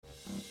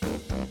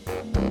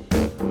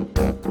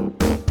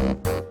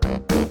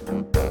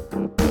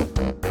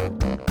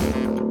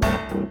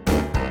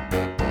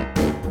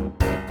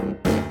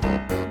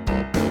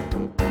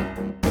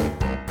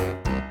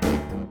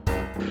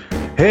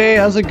Hey,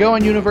 how's it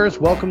going, universe?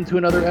 Welcome to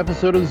another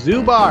episode of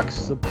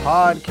Zoobox, the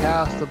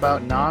podcast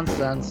about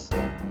nonsense.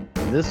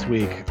 This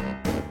week,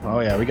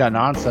 oh yeah, we got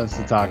nonsense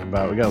to talk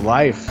about. We got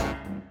life.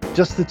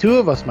 Just the two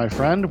of us, my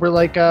friend. We're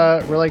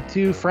like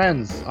two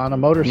friends on a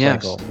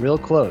motorcycle, Yes. real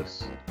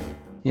close,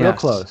 real Yes.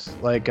 close,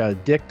 like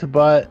dick to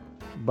butt,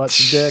 butt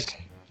to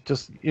dick.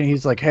 Just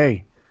he's like,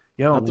 hey,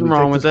 yo, Nothing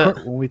wrong with it.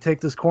 when we take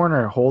this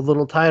corner, hold a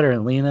little tighter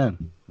and lean in.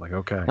 I'm like,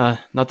 okay.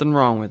 Nothing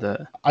wrong with it.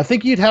 I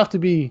think you would have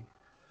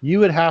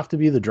to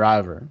be the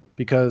driver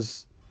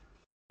because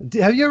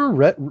have you ever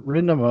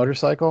ridden a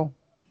motorcycle?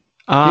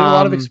 Do you have a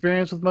lot of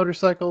experience with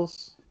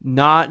motorcycles?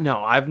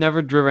 No, I've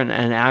never driven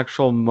an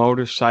actual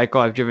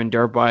motorcycle. I've driven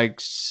dirt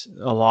bikes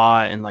a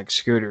lot and like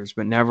scooters,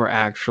 but never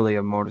actually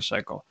a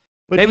motorcycle.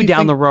 But maybe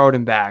down the road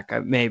and back,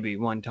 maybe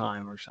one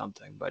time or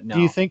something, but no.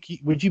 Do you think,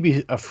 would you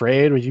be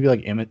afraid? Would you be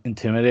like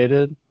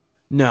intimidated?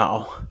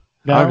 No.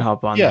 No? I would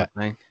hop on that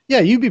thing.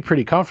 Yeah, you'd be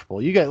pretty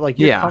comfortable. You're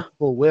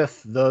comfortable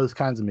with those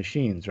kinds of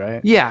machines,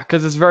 right? Yeah,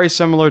 because it's very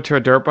similar to a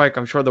dirt bike.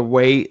 I'm sure the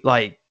weight,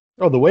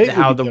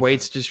 how the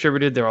weight's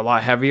distributed, they're a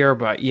lot heavier,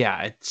 but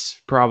yeah,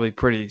 it's probably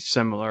pretty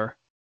similar.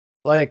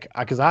 Like,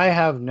 because I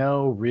have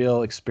no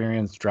real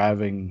experience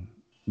driving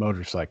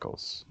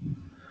motorcycles.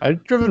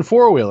 I've driven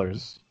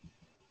four-wheelers.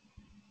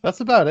 That's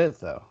about it,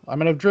 though. I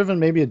mean, I've driven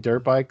maybe a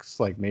dirt bikes,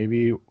 like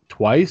maybe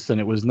twice, and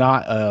it was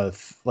not a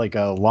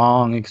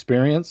long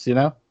experience, you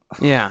know?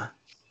 Yeah.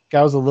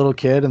 I was a little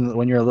kid, and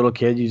when you're a little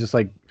kid, you just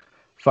like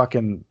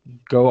fucking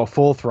go a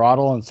full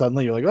throttle, and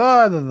suddenly you're like,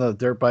 oh, and then the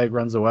dirt bike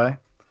runs away.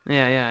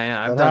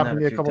 Yeah. That happened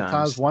to me a couple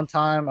times. One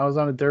time, I was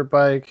on a dirt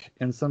bike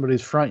in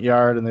somebody's front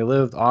yard, and they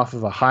lived off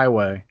of a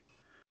highway,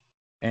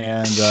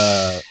 and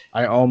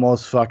I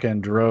almost fucking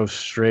drove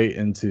straight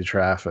into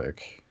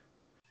traffic.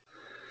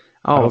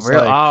 Oh,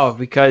 really?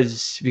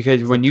 Because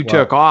when you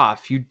took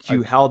off,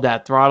 you held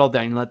that throttle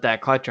down, you let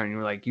that clutch on, you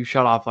were like, you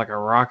shut off like a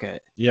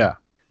rocket. Yeah.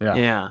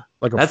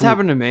 Like that's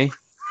happened to me.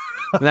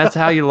 That's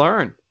how you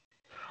learn.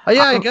 Oh,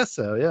 yeah, I guess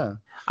so. Yeah.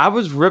 I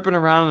was ripping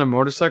around on a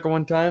motorcycle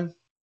one time,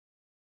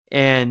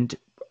 and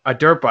a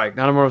dirt bike,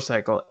 not a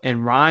motorcycle,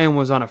 and Ryan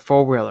was on a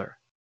four-wheeler.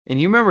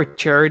 And you remember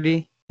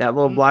Charity, that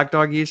little black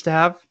dog you used to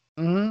have?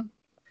 Mm-hmm.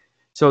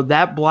 So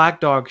that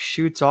black dog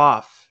shoots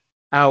off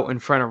out in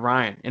front of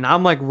Ryan, and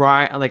I'm like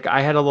Ryan, like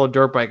I had a little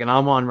dirt bike, and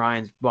I'm on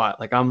Ryan's butt,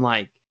 like I'm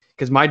like,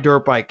 because my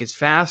dirt bike is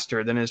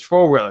faster than his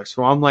four-wheeler,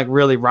 so I'm like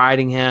really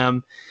riding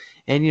him.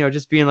 And,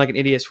 just being like an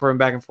idiot, swerving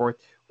back and forth.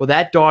 Well,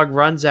 that dog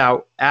runs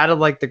out of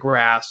like the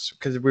grass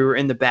because we were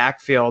in the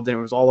backfield and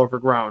it was all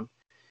overgrown.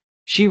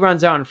 She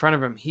runs out in front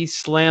of him. He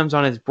slams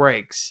on his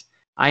brakes.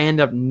 I end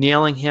up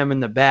nailing him in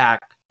the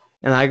back,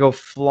 and I go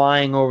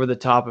flying over the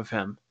top of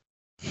him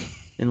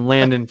and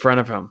land in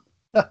front of him.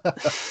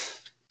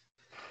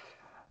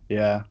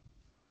 Yeah.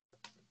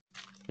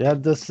 Yeah,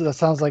 that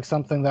sounds like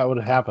something that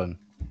would happen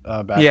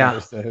back in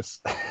those days.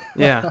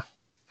 Yeah.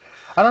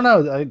 I don't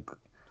know.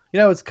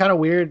 It's kind of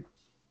weird.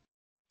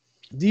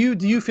 Do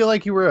you feel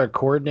like you were a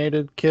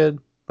coordinated kid?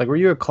 Like, were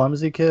you a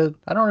clumsy kid?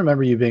 I don't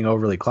remember you being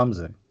overly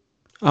clumsy.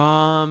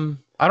 I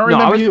don't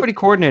remember. I was pretty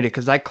coordinated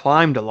because I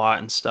climbed a lot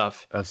and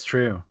stuff. That's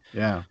true.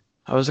 Yeah.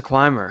 I was a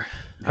climber.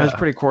 Yeah. I was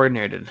pretty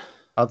coordinated.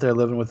 Out there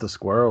living with the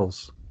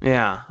squirrels.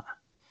 Yeah.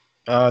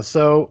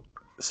 So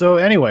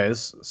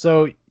anyways,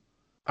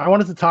 I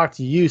wanted to talk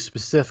to you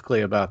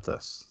specifically about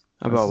this.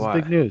 About what?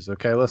 Big news.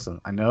 Okay,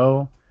 listen. I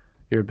know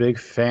you're a big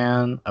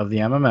fan of the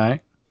MMA.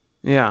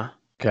 Yeah.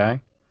 Okay.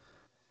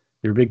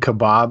 You're a big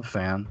Khabib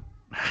fan.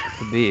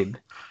 Khabib.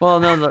 Well,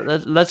 no,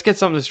 let's get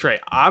something straight.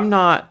 I'm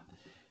not,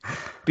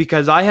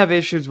 because I have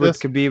issues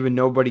with Khabib and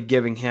nobody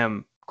giving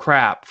him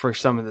crap for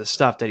some of the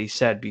stuff that he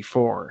said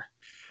before.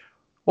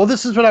 Well,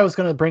 this is what I was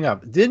going to bring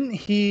up. Didn't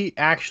he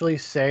actually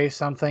say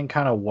something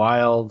kind of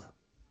wild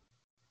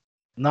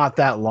not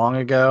that long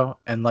ago?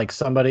 And like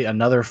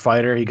another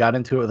fighter, he got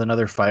into it with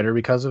another fighter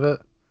because of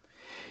it?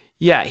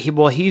 Yeah,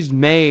 he's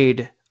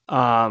made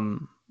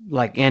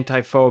like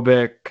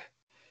antiphobic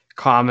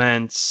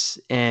comments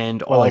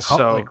and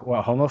also like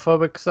what,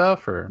 homophobic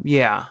stuff or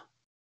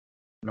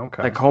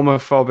okay, like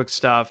homophobic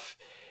stuff,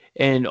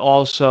 and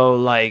also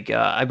like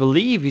I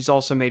believe he's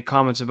also made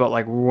comments about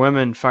like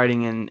women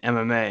fighting in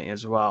MMA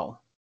as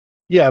well.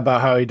 Yeah, about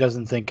how he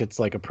doesn't think it's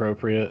like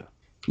appropriate.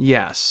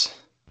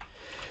 Yes.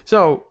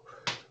 So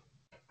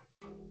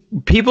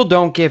people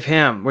don't give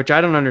him, which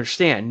I don't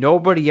understand.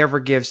 Nobody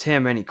ever gives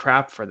him any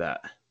crap for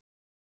that.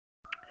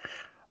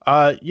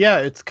 Yeah,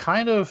 it's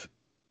kind of.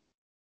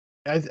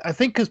 I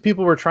think because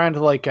people were trying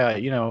to like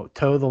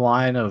toe the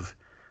line of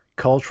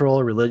cultural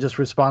or religious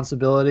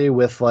responsibility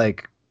with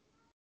like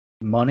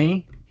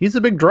money. He's a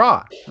big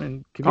draw. I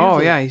mean,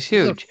 he's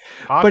huge.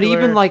 But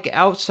even like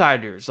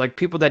outsiders, like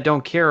people that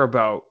don't care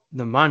about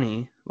the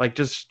money, like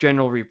just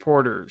general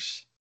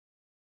reporters.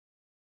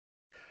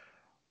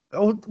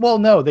 Oh well,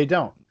 no, they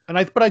don't.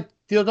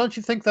 Don't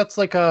you think that's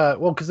like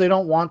because they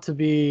don't want to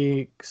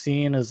be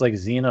seen as like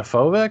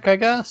xenophobic, I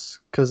guess,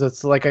 because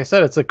it's like I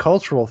said, it's a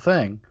cultural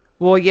thing.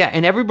 Well, yeah,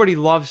 and everybody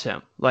loves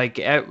him. Like,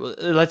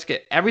 let's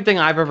get everything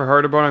I've ever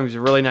heard about him. He's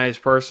a really nice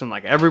person.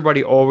 Like,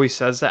 everybody always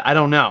says that. I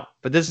don't know,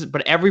 but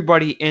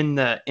everybody in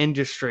the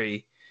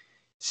industry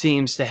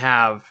seems to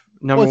have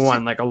Well, number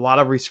one, like a lot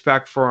of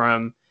respect for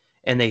him.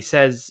 And they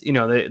says,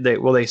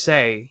 they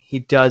say he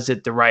does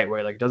it the right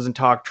way. Like, doesn't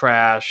talk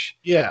trash.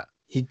 yeah.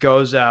 He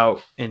goes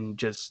out and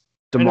just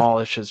And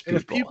demolishes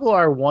if people. people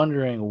are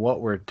wondering what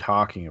we're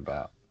talking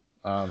about,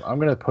 I'm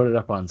going to put it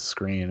up on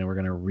screen and we're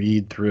going to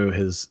read through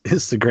his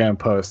Instagram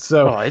posts.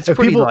 So Oh, it's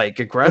pretty like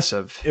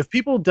aggressive. if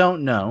people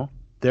don't know,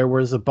 there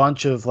was a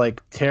bunch of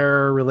like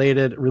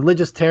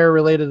religious terror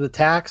related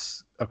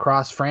attacks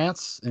across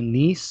France in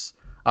Nice.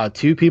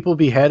 2 people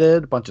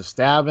beheaded, a bunch of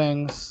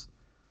stabbings,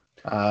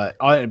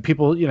 and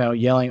people,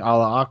 yelling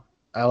Allah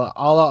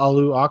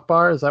Alu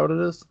Akbar. Is that what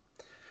it is?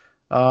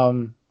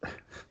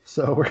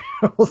 So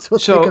we'll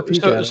take a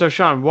peek at it. So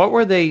Sean, what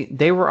were they?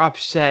 They were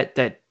upset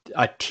that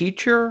a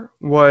teacher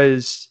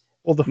was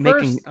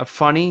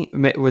mocking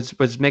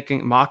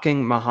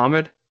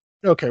Muhammad.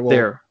 Okay, well,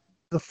 there.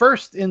 The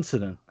first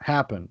incident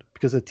happened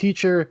because a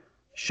teacher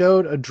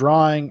showed a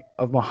drawing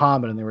of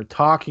Muhammad, and they were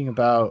talking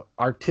about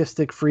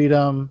artistic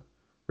freedom,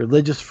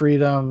 religious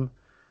freedom.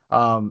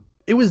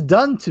 It was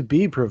done to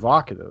be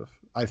provocative,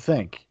 I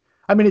think.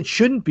 I mean, it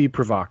shouldn't be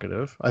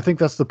provocative. I think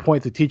that's the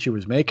point the teacher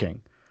was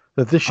making,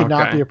 that this should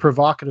not be a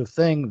provocative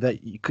thing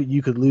that you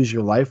could lose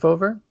your life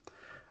over.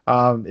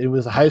 It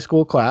was a high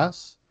school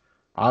class.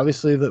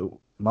 Obviously, the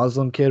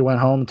Muslim kid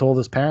went home and told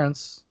his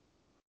parents.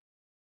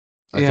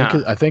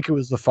 I think it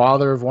was the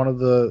father of one of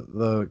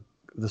the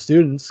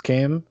students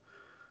came,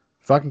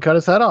 fucking cut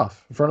his head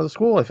off in front of the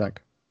school, I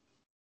think.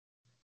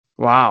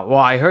 Wow. Well,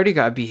 I heard he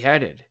got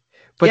beheaded.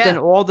 But then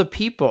all the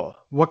people,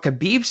 what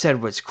Khabib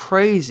said was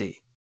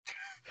crazy.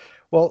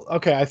 Well,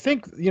 okay, I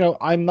think,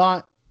 I'm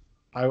not,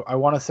 I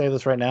want to say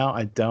this right now.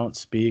 I don't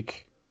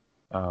speak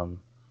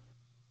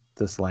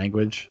this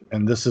language,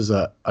 and this is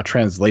a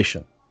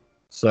translation.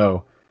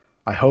 So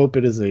I hope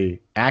it is a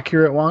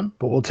accurate one,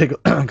 but we'll take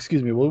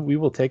we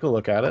will take a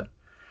look at it.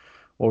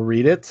 We'll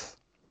read it.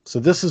 So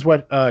this is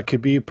what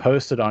Khabib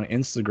posted on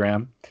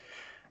Instagram,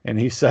 and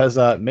he says,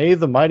 may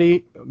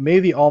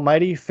the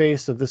almighty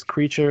face of this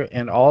creature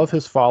and all of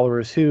his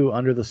followers who,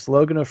 under the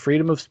slogan of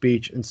freedom of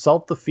speech,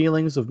 insult the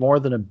feelings of more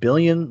than 1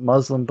 billion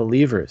Muslim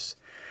believers.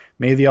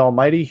 May the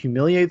Almighty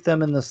humiliate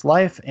them in this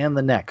life and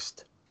the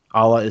next.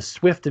 Allah is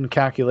swift in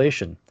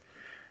calculation,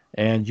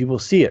 and you will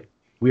see it.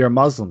 We are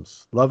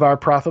Muslims. Love our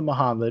Prophet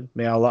Muhammad.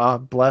 May Allah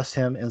bless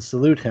him and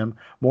salute him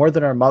more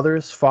than our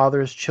mothers,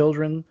 fathers,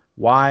 children,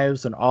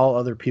 wives, and all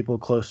other people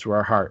close to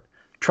our heart.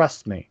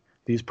 Trust me,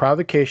 these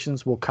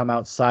provocations will come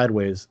out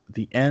sideways.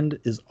 The end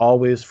is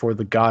always for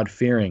the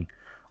God-fearing.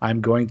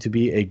 I'm going to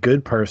be a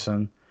good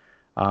person,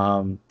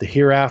 the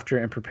hereafter,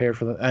 and prepare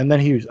for the... And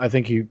then I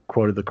think he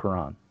quoted the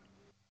Quran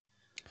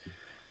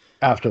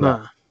after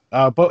that.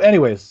 But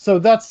anyways,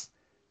 so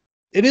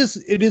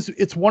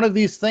it's one of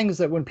these things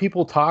that when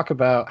people talk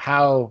about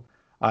how,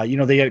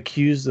 they get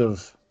accused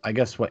of, I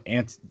guess, of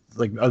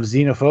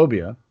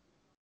xenophobia.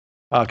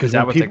 Is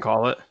that what they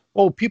call it?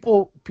 Well,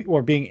 people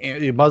are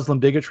being Muslim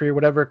bigotry or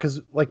whatever,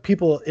 because like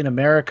people in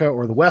America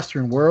or the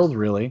Western world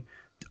really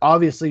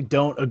obviously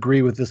don't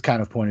agree with this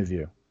kind of point of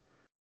view.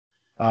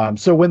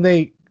 So when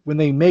they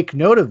make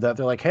note of that,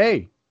 they're like,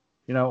 hey,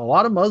 a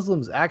lot of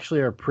Muslims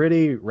actually are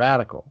pretty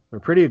radical. They're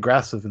pretty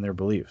aggressive in their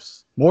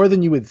beliefs, more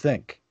than you would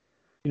think.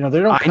 They don't.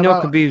 I know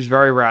Khabib's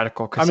very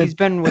radical because he's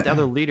been with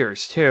other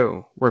leaders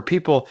too, where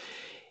people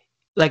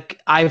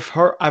like I've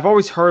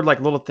always heard like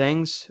little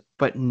things,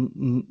 but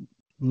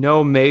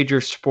no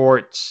major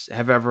sports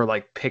have ever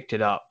like picked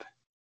it up.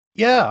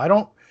 Yeah, I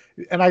don't,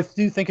 and I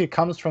do think it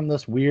comes from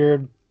this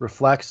weird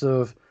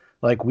reflexive,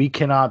 like we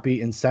cannot be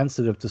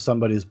insensitive to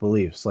somebody's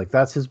beliefs. Like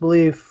that's his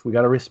belief, we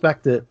got to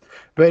respect it.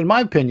 But in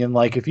my opinion,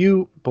 like if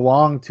you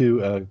belong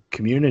to a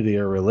community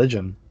or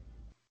religion,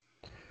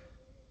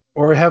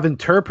 or have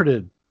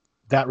interpreted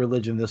that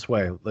religion this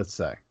way, let's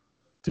say,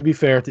 to be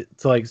fair to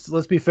like,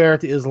 let's be fair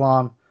to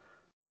Islam.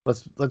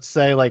 Let's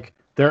say like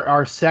there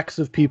are sects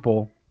of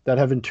people that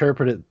have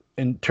interpreted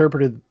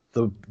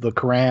the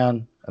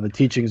Quran and the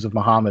teachings of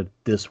Muhammad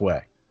this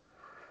way,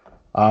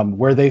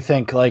 where they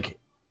think like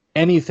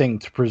anything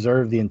to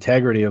preserve the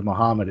integrity of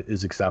Muhammad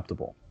is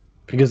acceptable,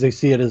 because they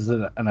see it as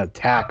a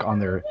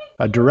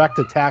direct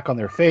attack on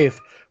their faith,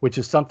 which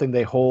is something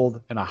they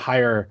hold in a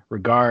higher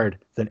regard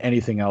than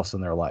anything else in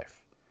their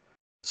life.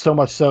 So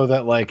much so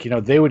that like,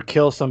 they would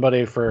kill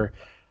somebody for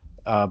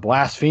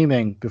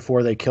blaspheming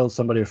before they killed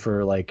somebody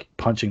for like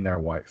punching their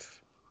wife.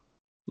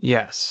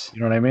 Yes.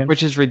 You know what I mean?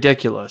 Which is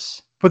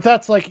ridiculous. But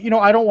that's like,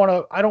 I don't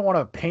want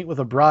to paint with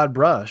a broad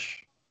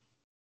brush.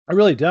 I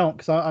really don't,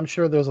 because I'm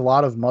sure there's a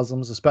lot of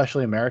Muslims,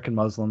 especially American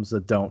Muslims,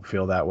 that don't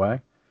feel that way.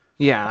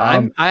 Yeah,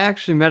 I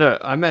actually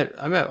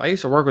I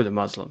used to work with a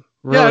Muslim.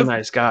 Really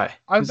nice guy.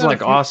 He's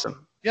like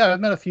awesome. Yeah, I've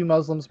met a few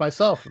Muslims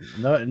myself.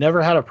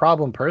 Never had a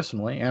problem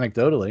personally,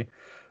 anecdotally.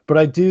 But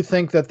I do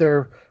think that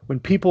when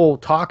people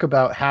talk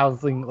about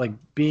having like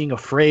being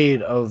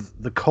afraid of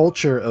the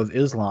culture of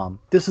Islam,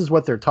 this is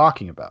what they're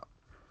talking about.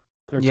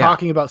 They're Yeah.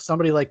 talking about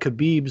somebody like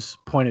Khabib's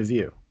point of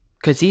view.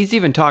 Because he's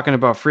even talking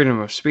about freedom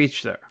of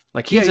speech there.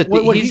 Like Yeah,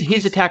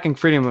 he's attacking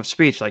freedom of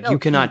speech. Like no, you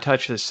cannot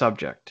touch this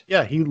subject.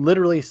 yeah, he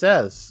literally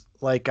says,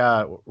 like,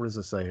 what does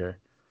it say here?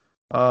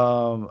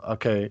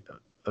 Okay.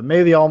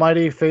 May the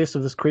almighty face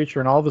of this creature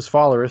and all of his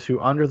followers who,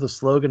 under the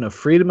slogan of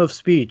freedom of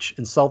speech,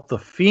 insult the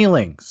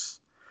feelings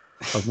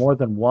of more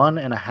than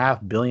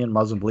 1.5 billion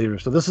Muslim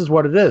believers. So this is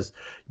what it is.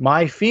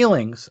 My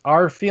feelings,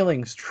 our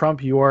feelings,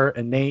 trump your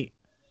innate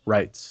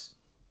rights.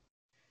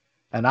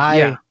 And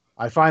Yeah.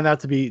 I find that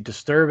to be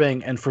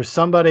disturbing. And for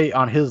somebody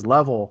on his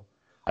level,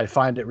 I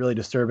find it really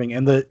disturbing.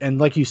 And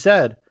like you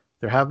said,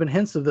 there have been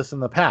hints of this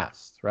in the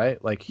past,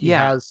 right? Like he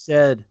Yeah. has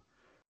said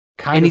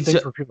kind And of he's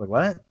things where people are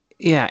like, what?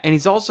 yeah, and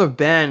he's also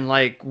been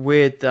like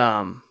with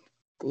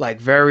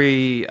like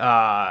very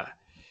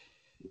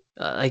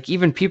like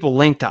even people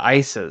linked to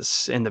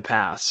ISIS in the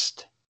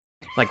past,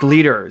 like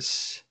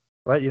leaders.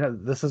 But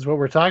this is what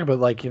we're talking about.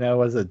 Like,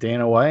 was it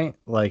Dana White?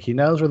 Like, he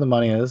knows where the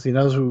money is. He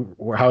knows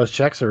how his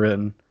checks are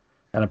written.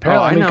 And Oh,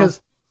 apparently,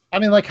 I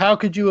know. like, how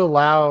could you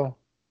allow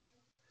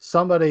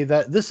somebody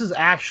that this is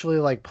actually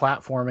like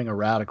platforming a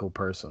radical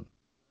person?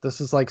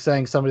 This is like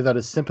saying somebody that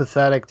is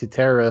sympathetic to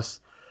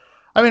terrorists.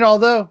 I mean,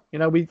 although,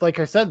 like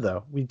I said,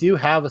 though, we do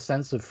have a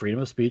sense of freedom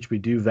of speech. We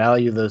do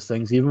value those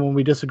things, even when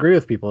we disagree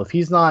with people. If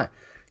he's not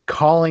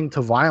calling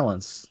to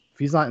violence, if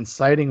he's not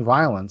inciting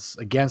violence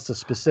against a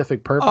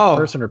specific Oh,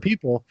 person or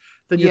people,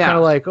 then you're kind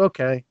of yeah. like,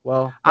 okay,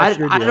 well, that's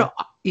your I deal. don't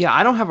yeah,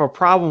 I don't have a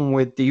problem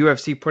with the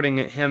UFC putting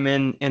him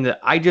in the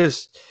I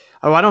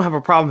don't have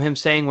a problem him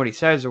saying what he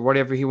says or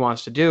whatever he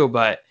wants to do,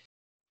 but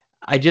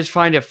I just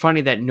find it funny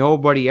that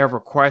nobody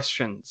ever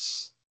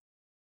questions.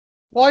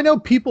 Well, I know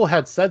people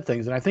had said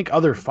things, and I think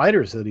other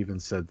fighters had even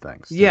said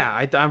things. Too.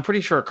 Yeah, I'm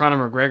pretty sure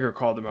Conor McGregor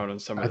called him out on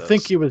some of I this.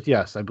 think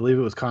yes, I believe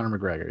it was Conor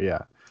McGregor.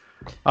 Yeah.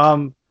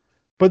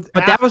 But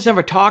that was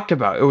never talked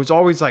about. It was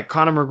always like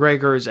Conor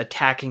McGregor is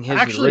attacking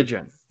his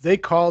religion. They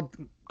called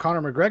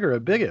Conor McGregor a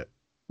bigot.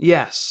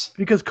 Yes.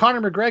 Because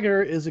Conor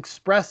McGregor is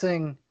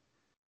expressing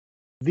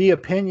the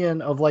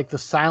opinion of like the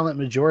silent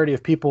majority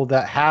of people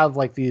that have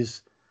like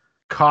these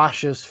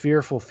cautious,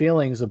 fearful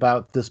feelings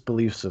about this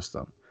belief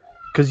system.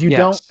 Because you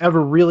don't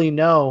ever really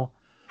know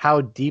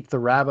how deep the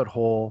rabbit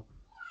hole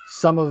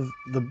some of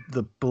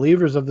the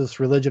believers of this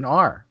religion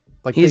are.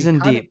 Like he's in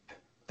deep.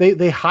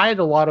 They hide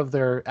a lot of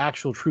their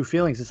actual true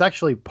feelings. It's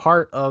actually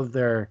part of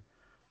their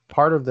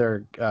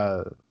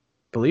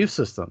belief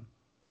system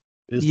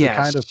is to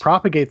kind of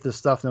propagate this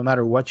stuff no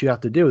matter what you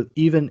have to do,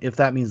 even if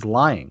that means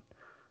lying.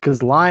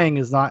 Because lying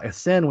is not a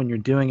sin when you're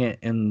doing it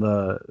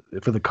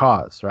for the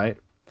cause, right?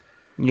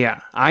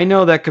 Yeah, I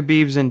know that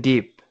Khabib's in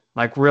deep,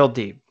 like real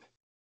deep.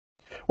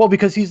 Well,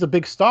 because he's a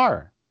big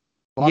star.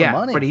 A lot of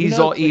money. But he's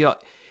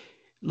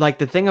like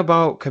the thing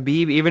about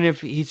Khabib, even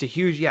if he's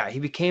he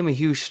became a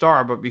huge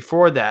star, but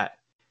before that,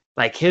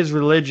 like his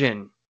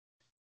religion,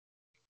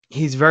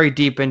 he's very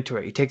deep into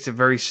it. He takes it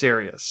very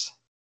serious.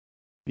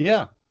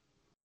 Yeah.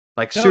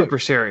 Like super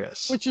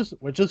serious. Which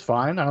is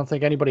fine. I don't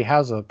think anybody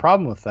has a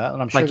problem with that.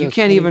 And I'm sure like you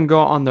can't even go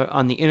on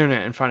the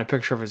internet and find a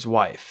picture of his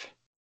wife.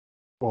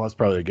 Well, that's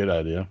probably a good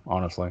idea,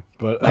 honestly.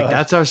 But like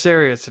that's how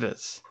serious it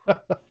is.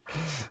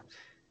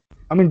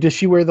 I mean, does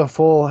she wear the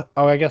full?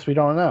 Oh, I guess we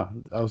don't know.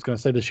 I was going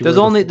to say, does she? There's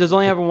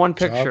only ever one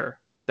picture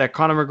that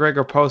Conor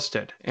McGregor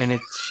posted, and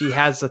she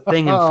has the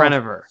thing in front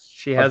of her.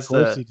 She has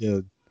he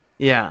did.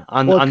 Yeah,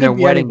 on their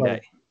wedding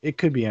day. It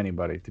could be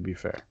anybody. To be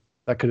fair,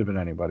 that could have been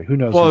anybody. Who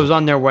knows? Well, it was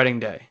on their wedding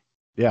day.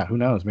 Yeah, who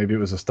knows? Maybe it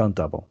was a stunt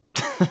double.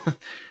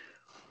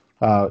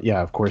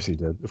 Yeah, of course he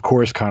did. Of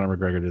course, Conor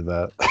McGregor did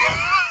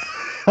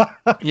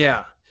that.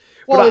 Yeah.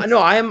 Well, no,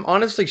 I am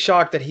honestly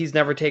shocked that he's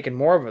never taken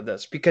more of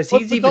this because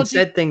he's even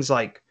said things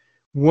like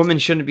women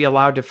shouldn't be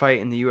allowed to fight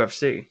in the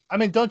UFC. I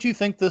mean, don't you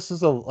think this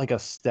is a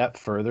step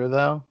further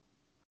though?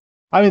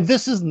 I mean,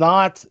 this is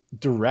not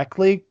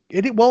directly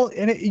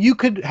you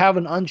could have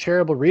an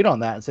uncharitable read on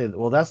that and say,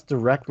 well, that's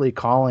directly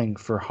calling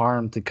for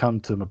harm to come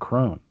to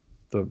Macron,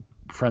 the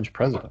French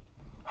president.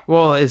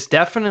 Well, it's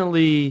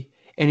definitely,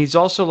 and he's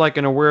also like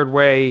in a weird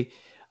way,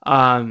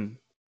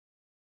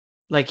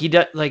 like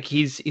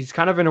he's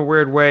kind of in a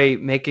weird way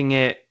making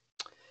it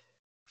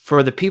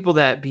for the people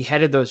that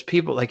beheaded those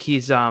people. Like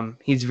he's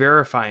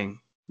verifying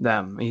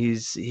them.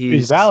 He's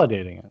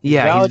validating it. He's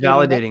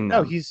validating them.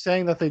 No, he's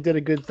saying that they did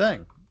a good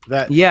thing.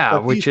 That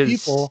which is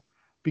people,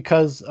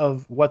 because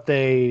of what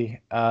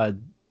they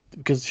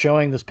because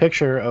showing this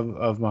picture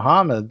of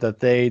Muhammad, that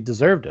they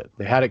deserved it.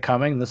 They had it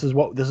coming. This is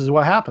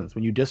what happens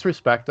when you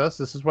disrespect us.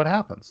 This is what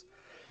happens,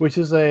 which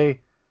is a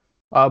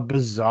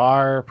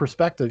bizarre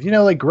perspective.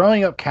 Like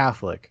growing up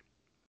Catholic,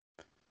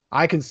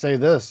 I can say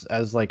this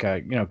as like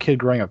a kid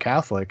growing up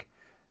Catholic,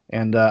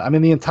 and I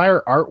mean the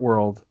entire art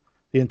world,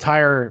 the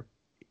entire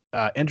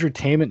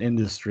entertainment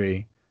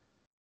industry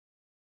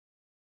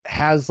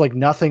has like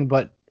nothing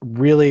but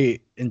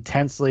really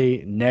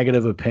intensely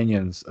negative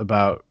opinions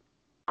about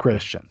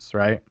Christians,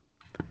 right?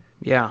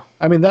 Yeah.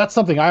 I mean, that's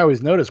something I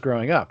always noticed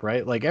growing up,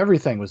 right? Like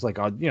everything was like,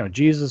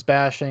 Jesus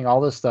bashing,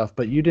 all this stuff,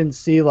 but you didn't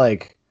see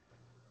like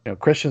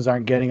Christians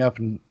aren't getting up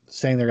and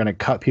saying they're going to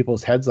cut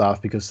people's heads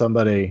off because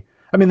somebody.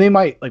 I mean, they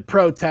might like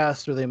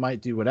protest or they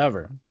might do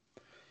whatever.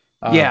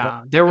 But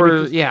Yeah, there I mean,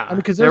 were. Yeah,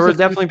 because there were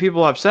definitely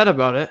people upset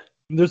about it.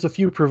 there's a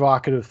few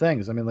provocative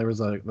things. I mean, there was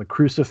the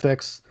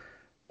crucifix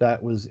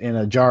that was in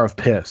a jar of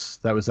piss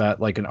that was at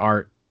like an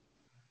art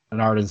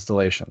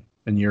installation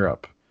in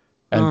Europe,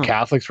 and Oh,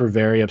 Catholics were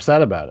very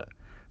upset about it.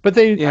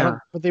 yeah.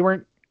 But they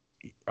weren't.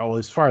 Oh,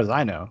 as far as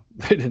I know,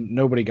 they didn't.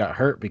 Nobody got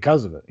hurt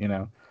because of it.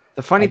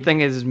 The funny I,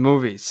 thing is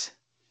movies.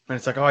 And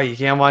it's like, oh, you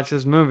can't watch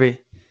this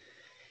movie.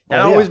 That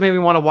well, yeah, always made me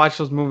want to watch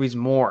those movies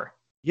more.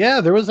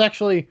 yeah. There was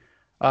actually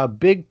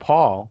Big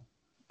Paul,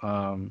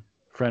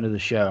 friend of the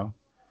show.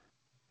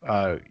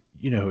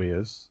 You know who he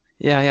is.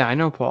 Yeah, yeah, I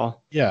know,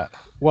 Paul. Yeah.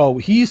 Well,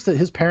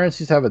 his parents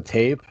used to have a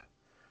tape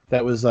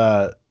that was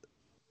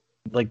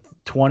like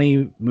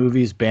 20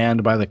 movies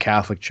banned by the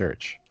Catholic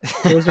Church.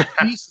 So it was a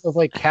piece of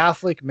like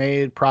Catholic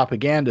made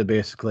propaganda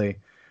basically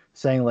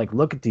saying like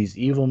look at these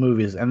evil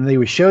movies, and they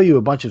would show you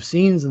a bunch of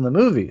scenes in the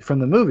movie from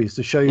the movies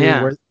to show you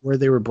Yeah. where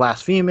they were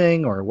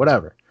blaspheming or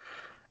whatever.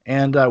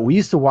 And we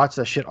used to watch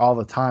that shit all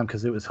the time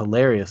because it was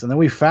hilarious. And then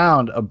we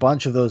found a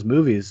bunch of those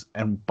movies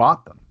and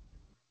bought them.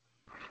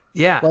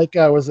 Yeah. Like,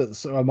 was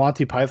it a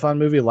Monty Python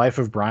movie, Life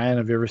of Brian?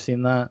 Have you ever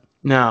seen that?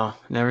 No,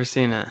 never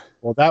seen it.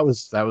 Well, that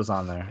was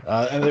on there,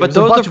 and there But was a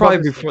those are bunch of probably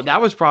other stuff. before.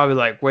 That was probably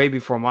like way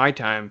before my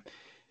time.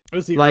 It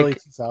was the early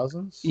Like,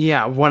 2000s.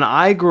 yeah, when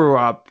I grew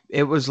up,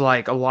 it was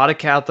like a lot of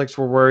Catholics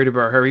were worried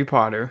about Harry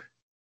Potter,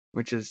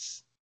 which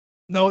is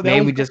No, that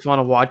made was. me just want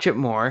to watch it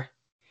more.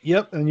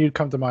 Yep, and you'd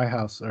come to my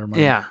house or my.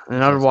 Yeah,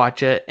 and I would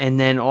watch it. And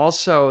then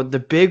also the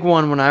big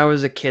one when I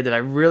was a kid that I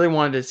really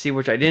wanted to see,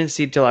 which I didn't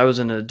see till I was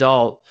an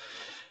adult.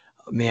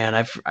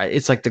 Man,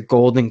 it's like the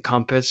Golden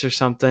Compass or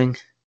something.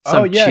 Oh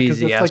Some yeah, because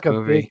cheesy it's ass like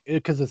movie.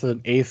 because it's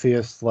an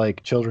atheist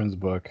like children's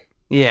book.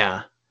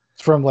 Yeah.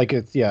 It's from like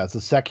it's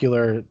a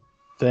secular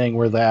thing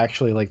where they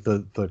actually like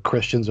the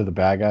Christians are the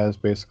bad guys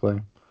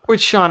basically.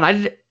 Which Sean, I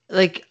did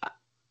like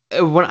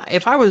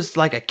if I was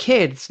like a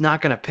kid, it's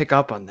not gonna pick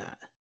up on that.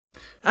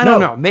 I don't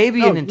No, know. Maybe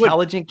no, an you would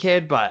intelligent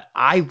kid, but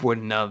I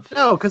wouldn't have.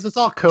 no, because it's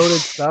all coded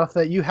stuff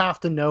that you have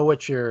to know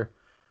what you're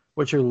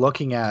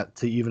looking at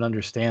to even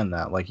understand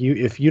that. Like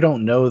if you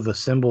don't know the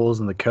symbols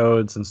and the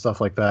codes and stuff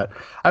like that.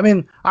 I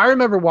mean, I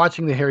remember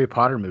watching the Harry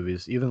Potter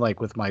movies, even like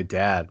with my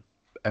dad,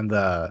 and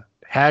the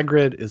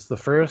Hagrid is the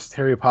first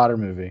Harry Potter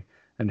movie,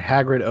 and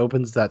Hagrid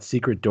opens that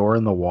secret door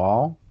in the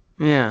wall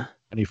Yeah.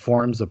 and he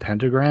forms a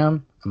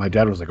pentagram. And my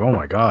dad was like, "Oh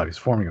my god, he's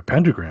forming a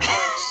pentagram."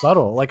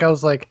 Subtle. Like I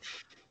was like,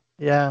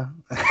 "Yeah."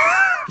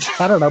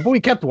 I don't know, but we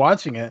kept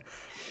watching it.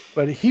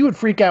 But he would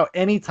freak out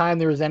anytime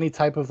there was any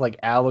type of like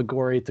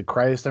allegory to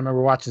Christ. I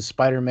remember watching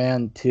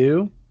Spider-Man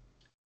 2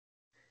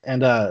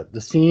 and the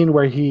scene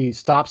where he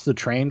stops the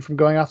train from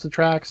going off the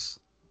tracks.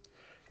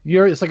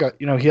 It's like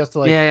he has to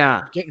like Yeah,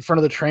 yeah. get in front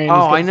of the train. He's Oh,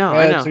 got I his know,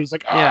 I head, know. so he's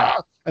like, Yeah.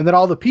 ah, and then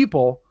all the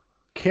people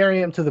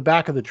carry him to the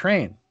back of the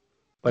train,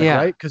 like Yeah.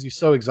 right because he's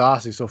so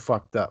exhausted, he's so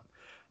fucked up.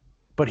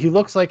 But he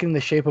looks like in the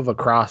shape of a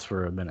cross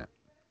for a minute.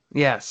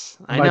 Yes,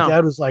 And I my know.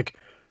 dad was like,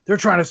 "They're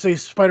trying to say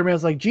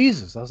Spider-Man's like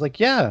Jesus." I was like,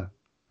 "Yeah,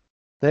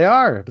 they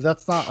are, but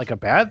that's not like a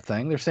bad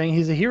thing. They're saying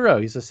he's a hero,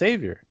 he's a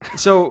savior."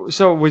 So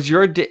was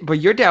but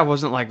your dad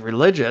wasn't like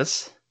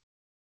religious,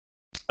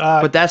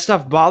 Uh, but that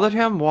stuff bothered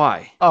him?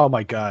 Why? oh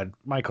my God,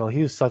 Michael,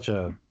 he was such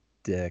a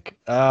dick.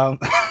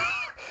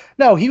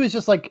 No, he was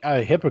just like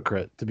a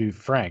hypocrite, to be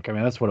frank. I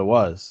mean, that's what it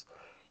was.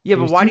 Yeah, He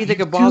but was why too, do you he think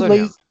was it bothered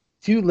him?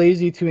 too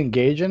lazy to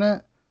engage in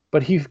it.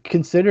 But he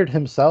considered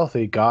himself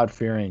a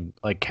God-fearing,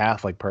 like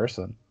Catholic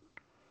person.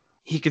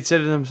 He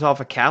considered himself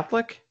a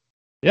Catholic?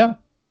 Yeah,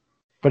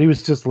 but he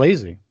was just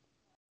lazy.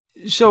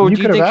 So And you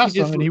do you could have think he asked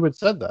him, just and he would have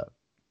said that.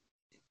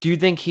 do you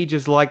think he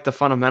just liked the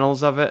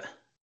fundamentals of it?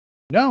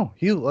 No,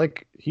 he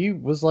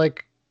was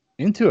like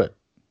into it,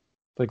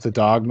 like the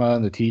dogma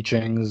and the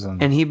teachings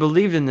and And he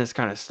believed in this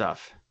kind of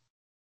stuff?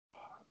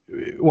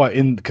 what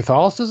in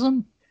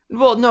Catholicism.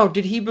 Well, no,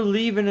 did he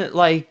believe in it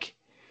like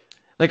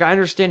I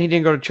understand he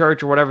didn't go to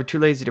church or whatever, too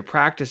lazy to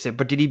practice it,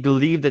 but did he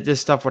believe that this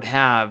stuff would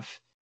have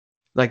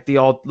like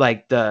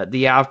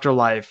the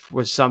afterlife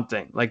was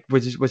something? Like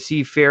was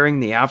he fearing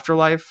the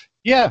afterlife?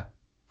 Yeah,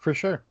 for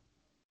sure.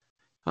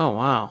 Oh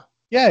wow.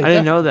 Yeah, I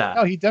didn't know definitely. that.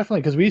 No, he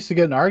definitely, because we used to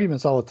get in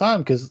arguments all the time.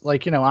 Because,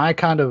 like, I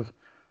kind of,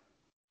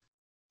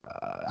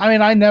 I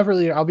mean, I never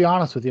really, I'll be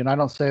honest with you, and I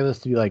don't say this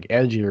to be like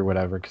edgy or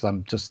whatever, because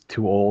I'm just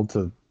too old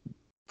to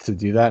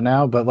do that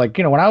now. But like,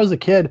 when I was a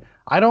kid,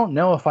 I don't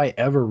know if I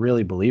ever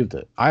really believed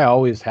it. I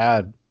always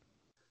had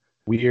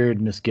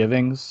weird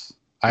misgivings.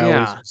 I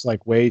always Yeah. was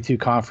like way too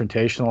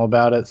confrontational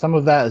about it. Some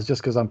of that is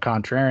just because I'm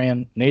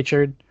contrarian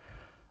natured.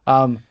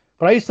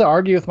 But I used to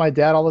argue with my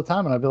dad all the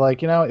time, and I'd be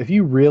like, if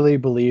you really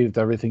believed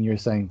everything you're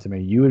saying to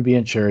me, you would be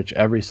in church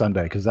every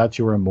Sunday because that's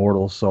your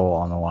immortal soul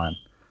on the line.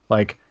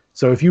 Like,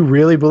 so if you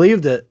really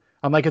believed it,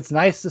 I'm like, it's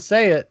nice to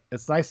say it.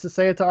 It's nice to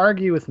say it to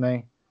argue with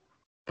me.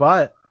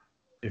 But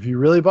if you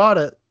really bought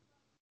it,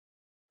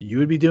 you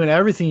would be doing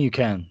everything you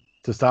can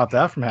to stop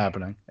that from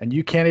happening. And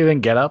you can't even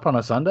get up on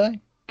a Sunday?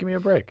 Give me a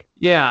break.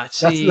 Yeah.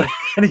 See.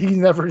 And he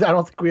never. I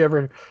don't think we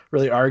ever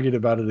really argued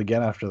about it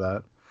again after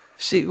that.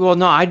 See. Well,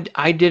 no,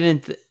 I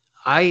didn't.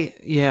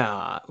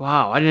 Yeah.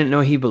 Wow. I didn't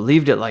know he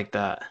believed it like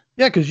that.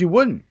 Yeah, because you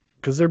wouldn't.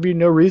 Because there'd be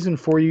no reason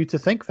for you to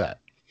think that.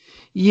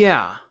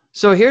 Yeah.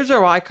 So here's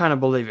how I kind of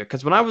believe it.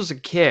 Because when I was a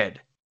kid,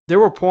 there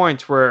were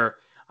points where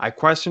I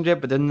questioned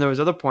it, but then there was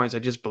other points I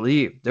just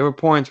believed. There were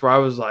points where I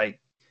was like,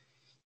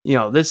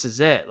 this is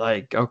it.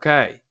 Like,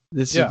 okay,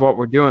 this is what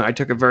we're doing. I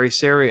took it very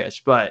serious.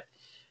 But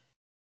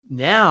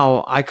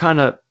now I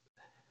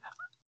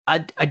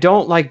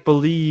don't like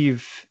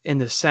believe in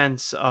the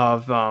sense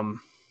of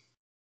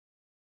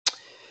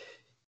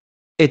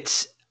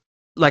it's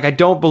like I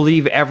don't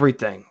believe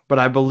everything, but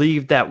I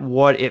believe that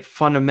what it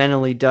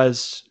fundamentally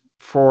does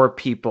for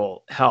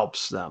people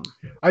helps them.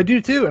 I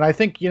do too. And I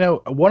think,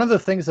 one of the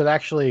things that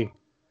actually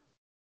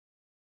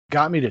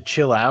got me to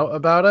chill out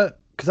about it,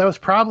 because I was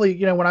probably,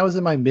 when I was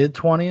in my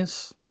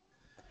mid-20s,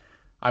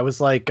 I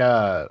was like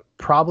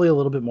probably a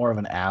little bit more of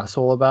an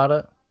asshole about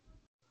it.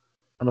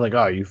 I'm like,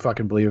 oh, you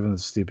fucking believe in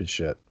this stupid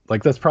shit.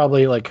 Like, that's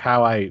probably like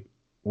how I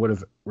would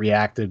have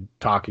reacted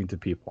talking to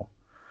people.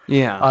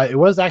 Yeah. It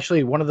was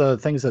actually one of the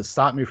things that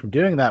stopped me from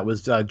doing that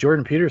was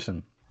Jordan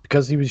Peterson,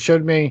 because he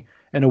showed me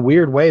in a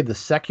weird way the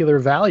secular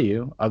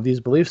value of these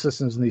belief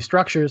systems and these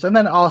structures. And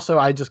then also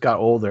I just got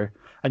older,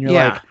 and you're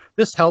like,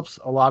 this helps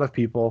a lot of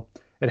people.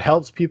 It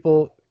helps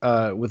people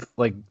with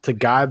like to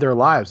guide their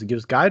lives. It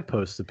gives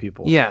guideposts to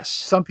people. Yes.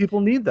 Some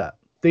people need that.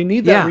 They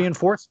need that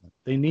reinforcement.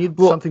 They need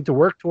something to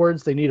work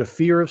towards. They need a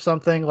fear of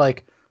something.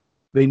 Like,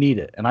 they need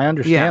it. And I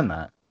understand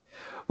that.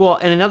 Well,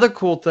 and another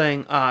cool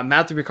thing,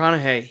 Matthew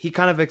McConaughey, he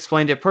kind of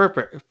explained it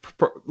perfect.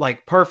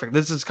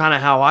 This is kind of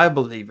how I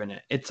believe in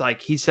it. It's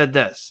like he said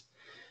this.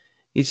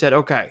 He said,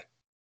 okay,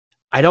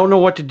 I don't know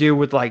what to do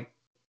with like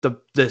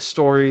the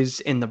stories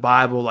in the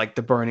Bible, like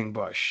the burning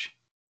bush.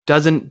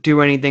 Doesn't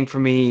do anything for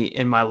me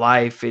in my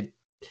life.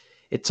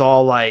 It's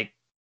all like,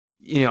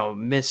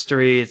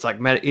 mystery. It's like,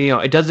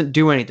 it doesn't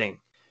do anything.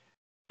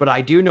 But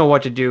I do know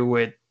what to do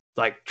with,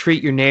 like,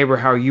 treat your neighbor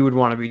how you would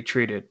want to be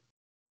treated.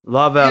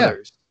 Love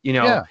others.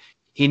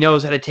 He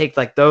knows how to take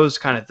like those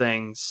kind of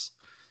things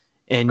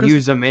and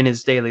use them in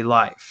his daily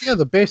life. Yeah,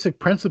 the basic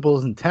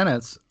principles and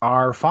tenets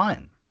are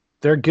fine.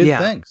 They're good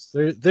things.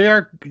 They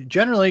are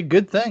generally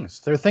good things.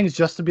 They're things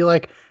just to be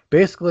like,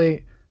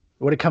 basically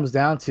what it comes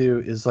down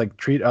to is like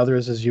treat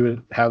others as you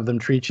would have them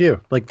treat you.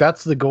 Like,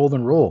 that's the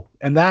golden rule.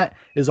 And that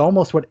is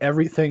almost what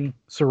everything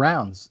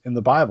surrounds in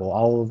the Bible,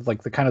 all of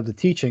like the kind of the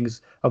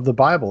teachings of the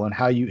Bible and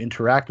how you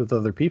interact with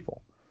other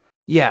people.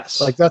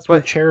 Yes. Like, that's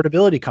where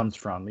charitability comes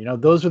from.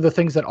 Those are the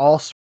things that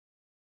all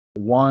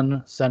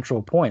one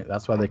central point.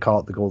 That's why they call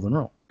it the golden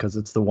rule, because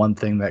it's the one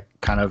thing that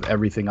kind of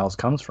everything else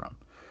comes from.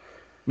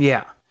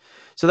 Yeah.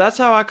 So that's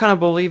how I kind of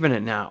believe in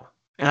it now.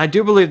 And I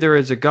do believe there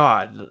is a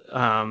God,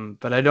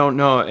 but I don't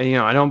know,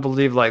 I don't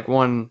believe like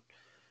one.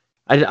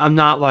 I'm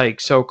not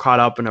like so caught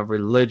up in a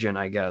religion,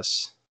 I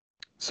guess.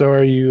 So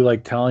are you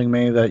like telling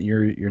me that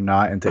you're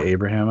not into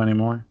Abraham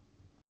anymore?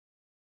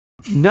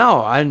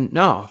 No.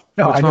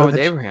 What's wrong with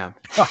Abraham?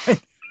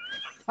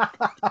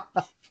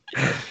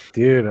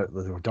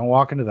 Dude, don't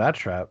walk into that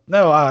trap.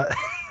 No,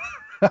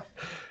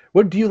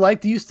 what do you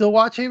like? Do you still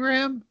watch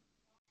Abraham?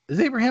 Is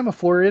Abraham a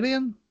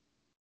Floridian?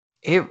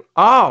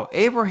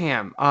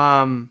 Abraham.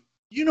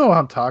 You know what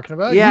I'm talking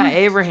about. Yeah,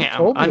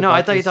 Abraham. I know.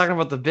 I thought you were talking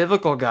about the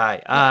biblical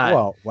guy.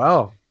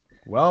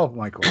 Well,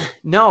 Michael.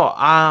 No,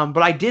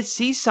 but I did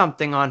see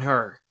something on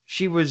her.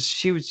 She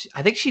was.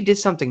 I think she did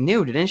something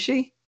new, didn't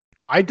she?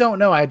 I don't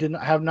know. I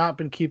have not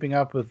been keeping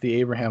up with the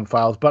Abraham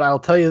files, but I'll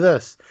tell you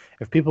this: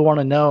 if people want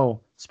to know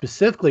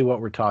specifically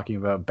what we're talking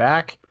about,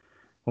 back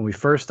when we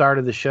first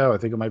started the show, I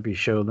think it might be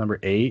show number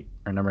 8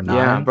 or number 9.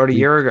 Yeah, about a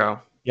year ago.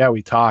 Yeah,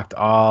 we talked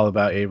all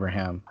about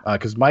Abraham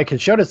because Mike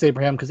had showed us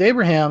Abraham, because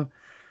Abraham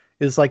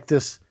is like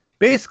this,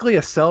 basically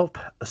a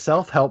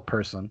self-help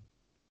person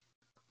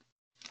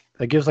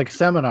that gives like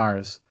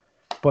seminars,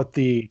 but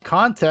the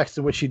context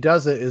in which she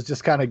does it is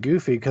just kind of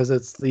goofy because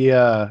it's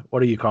the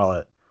what do you call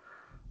it?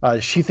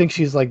 She thinks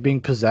she's like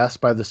being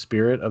possessed by the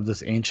spirit of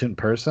this ancient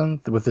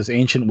person with this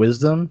ancient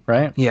wisdom,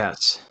 right?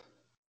 Yes.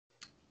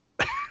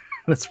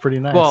 That's pretty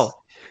nice.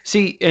 Well,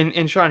 see,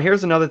 and Sean,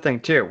 here's another thing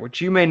too,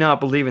 which you may not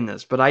believe in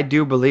this, but I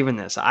do believe in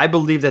this. I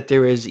believe that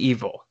there is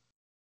evil.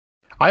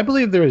 I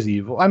believe there is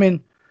evil. I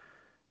mean,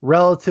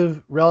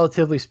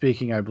 relatively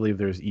speaking, I believe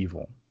there's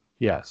evil.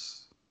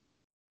 Yes.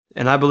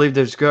 And I believe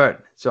there's good.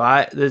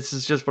 So this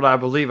is just what I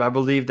believe. I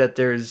believe that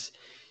there's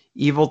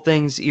evil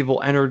things,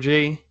 evil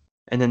energy,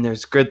 and then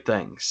there's good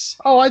things.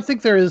 Oh, I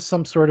think there is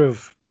some sort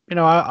of,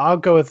 I'll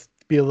go with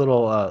be a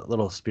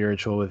little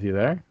spiritual with you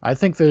there. I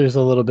think there's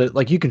a little bit,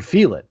 like, you can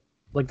feel it.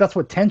 Like, that's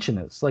what tension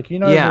is. Like,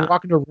 when you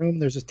walk into a room,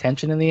 there's just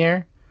tension in the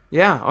air.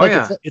 Yeah. Oh,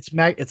 yeah.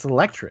 It's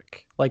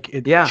electric. Like,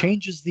 it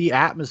changes the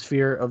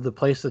atmosphere of the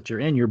place that you're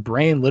in. Your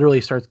brain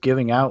literally starts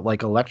giving out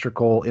like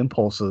electrical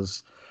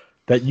impulses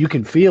that you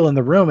can feel in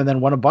the room. And then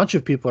when a bunch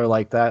of people are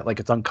like that, like,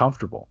 it's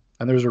uncomfortable.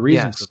 And there's a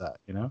reason for that,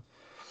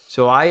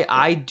 So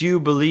I do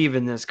believe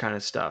in this kind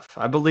of stuff.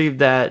 I believe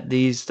that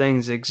these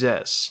things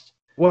exist.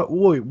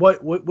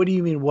 What do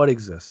you mean? What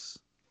exists?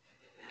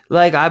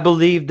 Like, I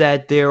believe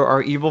that there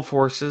are evil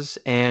forces,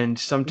 and You,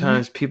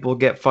 sometimes people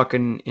get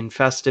fucking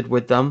infested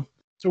with them.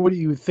 so what do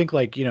you think?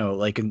 Like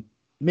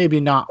maybe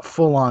not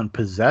full on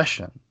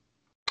possession,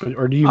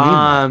 or do you mean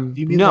that?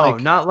 Do you mean No,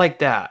 like? not like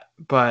that.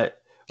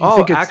 But Do you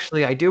think it's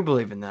actually, I do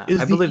believe in that. I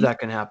is believe that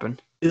can happen.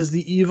 is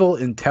the evil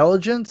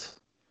intelligent,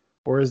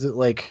 or is it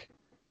like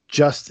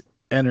just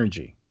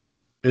energy?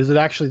 Is it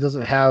actually does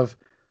it have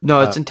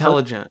No, it's per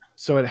intelligent.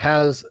 so it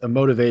has a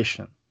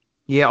motivation?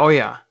 Yeah, oh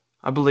yeah.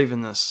 I believe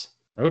in this.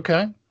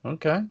 Okay,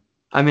 okay.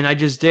 I mean, I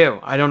just do.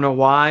 I don't know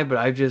why, but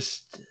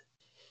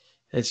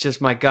it's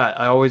just my gut.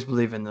 I always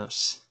believe in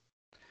this.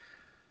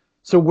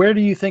 So where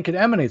do you think it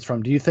emanates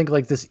from? Do you think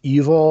like this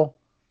evil,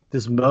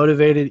 this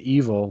motivated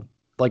evil,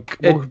 like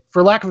It, well,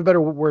 for lack of a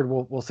better word,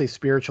 we'll say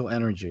spiritual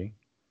energy,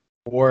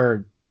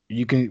 or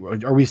you can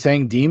are we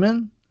saying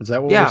demon? Is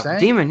that what we're yeah, saying?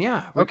 demon.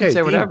 Yeah, we can Okay, say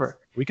demons. whatever.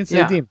 We can say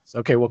Yeah, demons.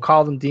 Okay, we'll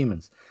call them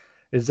demons.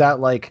 Is that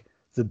like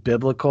the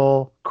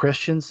biblical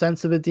Christian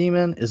sense of a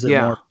demon? Is it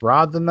yeah. more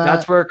broad than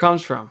That's that? where it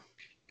comes from.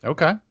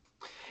 Okay.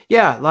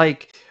 Yeah,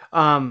 like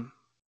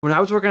when I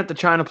was working at the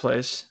China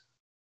place,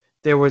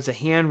 there was a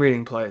hand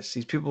reading place.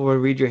 These people would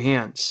read your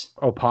hands,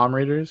 Oh, palm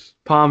readers.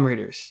 palm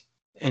readers.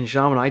 And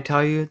Sean, when I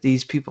tell you,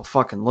 these people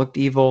fucking looked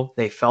evil.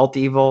 They felt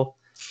evil.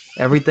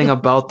 Everything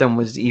about them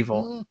was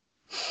evil.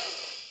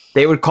 Mm.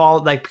 They would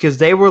call like because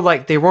they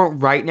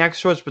weren't right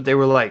next to us, but they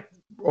were like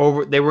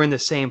over. They were in the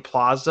same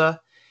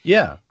plaza,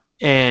 Yeah.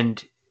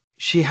 and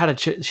she had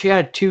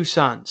two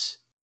sons,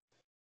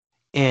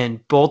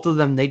 and both of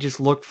them they just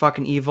looked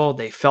fucking evil.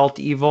 They felt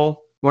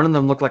evil. One of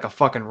them looked like a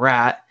fucking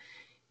rat.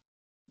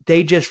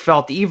 They just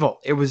felt evil.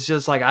 It was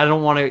just like I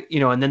don't want to,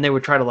 and then they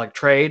would try to like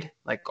trade,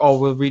 like, oh,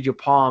 we'll read your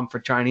palm for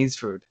Chinese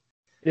food.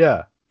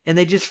 Yeah. And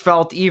they just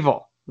felt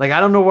evil. Like I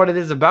don't know what it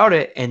is about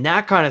it. And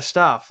that kind of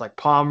stuff, like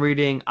palm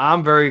reading,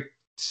 I'm very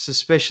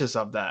suspicious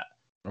of that.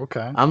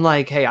 Okay. I'm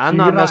like, hey, So I'm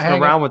not messing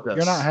around with you're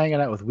not this.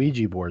 hanging out with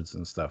Ouija boards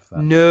and stuff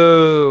then.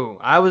 No.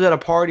 I was at a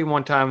party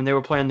one time and they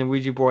were playing the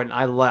Ouija board and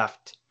I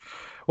left.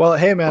 Well,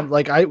 hey man,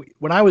 like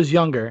when I was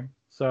younger,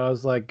 so I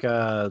was like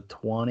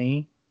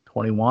 20,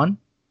 21,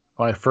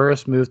 when I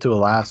first moved to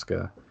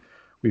Alaska,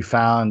 we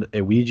found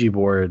a Ouija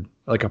board,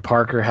 like a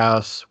Parker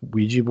House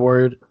Ouija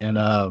board in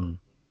a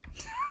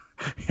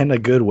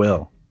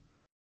Goodwill.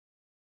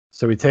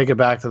 So we take it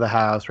back to the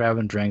house, we're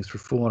having drinks, we're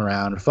fooling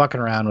around, we're fucking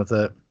around with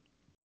it.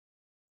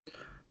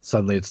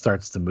 Suddenly it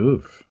starts to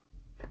move.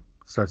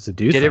 Starts to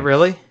do Did it things.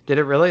 really? Did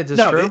it really? Is this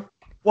No, true?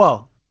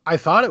 well, I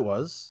thought it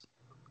was.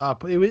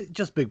 But it was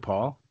just Big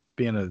Paul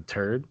being a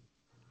turd.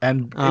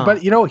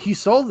 But Oh. he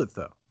sold it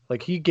though.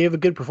 Like he gave a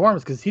good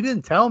performance because he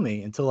didn't tell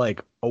me until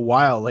like a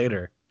while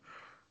later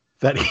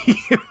that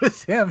it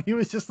was him. He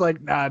was just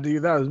like, "Nah,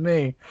 dude, that was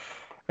me."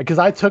 Because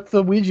I took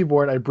the Ouija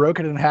board, I broke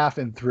it in half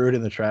and threw it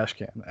in the trash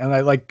can, and I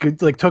like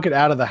took it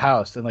out of the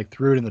house and like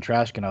threw it in the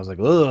trash can. I was like,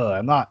 "Ugh,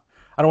 I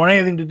don't want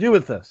anything to do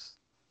with this."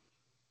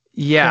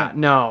 Yeah, Can't.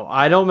 no,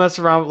 I don't mess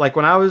around. Like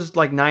when I was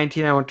like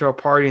 19, I went to a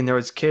party and there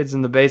was kids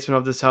in the basement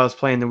of this house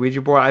playing the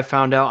Ouija board. I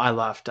found out, I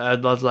left. I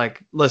was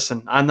like,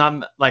 listen, I'm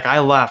not like I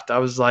left. I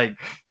was like,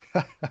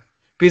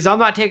 because I'm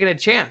not taking a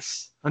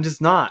chance. I'm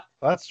just not.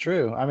 That's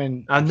true. I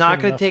mean, I'm I've not seen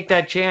gonna enough. take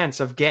that chance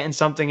of getting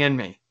something in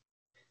me.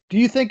 Do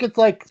you think it's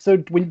like so?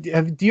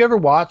 Do you ever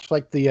watch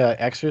like the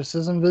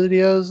exorcism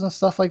videos and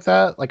stuff like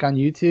that, like on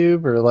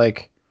YouTube or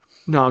like?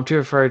 No, I'm too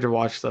afraid to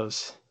watch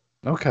those.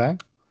 Okay,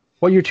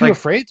 well, you're too Like,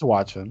 afraid to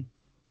watch them.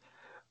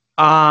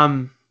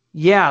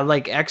 yeah,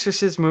 like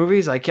Exorcist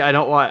movies. I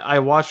don't want. I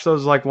watched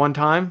those like one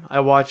time. I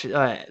watched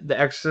The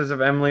Exorcist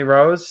of Emily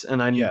Rose,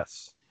 and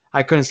Yes.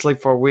 I couldn't sleep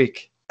for a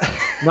week.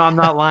 No, I'm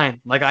not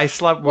lying. Like I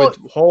slept Well, with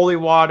holy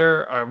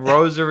water, a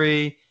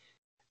rosary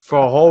for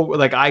a whole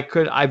like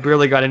I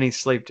barely got any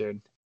sleep,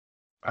 dude.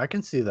 I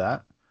can see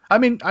that. I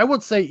mean, I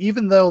would say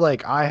even though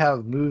like I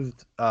have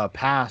moved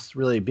past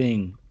really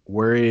being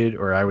worried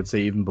or I would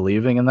say even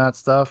believing in that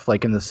stuff,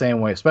 like in the same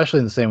way, especially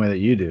in the same way that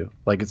you do.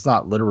 Like it's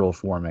not literal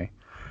for me.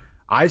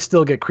 I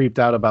still get creeped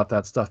out about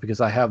that stuff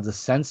because I have the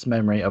sense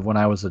memory of when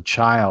I was a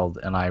child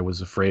and I was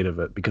afraid of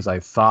it because I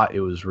thought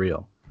it was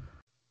real.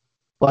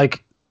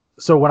 Like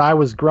so when I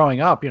was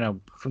growing up,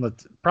 from the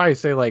probably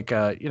say like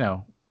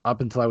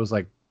up until I was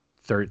like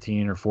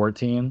 13 or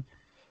 14, I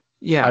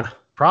Yeah.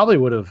 probably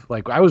would have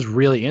like I was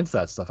really into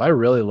that stuff. I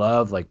really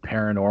loved like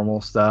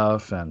paranormal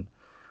stuff, and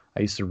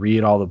I used to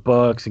read all the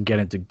books and get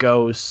into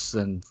ghosts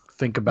and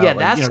think Yeah, about like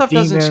that stuff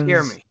doesn't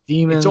scare me.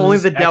 It's only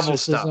the devil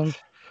exorcisms.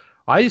 stuff.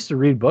 I used to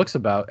read books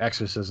about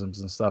exorcisms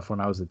and stuff when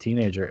I was a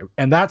teenager,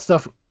 and that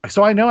stuff.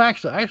 So I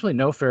actually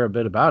know a fair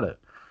bit about it.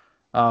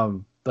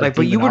 Like Like,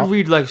 but you would demonology.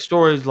 read like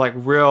stories like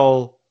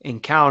real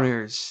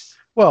encounters,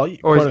 Well, quote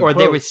or they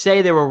unquote. would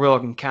say they were real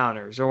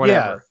encounters or Yeah,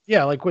 whatever.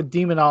 yeah, like what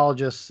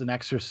demonologists and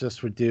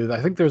exorcists would do. I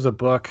think there's a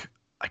book.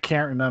 I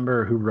can't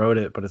remember who wrote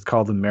it, but it's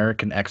called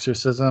American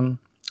Exorcism,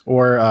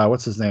 or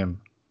what's his name,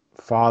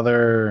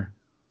 Father.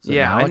 Is it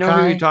Yeah, I know who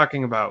you're Malachi?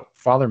 talking about.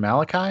 Father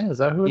Malachi? Is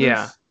that who it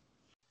Yeah. is?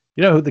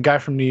 You know who the guy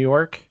from New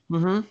York?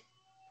 Mm-hmm.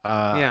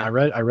 I Yeah.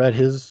 read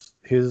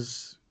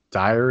his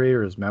diary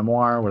or his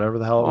memoir, whatever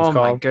the hell it was Oh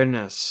my called.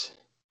 goodness.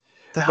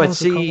 What the hell But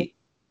was it called? see,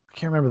 I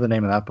can't remember the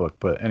name of that book,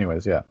 but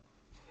anyways, yeah.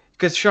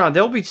 because Sean,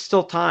 there'll be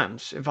still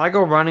times if I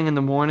go running in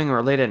the morning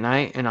or late at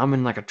night and I'm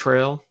in like a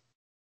trail,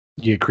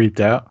 You get creeped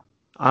out.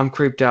 I'm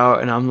creeped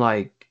out and I'm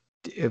like,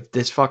 if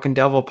this fucking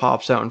devil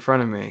pops out in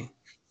front of me.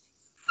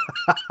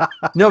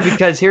 No,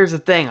 because here's the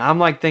thing. I'm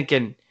like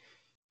thinking,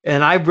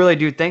 and I really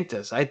do think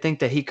this. I think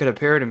that he could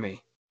appear to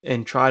me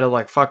and try to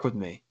like fuck with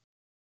me.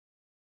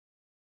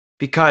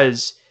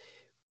 Because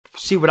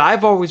see, what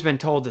I've always been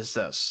told is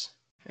this,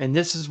 and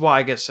this is why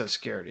I get so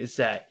scared, is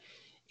that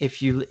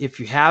if you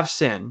have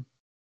sin,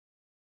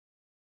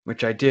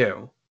 which I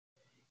do,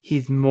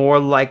 he's more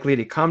likely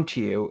to come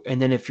to you,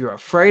 and then if you're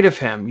afraid of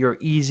him, you're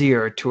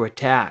easier to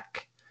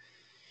attack.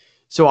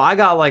 So I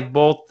got like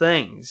both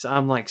things.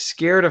 I'm like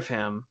scared of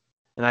him,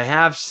 and I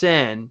have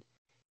sin,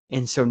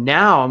 and so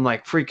now I'm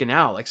like freaking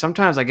out. Like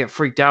sometimes I get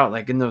freaked out,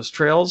 like in those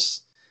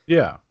trails,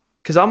 Yeah.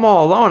 because I'm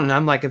all alone, and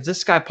I'm like, if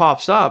this guy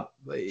pops up,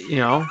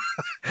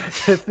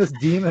 If this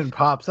demon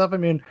pops up, I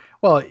mean,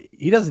 well,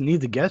 he doesn't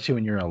need to get you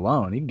when you're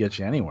alone. He can get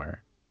you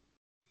anywhere.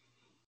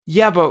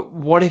 yeah, but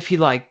what if he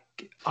like?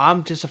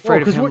 I'm just Well,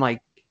 afraid of him,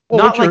 like well,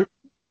 not like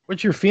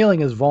what you're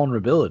feeling is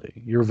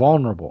vulnerability. You're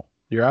vulnerable.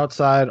 You're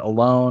outside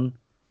alone.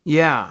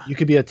 yeah, You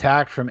could be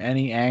attacked from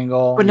any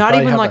angle. but You not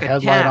probably even have a like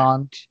headlight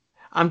on. attacked.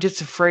 I'm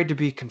just afraid to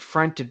be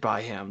confronted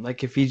by him.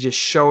 Like if he just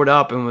showed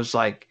up and was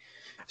like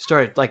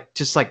started like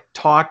just like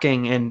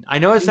talking, and I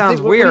know it What do you sounds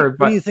think? weird,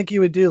 What do but you think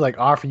you would do? Like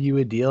offer you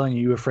a deal, and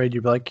you afraid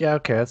you'd be like, yeah,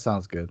 okay, that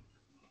sounds good.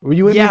 Well,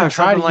 you wouldn't yeah, even or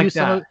try something to like use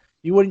some that. of.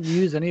 You wouldn't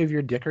use any of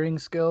your dickering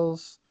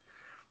skills.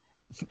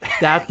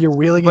 That, You're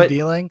wheeling and but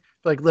dealing.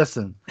 Like,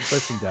 listen,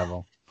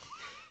 devil.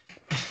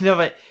 no,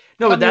 but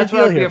no, Cut but me a that's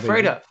what deal I'd be here,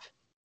 afraid baby. of.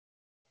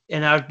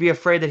 And I'd be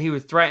afraid that he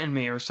would threaten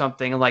me or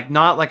something, and like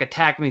not like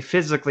attack me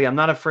physically. I'm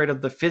not afraid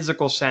of the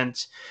physical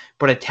sense,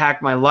 but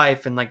attack my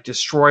life and like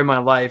destroy my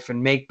life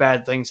and make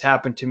bad things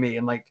happen to me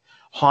and like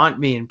haunt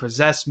me and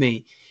possess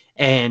me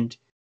and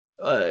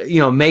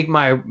make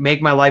my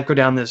life go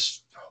down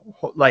this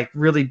like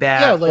really Yeah,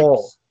 bad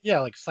hole.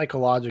 like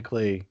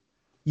psychologically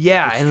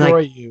Yeah, and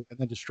destroy like you, and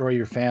then destroy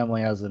your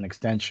family as an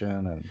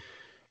extension. And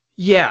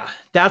yeah,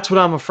 that's what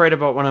I'm afraid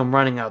about when I'm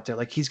running out there.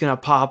 Like he's gonna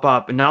pop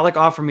up and not like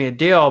offer me a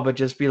deal, but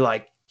just be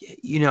like,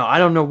 I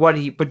don't know what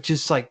but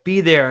just like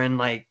be there and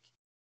like,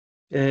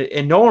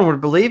 and no one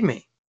would believe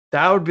me.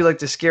 That would be like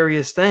the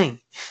scariest thing.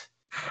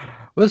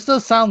 well, this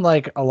does sound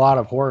like a lot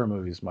of horror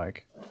movies,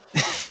 Mike.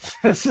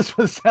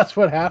 That's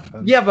what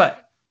happens. Yeah,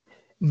 but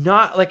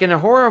not like in a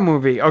horror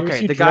movie. You ever Okay,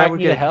 see the guy Drag would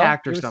Me to get Hell?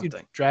 attacked or You ever see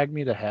something. Drag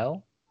Me to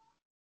Hell?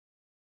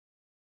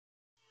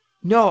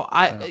 No,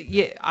 Oh.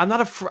 I'm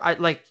not afraid.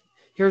 Like,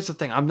 here's the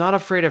thing. I'm not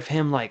afraid of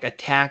him like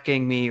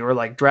attacking me or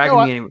like No,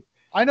 dragging me anywhere.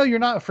 I know you're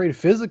not afraid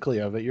physically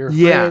of it. You're afraid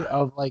Yeah.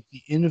 of like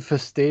the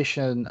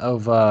infestation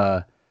of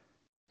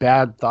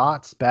bad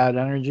thoughts, bad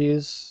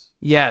energies,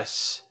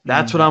 Yes,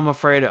 that's and what I'm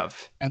afraid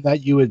of.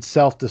 that you would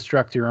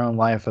self-destruct your own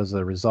life as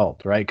a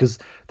result, right? Because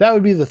that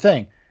would be the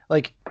thing.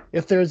 Like,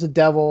 if there's a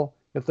devil,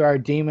 if there are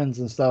demons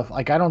and stuff,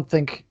 like I don't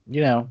think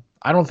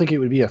it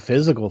would be a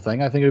physical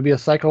thing. I think it would be a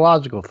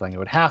psychological thing. It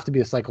would have to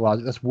be a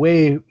psychological. That's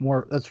way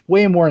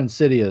more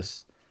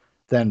insidious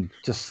than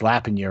just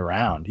slapping you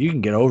around. You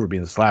can get over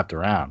being slapped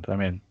around. I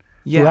mean,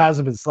 who Yeah.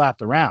 hasn't been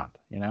slapped around,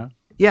 you know?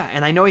 Yeah,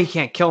 and I know he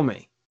can't kill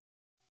me.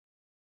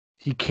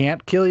 He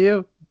can't kill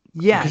you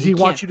Yeah, because he he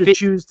wants can't you to fit.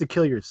 choose to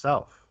kill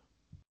yourself.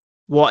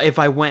 Well, if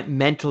I went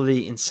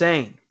mentally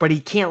insane, but he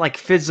can't like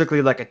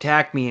physically like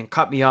attack me and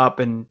cut me up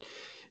and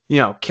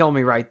kill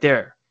me right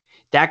there.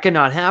 That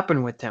cannot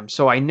happen with him.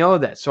 So I know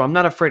that. So I'm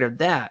not afraid of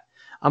that.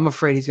 I'm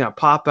afraid he's gonna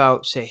pop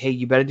out, say, "Hey,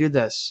 you better do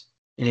this,"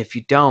 and if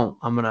you don't,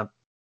 I'm gonna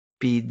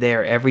be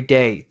there every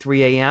day,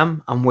 3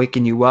 a.m. I'm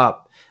waking you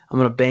up. I'm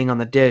gonna bang on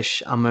the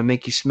dish. I'm gonna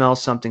make you smell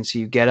something so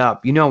you get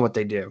up. You know what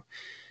they do,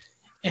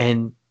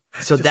 and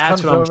so Just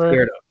that's comes what I'm over.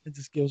 scared It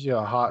just gives you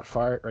a hot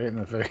fart right in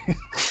the face.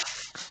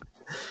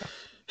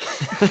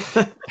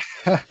 of.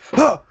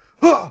 Oh,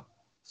 oh,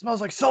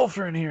 smells like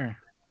sulfur in here.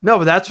 No,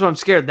 but that's what I'm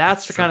scared.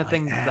 That's the For kind of my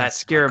things that ass,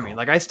 scare me. Michael.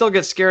 Like I still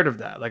get scared of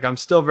that. Like I'm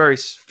still very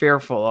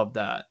fearful of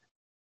that.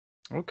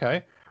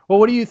 Okay. Well,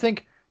 what do you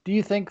think? Do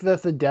you think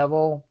that the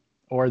devil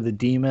or the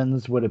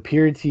demons would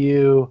appear to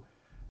you?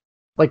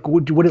 Like,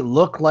 would it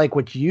look like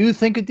what you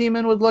think a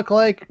demon would look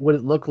like? Would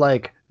it look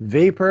like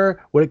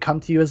vapor? Would it come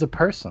to you as a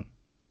person?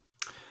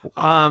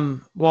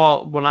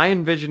 Well, when I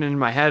envision it in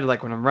my head,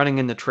 like when I'm running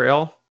in the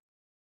trail,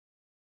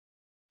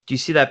 do you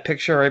see that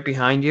picture right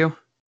behind you?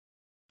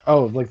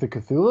 Oh, like the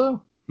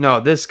Cthulhu? No,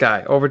 this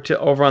guy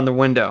over on the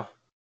window.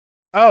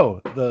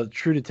 Oh, the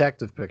True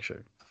Detective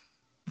picture.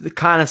 The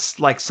kind of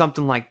like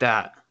something like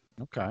that.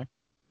 Okay.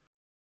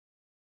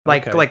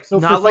 Like Okay. like So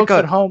not like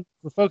a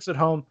for folks at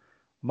home,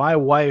 my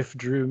wife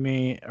drew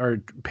me or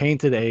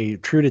painted a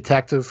True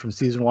Detective from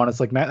season 1. It's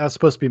like that's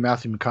supposed to be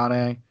Matthew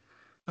McConaughey,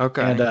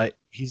 and okay.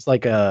 he's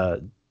like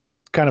a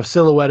kind of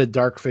silhouetted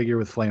dark figure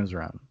with flames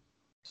around him.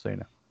 So you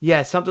know.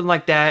 Yeah, something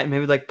like that, and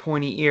maybe like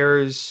pointy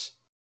ears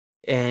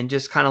and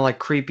just kind of like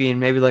creepy and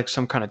maybe like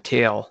some kind of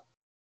tail.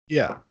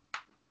 Yeah.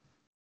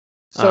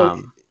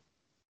 So,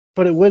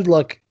 but it would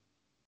look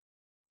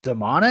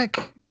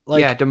demonic?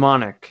 Like, yeah,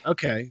 demonic.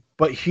 okay,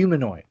 but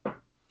humanoid.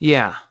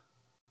 Yeah.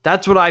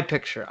 That's what I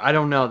picture. I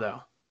don't know,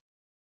 though.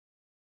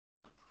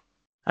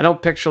 I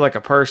don't picture like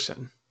a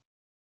person.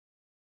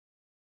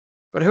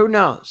 But who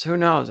knows? Who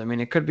knows? I mean,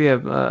 it could be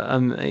and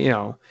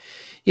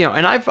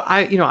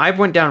I've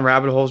went down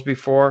rabbit holes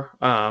before.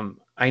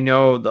 I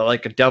know the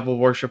like a devil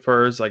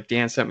worshippers, like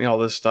Dan sent me all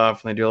this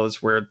stuff and they do all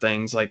these weird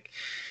things. Like,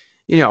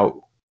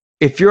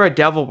 if you're a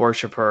devil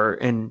worshipper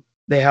and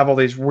they have all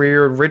these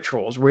weird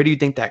rituals, where do you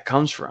think that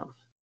comes from?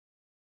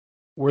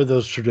 Where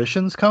those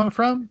traditions come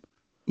from?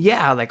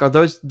 Yeah, like are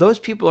those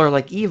people are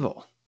like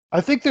evil.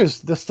 I think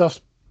there's this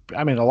stuff.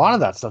 I mean, a lot of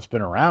that stuff's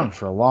been around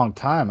for a long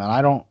time, and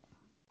I don't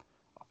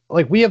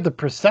like. We have the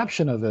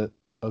perception of it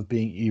of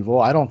being evil.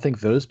 I don't think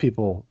those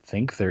people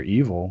think they're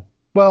evil.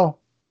 Well,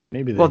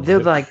 maybe they. Well,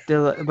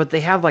 do. but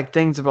they have like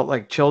things about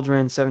like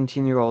children,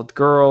 17-year-old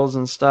girls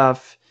and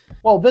stuff.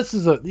 Well, this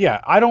is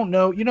I don't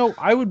know.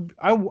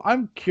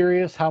 I'm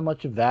curious how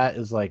much of that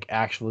is like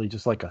actually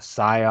just like a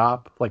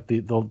psyop, like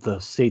the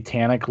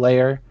satanic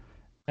layer,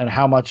 and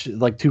how much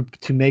like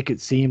to make it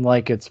seem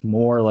like it's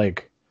more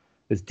like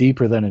it's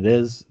deeper than it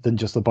is than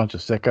just a bunch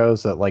of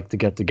sickos that like to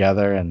get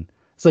together and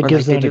it's like Or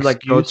gives like them they an do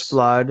like goat's excuse.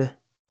 blood.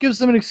 Gives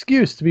them an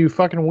excuse to be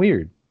fucking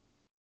weird.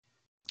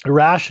 It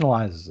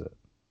rationalizes it.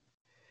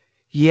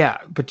 Yeah,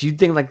 but do you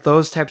think like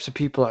those types of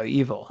people are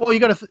evil? Well, you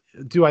got to.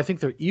 Do I think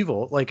they're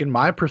evil? Like in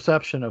my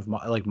perception of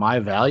my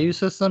value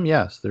system,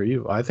 yes, they're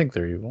evil. I think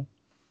they're evil.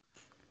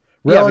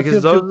 Yeah,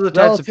 because those are the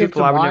types of Relative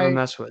people to I would never my,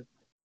 mess with.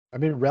 I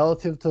mean,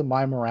 relative to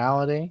my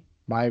morality,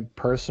 my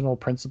personal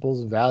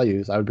principles and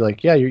values, I would be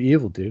like, yeah, you're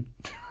evil, dude.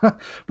 But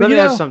Let me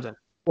ask something.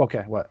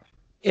 Okay, what?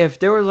 If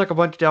there was like a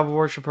bunch of devil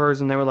worshippers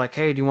and they were like,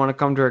 "Hey, do you want to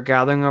come to a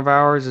gathering of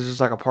ours? It's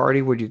just like a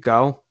party. Would you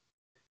go?"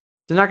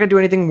 They're not gonna do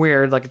anything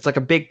weird. Like it's like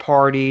a big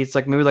party. It's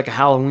like maybe like a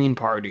Halloween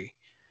party.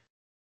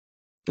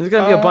 There's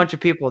gonna be a bunch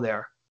of people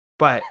there,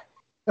 but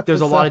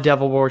there's a lot of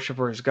devil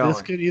worshippers going.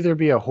 This could either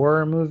be a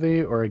horror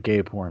movie or a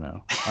gay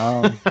porno.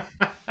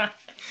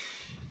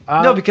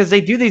 No, because they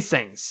do these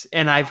things,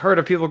 and I've heard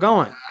of people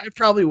going. I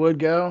probably would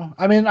go.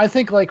 I mean, I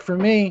think like for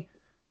me,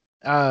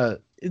 it's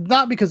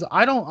not because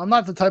I'm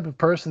not the type of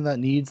person that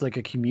needs like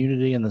a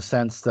community in the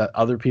sense that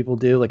other people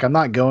do. Like I'm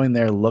not going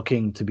there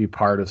looking to be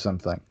part of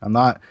something. I'm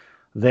not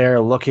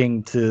there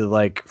looking to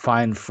like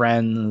find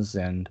friends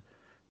and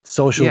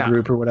social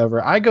group or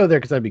whatever. I go there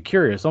because I'd be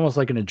curious, almost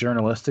like in a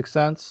journalistic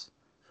sense.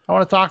 I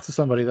want to talk to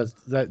somebody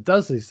that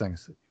does these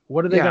things.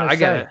 What are they going to say?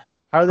 Get it.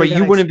 How are they? But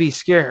you wouldn't be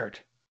scared.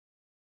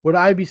 Would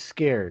I be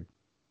scared?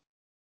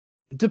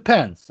 It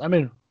depends. I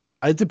mean,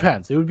 it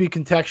depends. It would be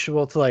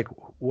contextual to like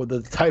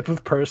the type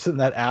of person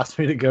that asked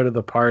me to go to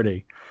the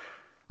party.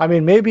 I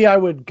mean, maybe I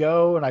would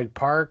go and I'd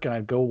park and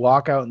I'd go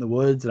walk out in the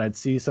woods and I'd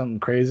see something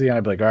crazy and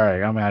I'd be like, all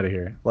right, I'm out of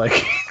here.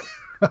 Like,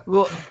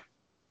 well,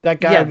 that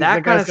guy,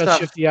 that guy's got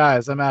shifty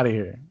eyes. I'm out of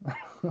here.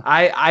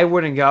 I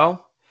wouldn't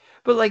go,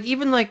 but like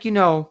even like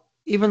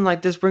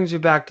this brings me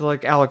back to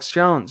like Alex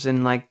Jones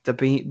and like the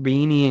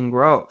Bohemian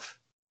Grove.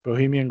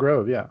 Bohemian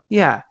Grove, yeah.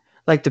 Yeah,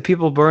 like the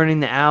people burning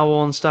the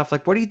owl and stuff.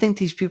 Like, what do you think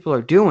these people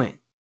are doing?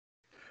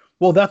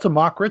 Well, that's a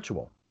mock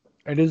ritual.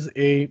 It is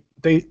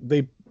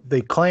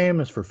they claim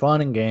it's for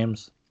fun and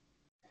games,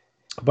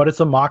 but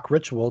it's a mock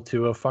ritual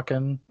to a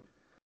fucking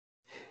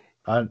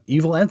an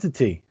evil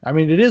entity. I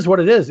mean, it is what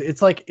it is.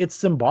 It's like it's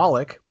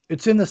symbolic.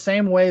 It's in the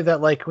same way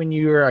that like when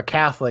you're a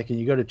Catholic and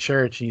you go to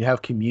church and you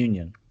have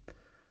communion.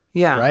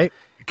 Yeah. Right?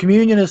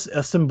 Communion is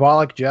a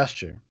symbolic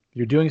gesture.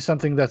 You're doing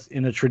something that's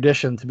in a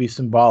tradition to be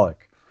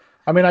symbolic.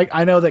 I mean,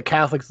 I know that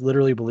Catholics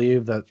literally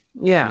believe that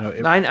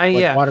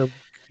water,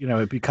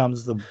 it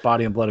becomes the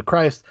body and blood of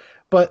Christ.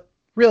 But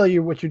really,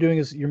 what you're doing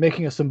is you're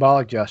making a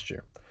symbolic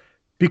gesture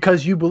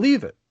because you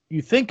believe it.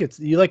 You think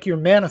you're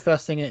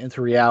manifesting it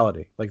into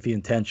reality, like the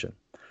intention.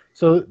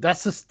 So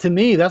that's just, to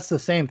me, that's the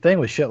same thing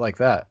with shit like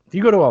that. If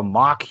you go to a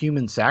mock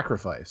human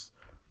sacrifice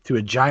to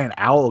a giant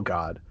owl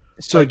god.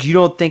 So like, you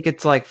don't think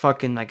it's like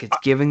fucking like it's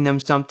giving them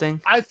something?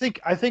 I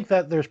think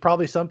that there's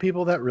probably some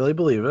people that really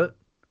believe it,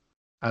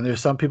 and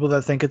there's some people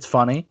that think it's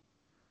funny.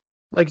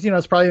 Like,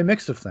 it's probably a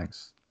mix of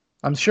things.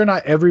 I'm sure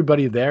not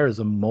everybody there is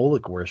a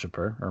Moloch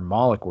worshiper or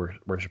Moloch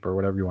worshiper,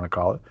 whatever you want to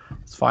call it.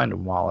 Let's find a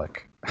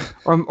Moloch.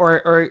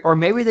 or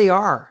maybe they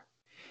are,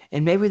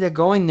 and maybe they're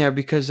going there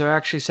because they're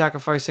actually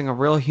sacrificing a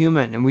real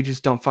human, and we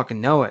just don't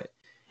fucking know it,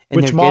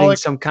 and they're getting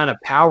some kind of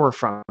power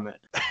from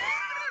it.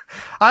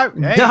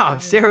 I'm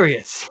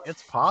serious.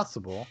 It's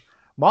possible.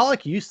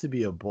 Moloch used to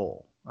be a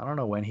bull. I don't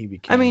know when he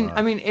became.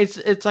 I mean,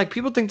 it's like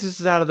people think this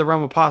is out of the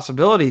realm of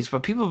possibilities,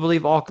 but people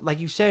believe all. Like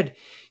you said,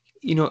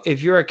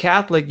 if you're a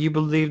Catholic, you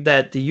believe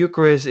that the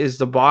Eucharist is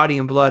the body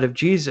and blood of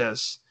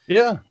Jesus.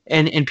 Yeah.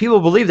 And people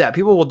believe that.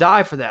 People will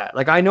die for that.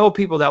 Like I know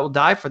people that will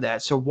die for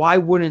that. So why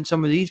wouldn't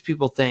some of these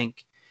people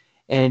think?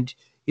 And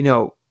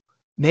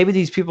maybe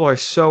these people are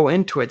so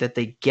into it that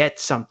they get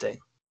something.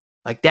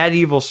 Like that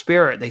evil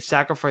spirit, they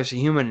sacrifice a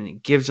human and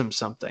it gives them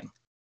something.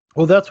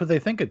 Well, that's what they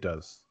think it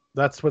does.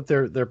 That's what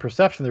their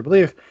perception, their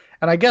belief.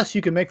 And I guess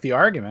you can make the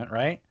argument,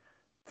 right?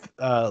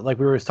 like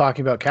we were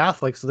talking about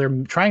Catholics,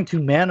 they're trying to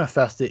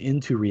manifest it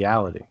into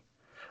reality.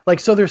 Like,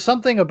 so there's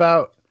something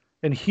about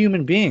in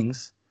human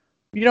beings,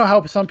 you know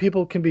how some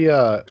people can be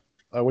what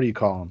do you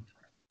call them?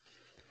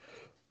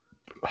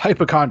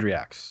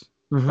 Hypochondriacs,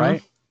 Mm-hmm.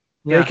 right?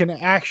 They Yeah. can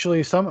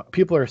actually, some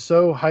people are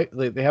so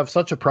they have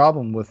such a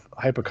problem with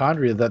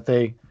hypochondria that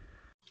they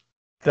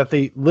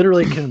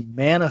literally can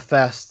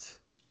manifest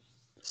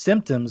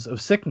symptoms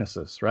of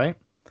sicknesses, right?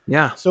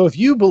 Yeah. So if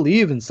you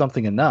believe in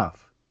something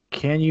enough,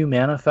 can you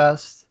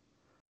manifest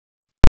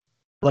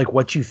like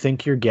what you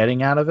think you're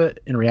getting out of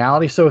it in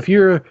reality? So if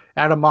you're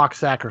at a mock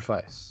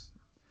sacrifice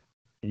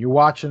and you're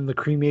watching the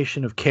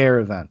cremation of care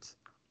event,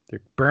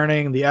 they're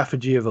burning the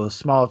effigy of a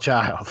small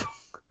child,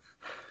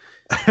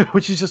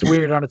 which is just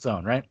weird on its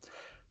own, right?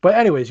 But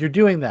anyways, you're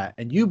doing that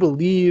and you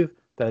believe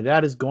that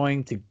that is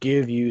going to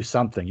give you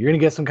something. You're going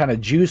to get some kind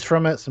of juice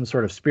from it, some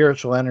sort of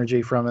spiritual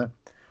energy from it.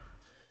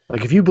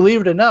 Like if you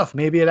believe it enough,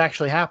 maybe it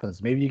actually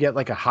happens. Maybe you get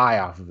like a high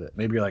off of it.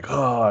 Maybe you're like,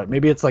 oh,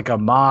 maybe it's like a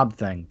mob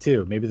thing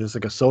too. Maybe there's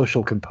like a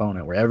social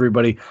component where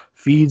everybody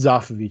feeds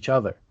off of each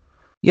other.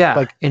 Yeah.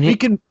 Like And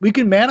we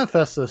can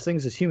manifest those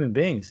things as human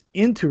beings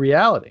into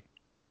reality.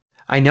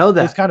 I know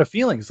Those that. kind of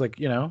feelings, like,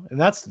 and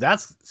that's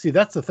that's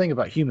the thing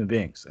about human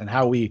beings and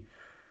how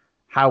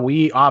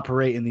we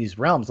operate in these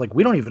realms. Like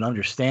we don't even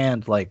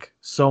understand like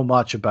so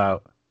much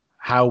about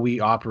how we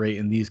operate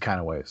in these kind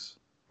of ways.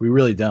 We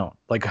really don't.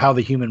 Like how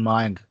the human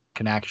mind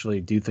can actually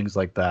do things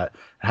like that,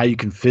 and how you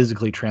can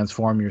physically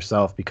transform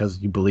yourself because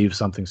you believe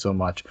something so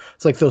much.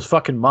 It's like those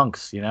fucking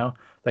monks,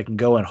 that can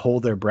go and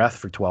hold their breath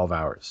for 12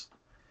 hours.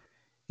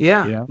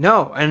 Yeah. You know,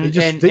 No. they And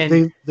just and they and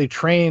they, they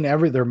train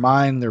their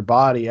mind, their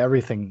body,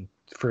 everything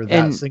for that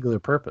and singular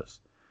purpose.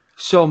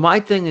 so my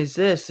thing is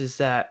this: is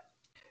that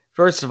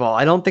first of all,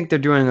 I don't think they're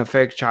doing a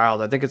fake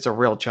child. I think it's a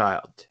real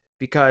child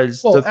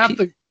because Well, at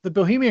the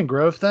Bohemian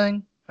Grove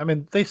thing, I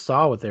mean, they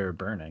saw what they were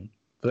burning.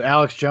 The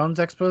Alex Jones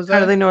expose, how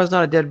do they know it's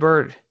not a dead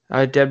bird,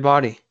 a dead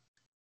body?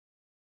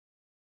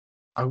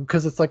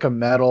 because it's like a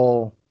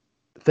metal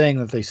thing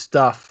that they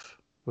stuff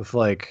with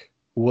like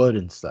wood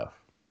and stuff.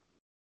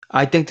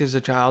 I think there's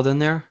a child in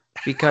there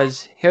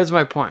because here's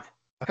my point.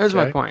 Here's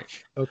my Okay.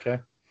 point. Okay.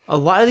 A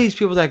lot of these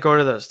people that go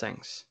to those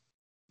things,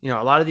 a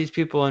lot of these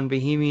people in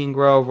Bohemian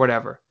Grove,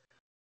 whatever,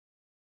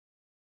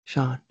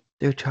 Sean,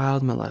 they're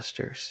child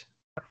molesters.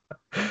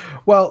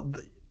 Well,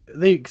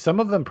 some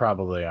of them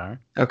probably are.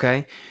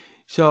 Okay.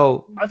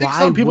 So I think why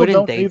some people wouldn't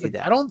don't they do even.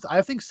 that?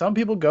 I think some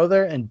people go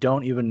there and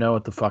don't even know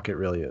what the fuck it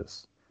really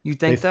is. You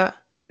They think that?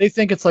 they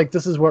think it's like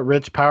this is what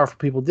rich, powerful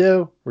people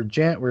do.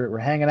 We're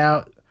hanging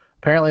out.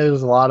 Apparently,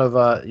 there's a lot of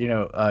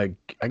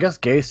I guess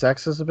gay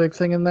sex is a big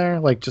thing in there.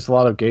 Like just a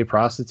lot of gay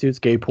prostitutes,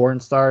 gay porn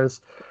stars.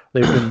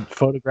 They've been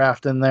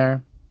photographed in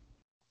there.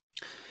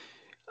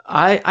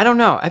 I don't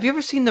know. Have you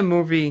ever seen the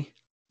movie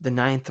The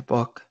Ninth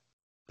Book?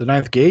 The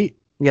Ninth Gate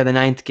Yeah, The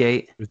Ninth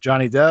Gate. with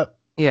Johnny Depp.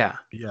 Yeah.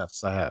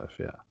 Yes, I have.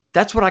 Yeah.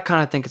 That's what I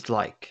kind of think it's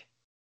like.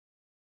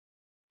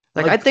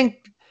 Like I Like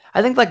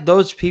think like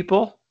those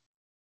people,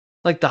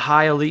 like the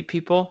high elite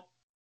people,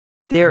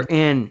 they're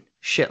in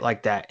shit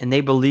like that and they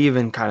believe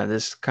in kind of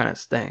this kind of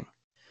thing.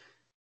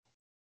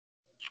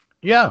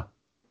 yeah,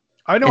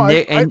 I know. And I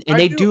they I, and I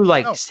they do. do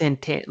like No,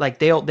 sentient like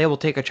they will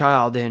take a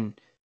child and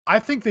I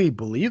think they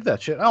believe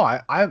that shit. No,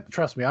 I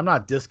trust me. I'm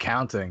not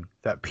discounting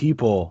that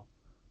people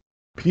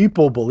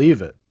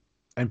believe it,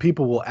 and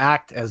people will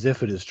act as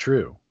if it is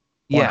true.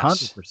 yes.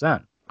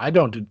 100%. I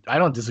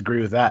don't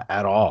disagree with that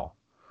at all.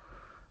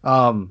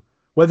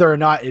 Whether or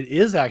not it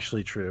is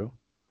actually true,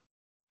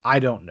 I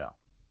don't know.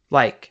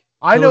 Like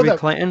I know Hillary that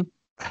Clinton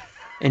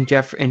and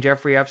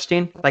Jeffrey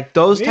Epstein, like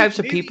those maybe types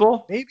of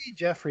people. maybe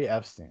Jeffrey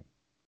Epstein.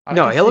 I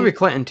No, could Hillary see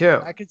Clinton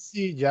too. I could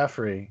see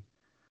Jeffrey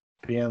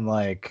being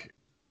like,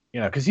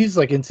 because he's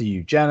like into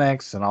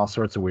eugenics and all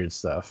sorts of weird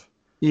stuff.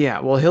 Yeah,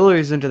 well,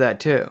 Hillary's into that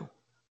too.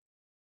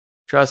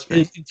 Trust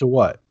me. Into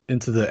what?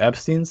 Into the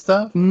Epstein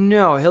stuff?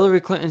 No, Hillary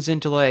Clinton's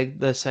into like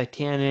the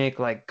satanic,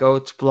 like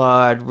goat's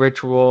blood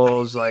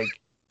rituals. Like,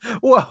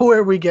 Well, where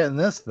are we getting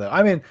this though?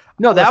 I mean,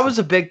 no, that listen. was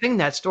a big thing.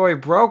 That story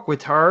broke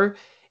with her,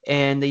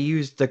 and they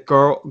used the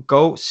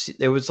goat.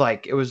 It was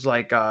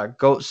like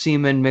goat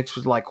semen mixed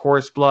with like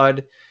horse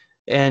blood.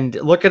 And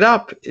look it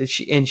up.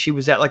 She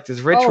was at like this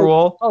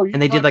ritual, You're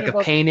and they did talking like a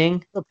about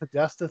painting. the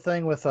Podesta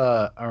thing with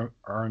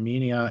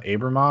Armenia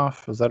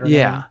Abramoff. Is that her name?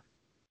 Yeah.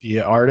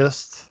 The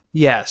artist.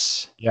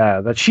 Yes.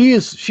 Yeah, that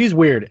she's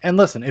weird. And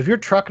listen, if you're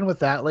trucking with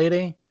that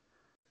lady,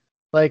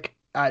 like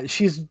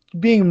she's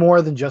being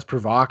more than just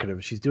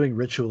provocative. She's doing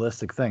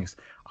ritualistic things.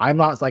 I'm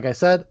not, like I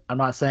said, I'm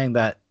not saying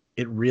that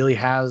it really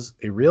has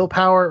a real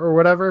power or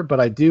whatever, but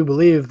I do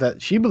believe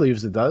that she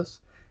believes it does,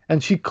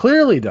 and she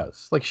clearly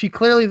does. Like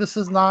this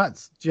is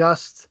not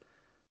just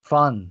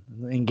fun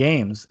in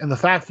games, and the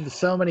fact that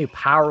so many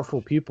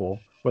powerful people,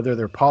 whether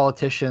they're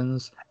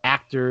politicians,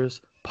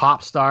 actors,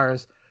 pop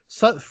stars,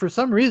 for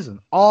some reason,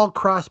 all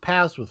cross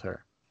paths with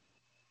her.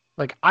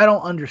 Like I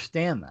don't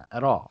understand that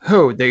at all.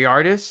 Who? The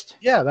artist?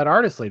 Yeah, that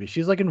artist lady.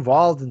 She's like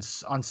involved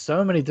on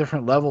so many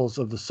different levels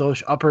of the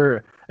social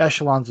upper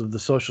echelons of the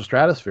social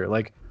stratosphere.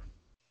 Like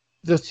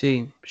Just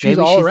See, she's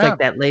maybe all she's like around.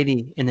 that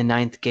lady in the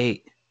ninth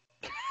gate.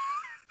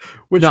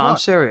 Which No, I'm one?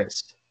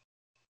 serious.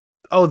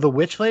 Oh, the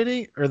witch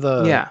lady or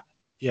the Yeah.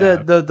 yeah.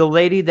 The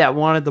lady that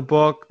wanted the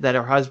book that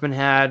her husband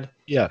had,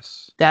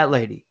 Yes. that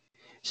lady.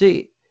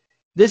 See,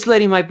 this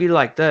lady might be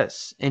like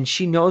this, and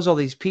she knows all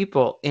these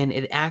people, and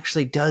it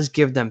actually does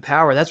give them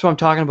power. That's what I'm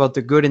talking about,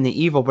 the good and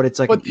the evil, but it's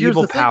like an But here's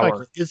evil the thing, Michael.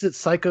 power. Is it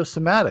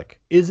psychosomatic?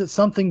 Is it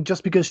something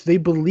just because they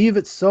believe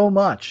it so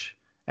much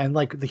and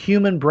like the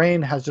human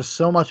brain has just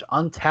so much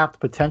untapped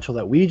potential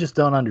that we just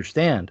don't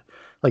understand?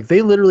 Like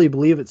they literally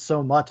believe it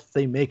so much that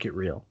they make it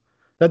real.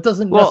 That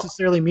doesn't Well,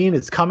 necessarily mean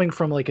it's coming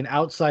from like an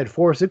outside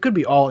force. It could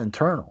be all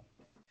internal.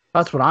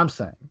 That's what I'm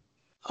saying.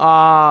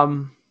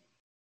 um,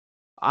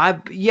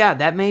 yeah,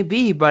 that may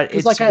be, but Because,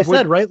 it's like I what.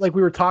 said, right, like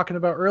we were talking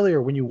about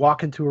earlier, when you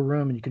walk into a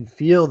room and you can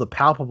feel the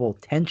palpable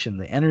tension,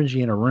 the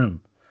energy in a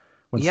room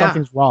when Yeah.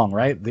 something's wrong,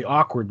 right? The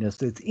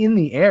awkwardness, it's in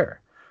the air.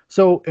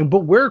 So, but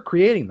we're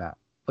creating that.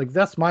 Like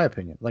that's my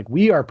opinion. Like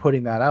we are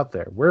putting that out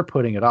there. We're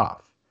putting it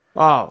off.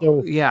 Oh,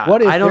 So, yeah.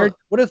 I don't.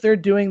 what if they're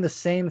doing the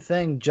same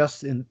thing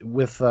just in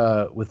with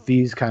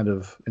these kind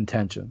of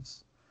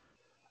intentions?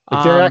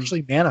 Like they're Um.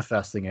 actually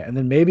manifesting it, and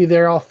then maybe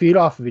they're all feed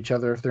off of each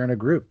other if they're in a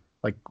group,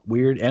 like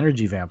weird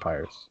energy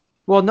vampires.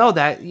 Well, no,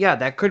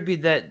 that could be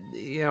that.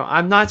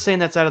 I'm not saying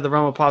that's out of the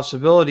realm of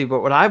possibility,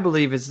 but what I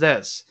believe is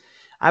this: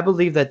 I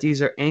believe that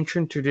these are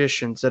ancient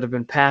traditions that have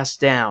been passed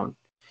down,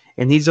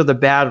 and these are the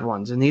bad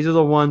ones, and these are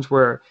the ones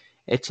where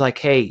it's like,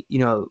 hey,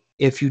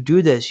 if you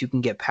do this, you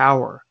can get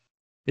power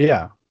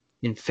Yeah.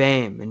 and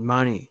fame and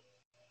money.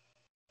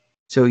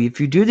 So if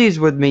you do these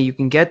with me, you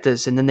can get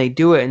this, and then they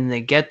do it, and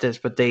they get this,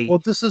 but they Well,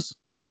 this is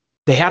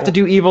they have to well,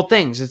 do evil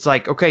things. It's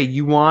like, okay,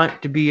 you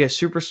want to be a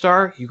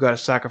superstar, you got to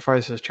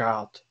sacrifice this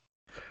child.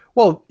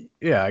 well,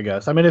 yeah, I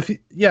guess. I mean,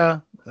 yeah,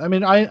 I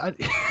mean, I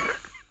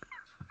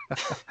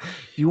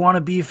if you want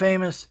to be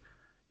famous,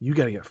 you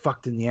got to get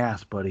fucked in the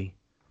ass, buddy,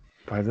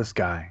 by this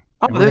guy,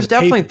 and Oh, we're there's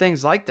gonna pay definitely for.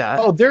 things like that.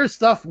 Oh, there's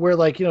stuff where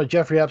like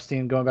Jeffrey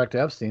Epstein, going back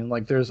to Epstein,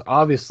 like there's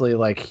obviously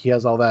like he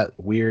has all that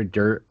weird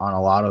dirt on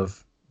a lot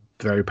of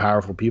very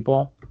powerful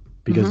people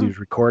because he Hmm. was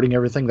recording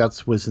everything.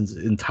 That's was his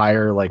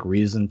entire like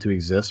reason to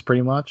exist,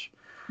 pretty much.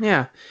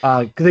 Yeah.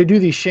 Because they do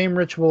these shame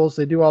rituals,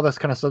 they do all this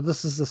kind of stuff.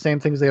 This is the same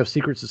things they have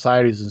secret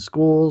societies in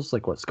schools,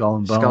 like what Skull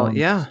and Skull. Bones,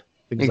 Yeah.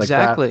 things like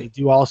that. They Exactly.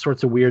 do all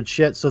sorts of weird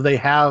shit. So they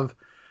have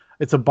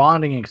it's a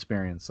bonding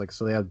experience, like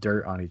so they have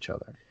dirt on each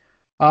other.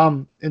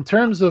 In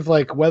terms of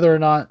like whether or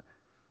not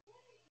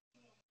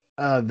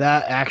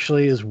that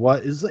actually is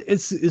what is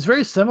it's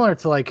very similar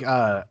to like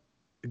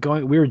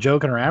going we were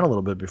joking around a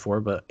little bit before,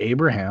 but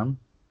Abraham,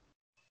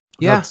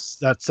 Yeah.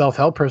 that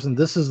self-help person,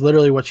 this is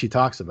literally what she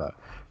talks about.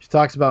 She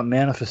talks about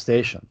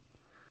manifestation.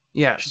 She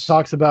Yes.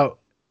 talks about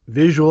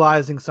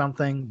visualizing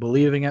something,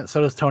 believing it.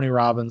 So does Tony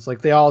Robbins.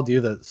 Like they all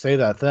do that, say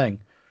that thing.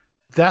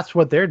 That's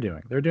what they're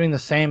doing. They're doing the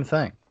same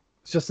thing.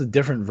 It's just a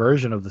different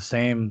version of the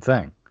same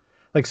thing.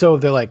 Like, so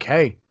they're like,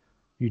 hey,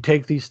 you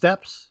take these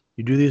steps,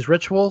 you do these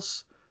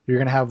rituals, you're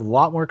going to have a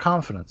lot more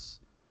confidence.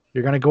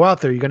 You're going to go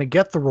out there, you're going to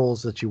get the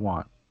roles that you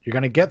want. You're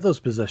going to get those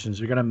positions.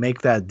 You're going to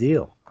make that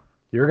deal.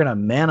 You're going to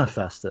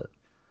manifest it.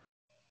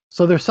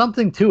 So there's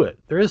something to it.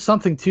 There is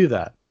something to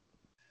that.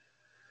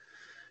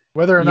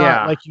 Whether or not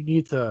Yeah. like you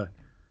need to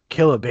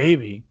kill a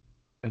baby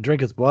and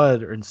drink its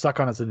blood or and suck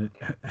on its and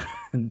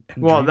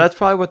Well, dream that's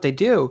probably what they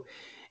do.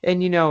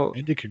 And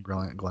endocrine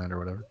gland or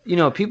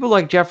whatever. people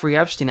like Jeffrey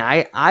Epstein,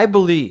 I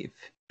believe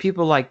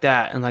people like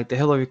that and like the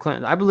Hillary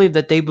Clinton, I believe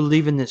that they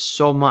believe in this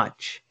so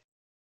much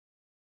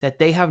that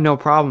they have no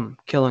problem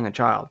killing a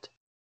child.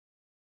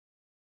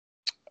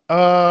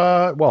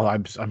 Well,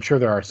 I'm sure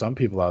there are some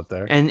people out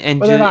there, And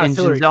but they're not And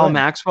Hillary Giselle Clinton.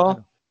 Yeah.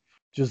 Maxwell,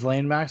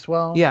 Ghislaine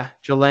Maxwell. yeah,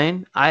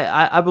 Jelaine,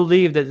 I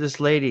believe that this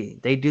lady,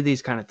 they do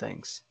these kind of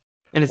things,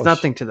 and it's Well,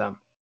 nothing to them.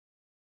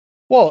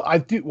 well, I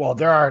do. Well,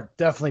 there are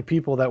definitely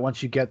people that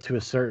once you get to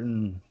a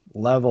certain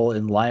level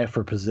in life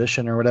or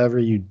position or whatever,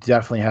 you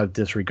definitely have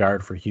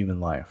disregard for human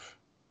life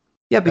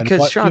Yeah, and because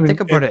what Sean, human think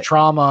about and it.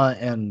 trauma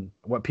and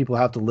what people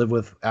have to live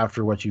with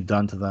after what you've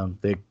done to them.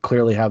 They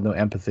clearly have no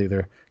empathy.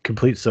 They're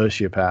complete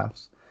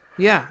sociopaths.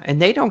 Yeah,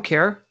 and they don't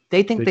care.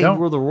 They think They they don't.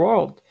 rule the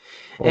world.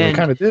 Well, they And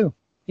kind of do.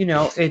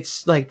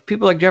 it's like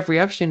people like Jeffrey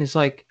Epstein is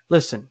like,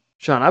 listen,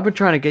 Sean, I've been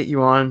trying to get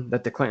you on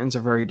that the Clintons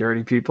are very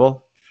dirty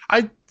people.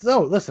 I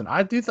no listen.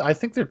 I do. I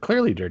think they're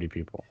clearly dirty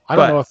people. I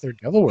don't know But if they're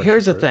devil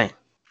here's the worshippers thing.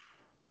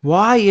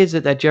 Why is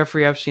it that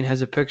Jeffrey Epstein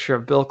has a picture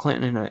of Bill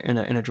Clinton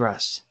in a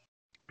dress?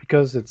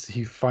 because it's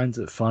he finds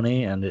it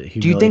funny and it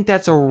Do you think humiliates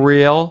that's a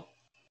real?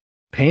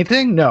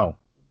 painting. No,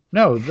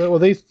 no. Well,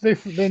 they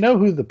know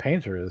who the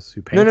painter is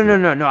who No, no, painted no, it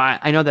no, no.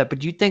 I know that, but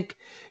do you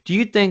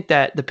think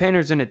that the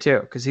painter's in it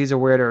too? Because he's a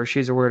weirdo or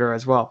she's a weirdo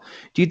as well.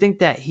 Do you think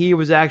that he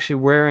was actually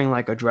wearing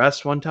like a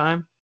dress one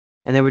time,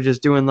 and they were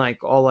just doing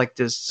like all like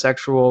this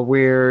sexual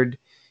weird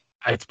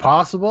It's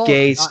possible.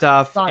 gay It's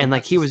stuff, not and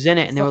like he was in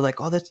it, and it's they were not, like,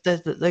 "Oh, that's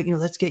like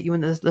let's get you in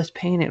this, let's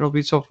paint it. It'll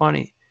be so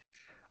funny."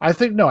 I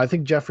think no. I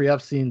think Jeffrey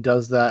Epstein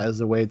does that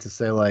as a way to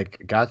say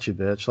like, "Got you,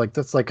 bitch." Like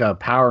that's like a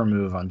power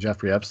move on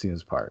Jeffrey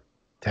Epstein's part.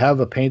 to have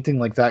a painting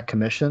like that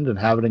commissioned and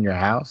have it in your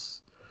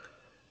house.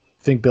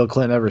 Think Bill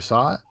Clinton ever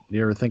saw it?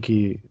 You ever think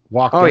he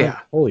walked Oh in? yeah,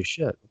 Holy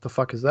shit! What the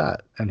fuck is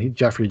that? And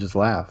Jeffrey just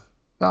laughed.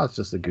 Oh, it's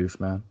just a goof,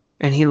 man.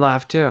 and he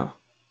laughed too.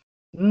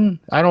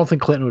 I don't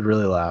think Clinton would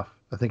really laugh.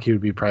 I think he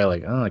would be probably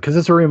like, oh, because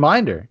it's a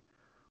reminder.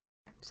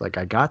 It's like,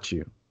 I got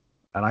you.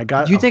 And I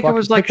got You a think it fucking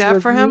was like picture that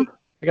of for you. him?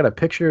 I got a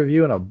picture of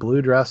you in a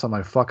blue dress on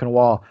my fucking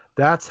wall.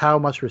 That's how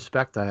much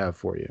respect I have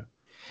for you.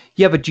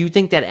 Yeah, but do you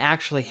think that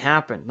actually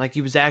happened? Like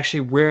he was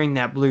actually wearing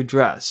that blue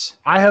dress?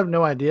 I have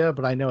no idea,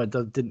 but I know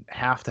didn't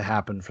have to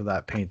happen for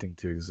that painting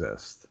to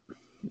exist.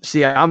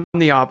 See, I'm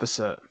the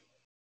opposite.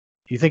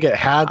 You think it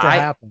had to I,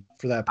 happen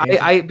for that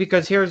painting?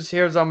 because here's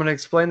I'm gonna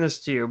explain this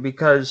to you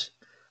because,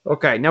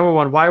 okay, number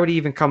one, why would he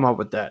even come up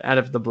with that out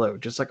of the blue?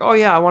 Just like, oh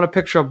yeah, I want a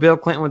picture of Bill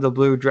Clinton with a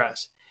blue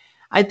dress.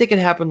 I think it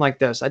happened like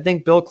this. I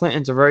think Bill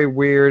Clinton's a very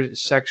weird,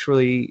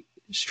 sexually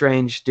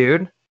strange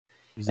dude,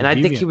 He's a and I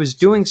think he deviant. was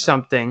doing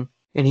something,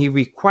 and he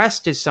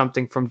requested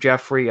something from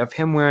Jeffrey of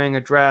him wearing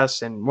a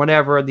dress and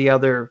whatever the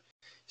other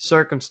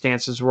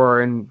circumstances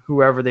were, and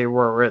whoever they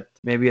were with,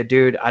 maybe a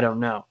dude, I don't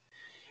know.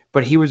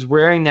 But he was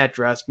wearing that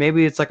dress.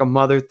 Maybe it's like a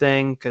mother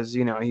thing because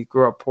he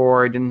grew up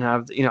poor. He didn't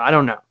have I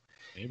don't know.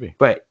 Maybe.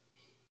 But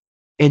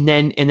and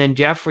then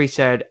Jeffrey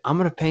said, "I'm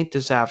gonna paint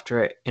this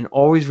after it and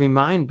always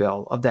remind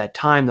Bill of that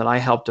time that I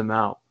helped him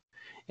out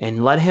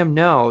and let him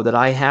know that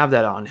I have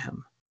that on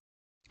him."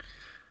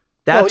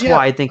 That's yeah,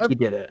 why I think he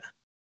did it.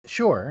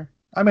 Sure.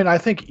 I mean, I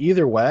think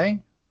either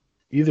way,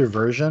 either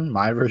version,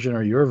 my version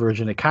or your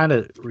version, it kind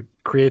of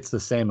creates the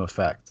same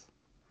effect.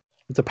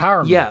 It's a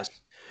power move. Yes.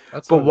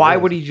 That's but why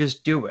would he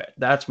just do it?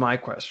 That's my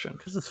question.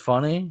 Because it's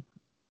funny.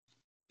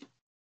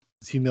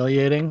 It's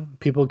humiliating.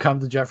 People come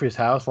to Jeffrey's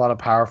house, a lot of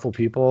powerful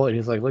people, and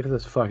he's like, look at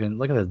this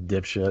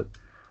dipshit.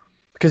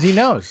 Because he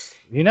knows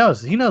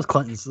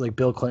Clinton's like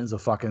Bill Clinton's a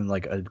fucking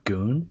like a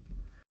goon.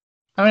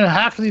 I mean,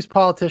 half of these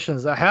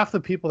politicians, half the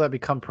people that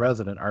become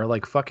president are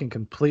like fucking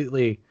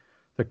completely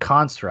the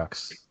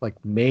constructs like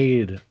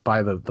made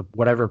by the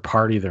whatever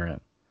party they're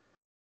in.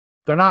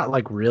 They're not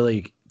like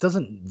really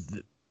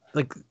doesn't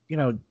like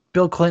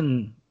Bill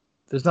Clinton.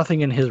 There's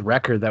nothing in his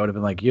record that would have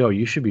been like, yo,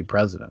 you should be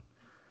president.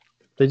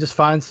 They just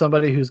find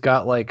somebody who's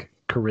got like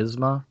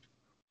charisma,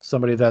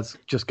 somebody that's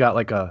just got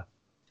like a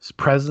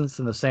presence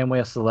in the same way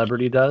a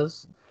celebrity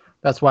does.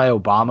 That's why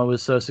Obama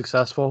was so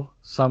successful.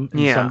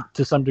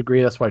 To some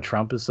degree, that's why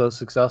Trump is so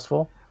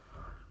successful.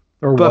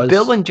 But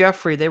Bill and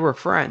Jeffrey, they were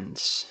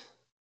friends.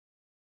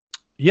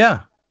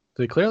 Yeah,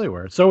 they clearly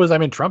were. So was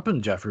Trump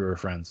and Jeffrey were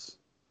friends.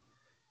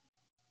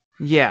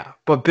 Yeah,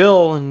 but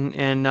Bill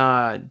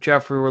and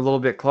Jeffrey were a little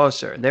bit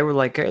closer. They were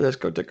like, "Hey, let's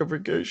go take a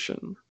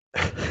vacation."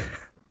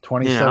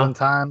 27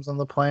 times on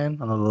the plane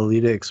on the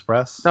Lolita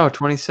Express. No,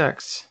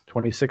 26.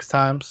 26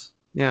 times.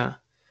 Yeah.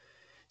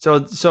 So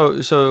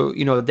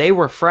they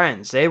were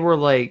friends. They were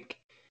like,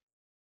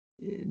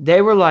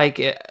 it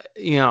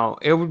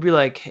would be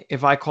like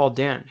if I called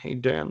Dan, "Hey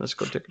Dan, let's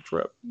go take a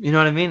trip." You know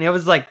what I mean? It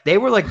was like they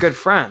were like good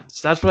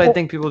friends. That's what I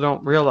think people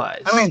don't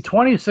realize.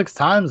 26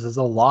 times is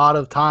a lot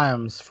of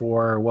times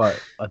for what,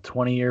 a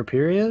 20-year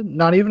period?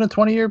 Not even a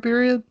 20-year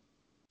period?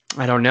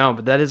 I don't know,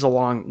 but that's a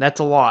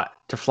lot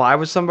to fly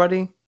with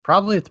somebody.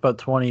 Probably it's about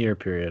 20-year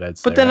period, I'd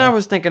say. But then I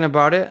was thinking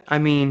about it. I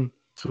mean,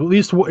 so at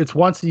least it's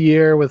once a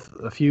year with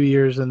a few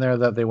years in there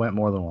that they went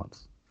more than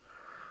once.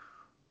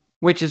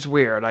 Which is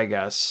weird, I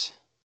guess.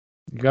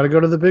 You got to go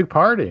to the big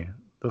party,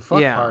 the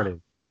fuck party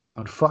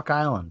on Fuck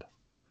Island.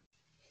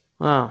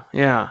 Oh,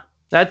 yeah.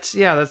 That's.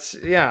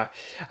 I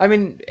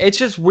mean, it's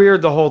just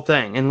weird, the whole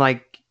thing. And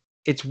like,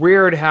 it's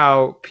weird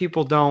how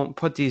people don't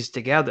put these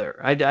together.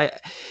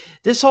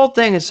 This whole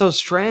thing is so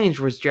strange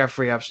with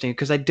Jeffrey Epstein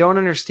because I don't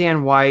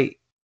understand why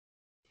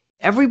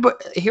everybody.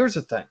 Here's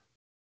the thing.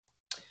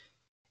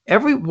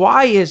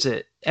 Why is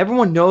it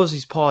everyone knows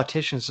these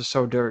politicians are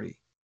so dirty?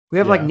 We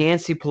have like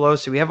Nancy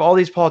Pelosi. We have all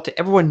these politicians.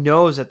 Everyone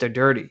knows that they're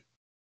dirty.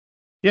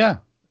 Yeah.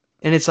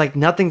 And it's like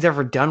nothing's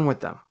ever done with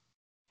them.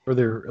 Or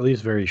they're at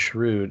least very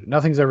shrewd.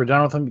 Nothing's ever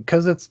done with them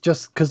because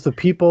the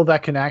people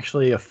that can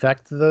actually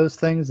affect those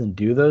things and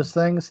do those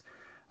things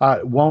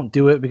won't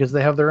do it because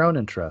they have their own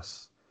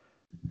interests.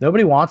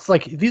 Nobody wants,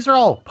 like, these are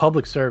all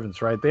public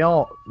servants, right? They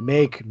all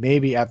make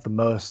maybe at the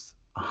most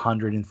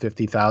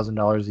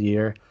 $150,000 a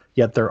year,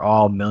 yet they're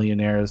all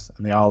millionaires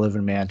and they all live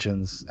in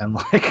mansions and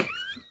like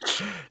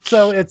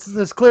so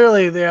it's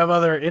clearly they have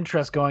other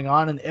interests going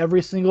on, and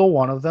every single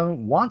one of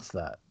them wants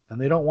that, and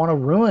they don't want to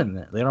ruin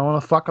it. They don't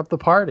want to fuck up the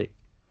party.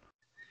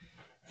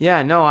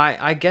 Yeah, no,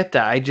 I get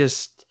that. I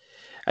just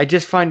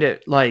find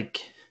it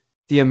like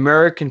the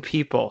American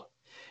people,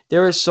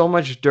 there is so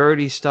much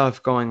dirty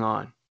stuff going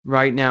on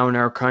right now in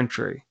our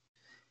country.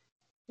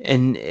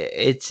 And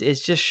it's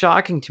just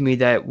shocking to me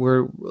that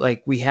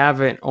we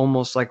haven't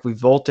almost like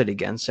revolted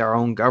against our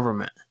own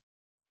government.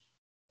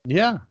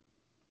 Yeah.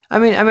 I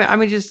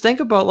mean, just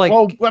think about like.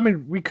 Well, I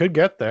mean, we could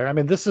get there. I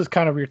mean, this is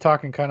kind of, you're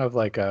talking kind of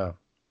like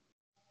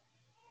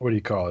what do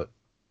you call it?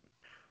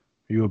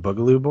 Are you a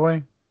boogaloo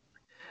boy?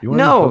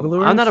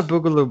 No, I'm not a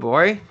boogaloo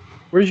boy.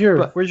 Where's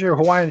your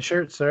Hawaiian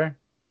shirt, sir?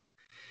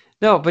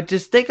 No, but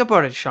just think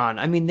about it, Sean.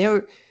 I mean,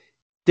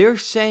 they're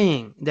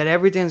saying that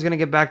everything's going to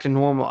get back to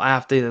normal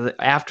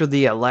after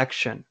the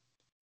election.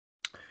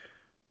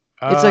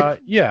 It's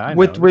like Yeah, I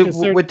with know with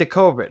because they're with the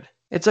COVID.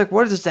 It's like,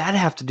 what does that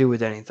have to do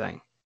with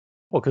anything?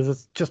 well, because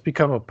it's just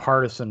become a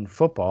partisan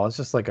football. It's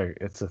just like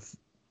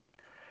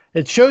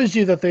it shows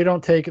you that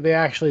they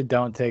actually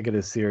don't take it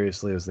as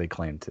seriously as they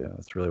claim to.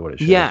 That's really what it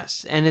shows.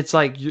 Yes, and it's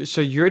like,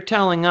 so you're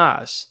telling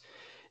us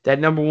that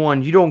number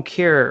one, you don't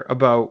care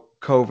about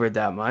COVID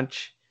that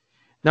much.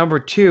 Number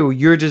two,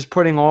 you're just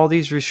putting all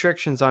these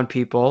restrictions on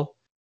people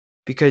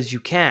because you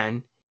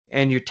can,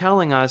 and you're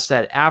telling us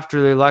that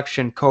after the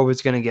election,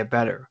 COVID's going to get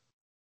better.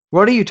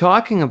 What are you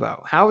talking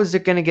about? How is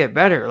it going to get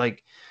better?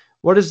 Like,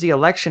 what does the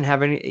election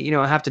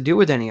have to do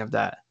with any of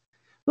that?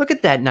 Look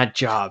at that nut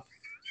job.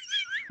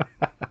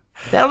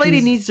 That lady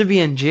She's needs to be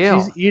in she's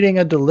jail. eating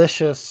a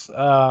delicious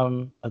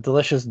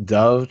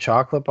Dove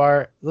chocolate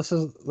bar.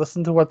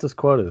 Listen to what this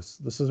quote is.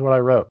 This is what I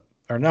wrote.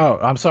 Or no,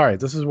 I'm sorry.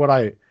 This is what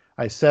I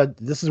said.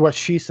 This is what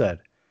she said.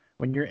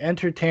 When you're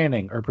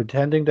entertaining or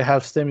pretending to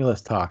have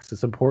stimulus talks,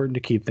 it's important to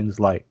keep things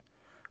light.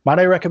 Might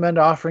I recommend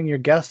offering your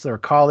guests or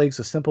colleagues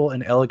a simple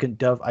and elegant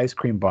Dove ice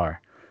cream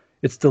bar?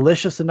 It's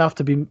delicious enough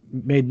to be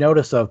made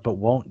notice of, but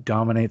won't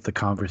dominate the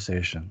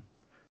conversation.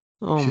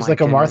 Oh She's my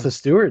like a Martha goodness.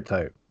 Stewart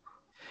type.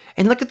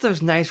 And look at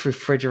those nice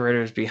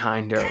refrigerators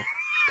behind her.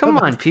 Come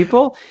on,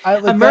 people.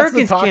 That's the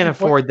Americans can't talking point.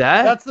 afford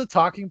that. That's the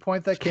talking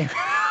point that came.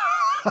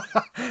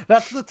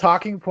 That's the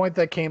talking point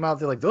that came out.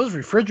 They're like, those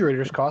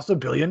refrigerators cost $1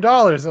 billion.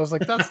 I was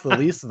like, that's the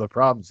least of the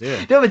problems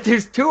here. No, but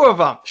there's two of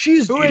them.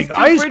 She's Who has eating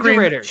two ice cream.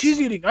 refrigerators? She's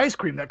eating ice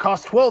cream that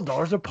costs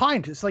 $12 a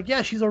pint. It's like,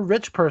 yeah, she's a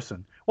rich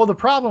person. Well,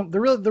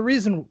 the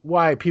reason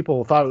why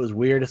people thought it was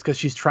weird is because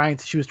she was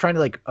trying to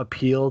like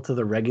appeal to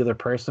the regular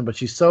person, but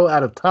she's so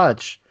out of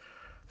touch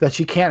that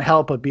she can't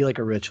help but be like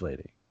a rich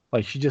lady.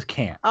 Like she just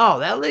can't. Oh,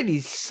 that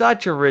lady's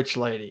such a rich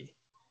lady.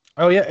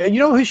 Oh yeah, and you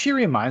know who she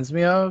reminds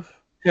me of?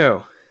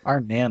 Who?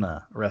 Our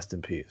Nana, rest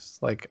in peace.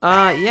 Like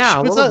Yeah, she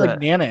a was little like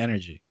bit. Nana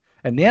energy,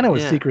 and Nana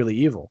was Yeah. secretly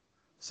evil.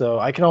 So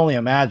I can only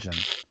imagine.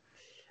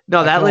 No,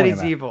 I can that only lady's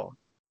imagine. evil.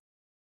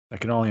 I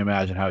can only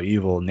imagine how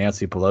evil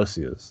Nancy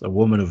Pelosi is, a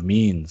woman of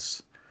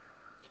means.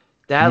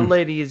 That Mm.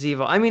 lady is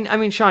evil. I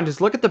mean, Sean,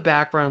 just look at the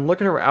background,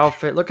 look at her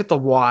outfit, look at the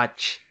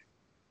watch.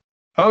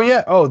 Oh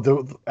yeah.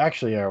 Oh,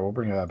 actually, yeah. We'll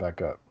bring that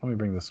back up. Let me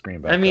bring the screen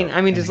I back mean, up.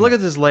 I mean, And just look here.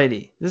 at this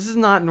lady. This is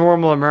not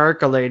normal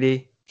America,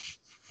 lady.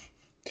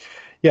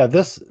 Yeah,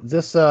 this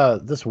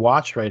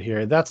watch right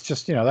here. That's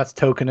just that's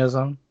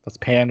tokenism. That's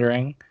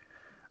pandering.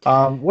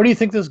 What do you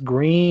think this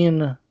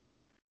nice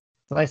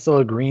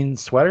little green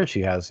sweater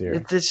she has here?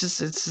 It's a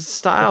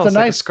style. It's a It's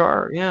like a nice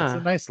scar. It's a Yeah.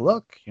 nice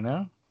look, you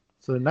know.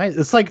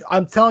 It's like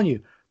I'm telling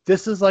you,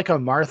 this is like a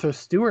Martha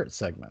Stewart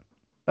segment.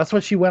 That's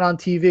what she went on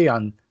TV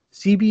on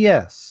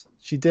CBS.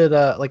 She did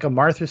like a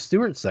Martha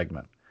Stewart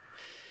segment.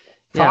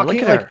 Yeah, look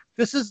Talking at like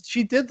her.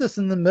 she did this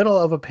in the middle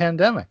of a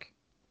pandemic.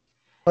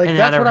 Like And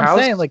at that's her what I'm house.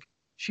 saying. Like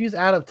she's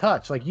out of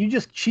touch. Like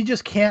she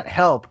just can't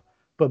help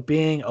but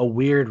being a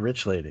weird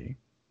rich lady.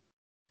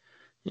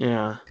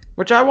 Yeah.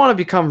 Which I want to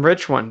become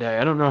rich one day.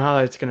 I don't know how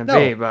that's going to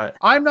be, No, but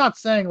I'm not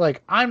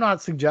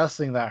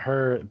suggesting that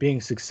her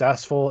being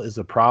successful is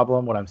a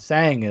problem. What I'm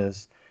saying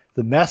is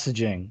the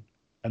messaging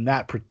in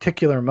that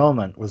particular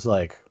moment was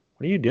like,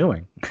 what are you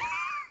doing?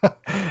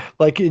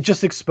 Like it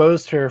just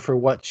exposed her for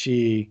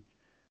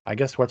I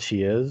guess what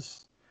she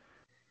is.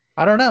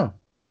 I don't know.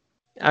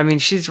 I mean,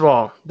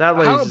 that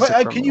lady's just a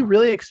Can you criminal.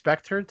 really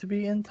expect her to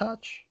be in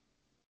touch?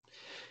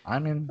 I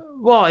mean,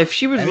 Well, if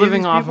she was any of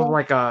living these off of people?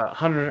 like a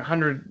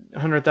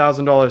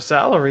 $100,000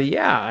 salary,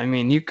 yeah, I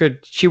mean,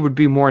 she would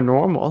be more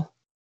normal.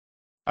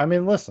 I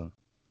mean, listen,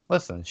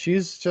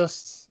 she's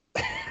just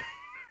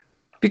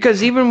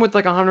Because even with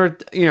like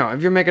 100,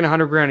 if you're making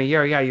 100 grand a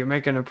year, yeah, you're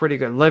making a pretty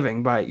good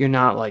living, but you're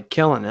not like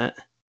killing it.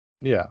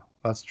 yeah,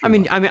 that's I true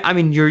mean, though. I mean, I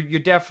mean, you're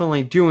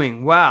definitely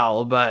doing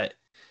well, but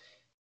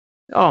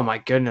oh my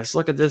goodness,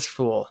 look at this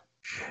fool.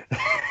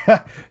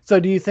 So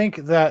do you think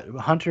that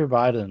Hunter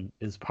Biden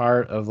is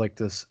part of like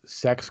this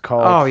sex Oh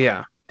cult,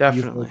 yeah, evil,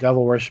 definitely.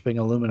 devil worshipping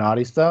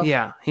Illuminati stuff?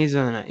 Yeah, he's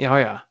in it. Oh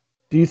yeah.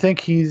 Do you think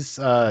he's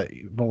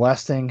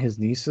molesting his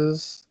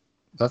nieces?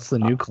 That's the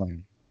Uh, new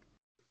claim.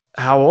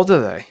 How old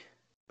are they?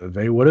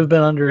 They would have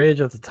been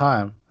underage at the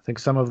time. I think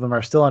some of them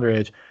are still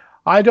underage.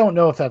 I don't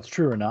know if that's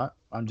true or not.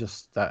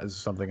 That is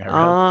something I read.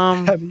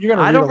 I mean, you're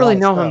gonna I read a don't really lot of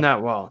know him stuff.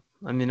 that well.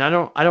 I mean, I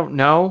don't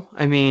know.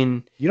 I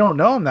mean, You don't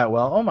know him that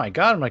well. Oh my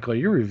God, Michael,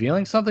 you're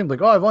revealing something? Like,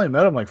 oh, I've only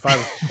met him like 5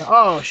 or 6 times.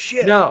 Oh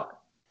shit. no,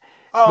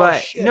 Oh but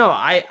shit. no,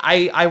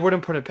 I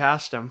wouldn't put it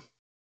past him.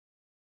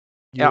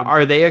 You would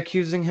Are they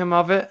accusing him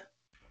of it?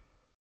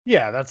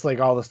 Yeah, that's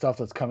like all the stuff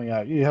that's coming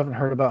out. You haven't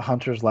heard about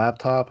Hunter's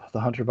laptop, the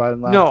Hunter Biden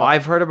No, laptop?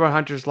 I've heard about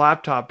Hunter's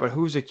laptop, but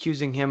who's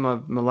accusing him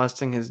of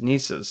molesting his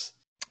nieces?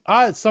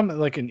 It's something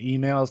like in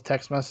emails,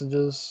 text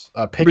messages,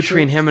 Between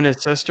pictures. him and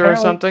his sister or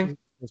Apparently, something?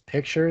 there's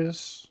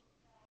pictures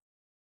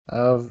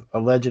of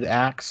alleged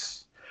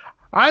acts.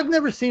 I've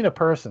never seen a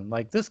person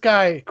like this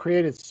guy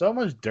created so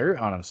much dirt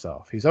on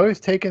himself. He's always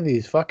taking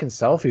these fucking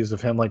selfies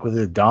of him like with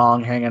his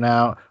dong hanging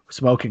out,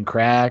 smoking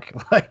crack,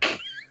 like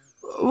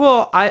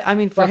Well, I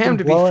mean, for fucking him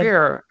to be blowing.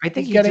 fair, I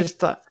think He's he getting just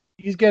thought,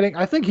 he's getting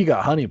I think he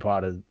got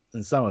honeypotted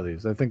in some of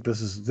these. I think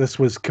this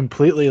was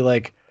completely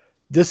like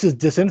this is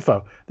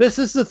disinfo. This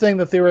is the thing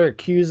that they were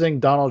accusing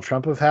Donald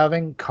Trump of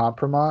having,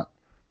 compromat.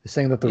 They're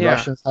saying that the yeah.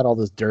 Russians had all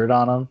this dirt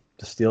on him,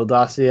 the Steele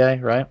dossier,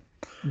 right?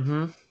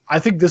 Hmm. I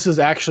think this is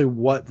actually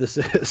what this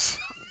is.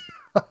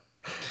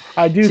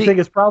 I do think See,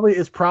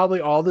 it's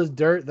probably all this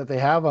dirt that they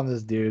have on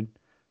this dude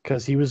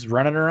because he was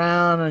running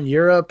around in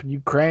Europe and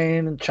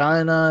Ukraine and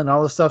China and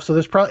all this stuff. So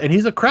there's probably and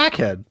he's a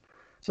crackhead.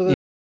 So there's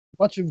a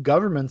bunch of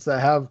governments that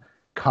have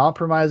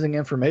compromising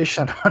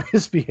information on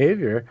his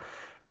behavior.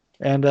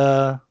 And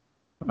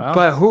well,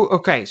 but who?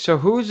 Okay, so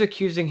who's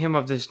accusing him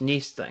of this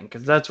niece thing?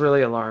 Because that's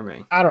really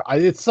alarming.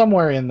 it's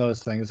somewhere in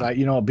those things.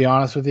 I'll be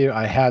honest with you,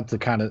 I had to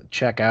kind of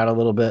check out a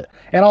little bit.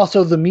 And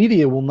also the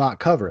media will not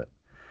cover it.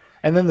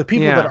 And then the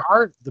people Yeah.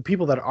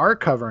 that are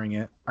covering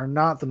it are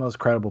not the most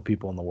credible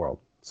people in the world.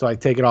 So I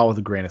take it all with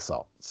a grain of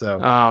salt. So,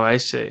 Oh, I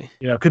see.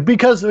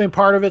 because I mean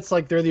part of it's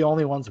like they're the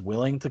only ones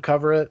willing to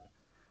cover it,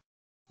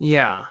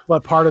 Yeah.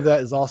 but part of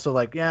that is also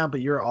like, yeah,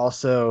 but you're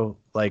also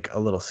like a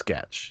little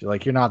sketch.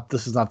 Like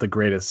this is not the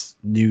greatest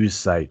news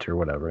site or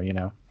whatever,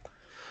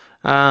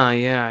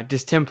 Yeah.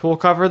 Does Tim Pool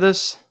cover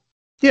this?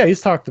 Yeah,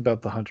 he's talked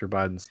about the Hunter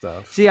Biden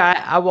stuff. See,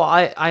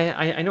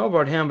 I know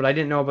about him, but I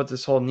didn't know about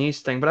this whole niece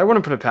thing. But I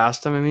wouldn't put it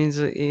past him. I mean,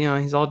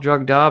 he's all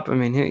drugged up. I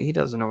mean, he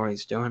doesn't know what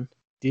he's doing.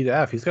 D to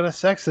F, he's got a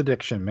sex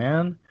addiction,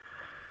 man.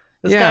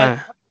 This guy, Yeah.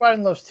 Hunter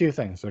Biden loves two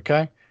things,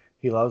 okay?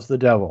 He loves the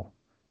devil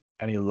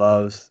and he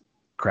loves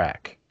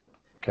crack.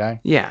 Okay?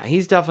 Yeah,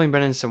 he's definitely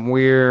been in some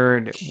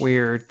weird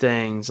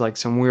things, like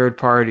some weird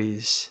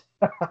parties.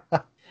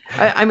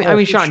 I mean,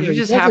 For Sean, sure. you He's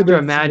just have to definitely been to some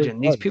weird imagine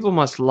these parties. people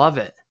must love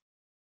it.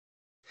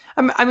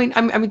 I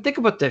mean, think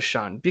about this,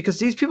 Sean, because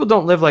these people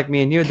don't live like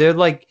me and you. They're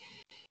like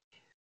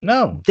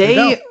No, they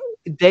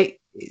don't.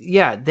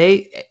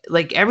 they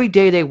like every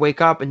day they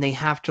wake up and they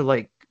have to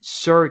like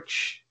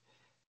search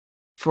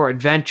for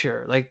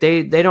adventure. Like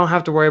they don't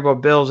have to worry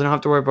about bills. They don't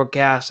have to worry about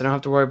gas. They don't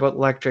have to worry about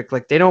electric.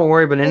 Like they don't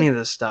worry about any of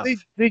this They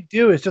stuff. they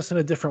do. It's just in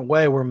a different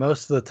way where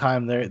most of the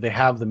time they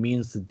have the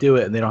means to do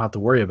it and they don't have to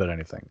worry about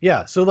anything.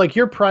 Yeah. So like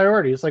your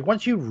priorities, like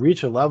once you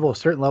reach a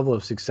certain level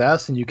of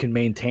success and you can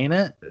maintain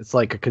it, it's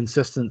like a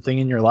consistent thing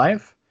in your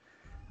life.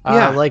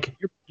 Yeah. Like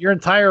your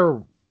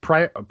entire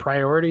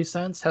priority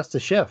sense has to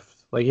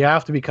shift. Like you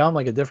have to become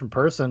like a different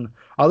person.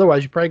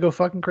 Otherwise, you probably go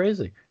fucking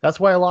crazy. That's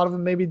why a lot of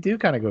them maybe do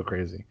kind of go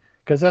crazy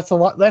because that's a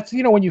lot. That's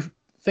when you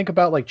think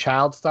about like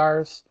child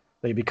stars,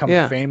 they become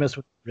Yeah. famous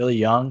when they're really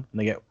young and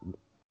they get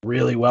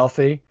really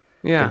wealthy. Like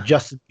Yeah.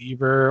 Justin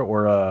Bieber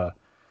or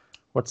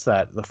what's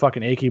that? The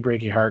fucking achy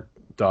breaky heart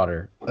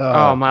daughter.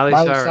 Oh, Miley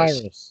Miley Cyrus.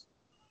 Cyrus.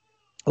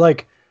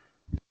 Like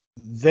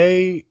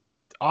they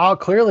all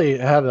clearly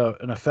had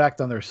an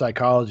effect on their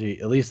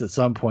psychology, at least at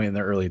some point in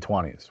their early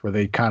 20s, where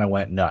they kind of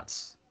went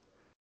nuts.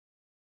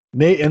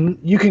 And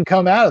you can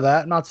come out of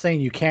that. I'm not saying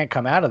you can't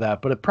come out of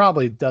that, but it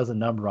probably does a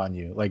number on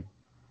you. Like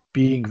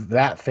being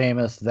that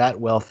famous, that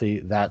wealthy,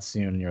 that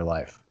soon in your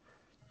life.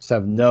 Just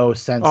have no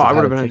sense Oh, of I how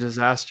would to have been a take.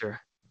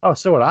 disaster. Oh,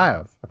 so would I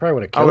have. I probably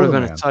would have I would killed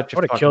have a been man. such I a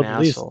would have fucking killed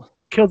asshole.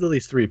 at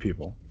least 3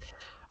 people.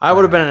 I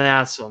would have been an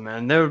asshole,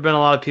 man. There would have been a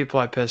lot of people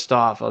I pissed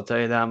off. I'll tell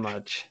you that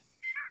much.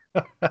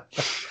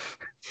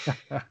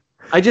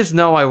 I just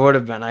know I would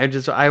have been.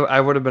 I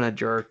would have been a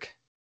jerk.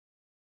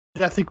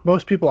 I think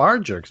most people are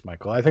jerks,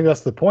 Michael. I think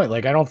that's the point.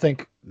 Like, I don't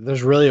think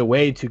there's really a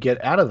way to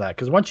get out of that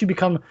because once you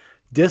become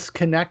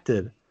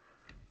disconnected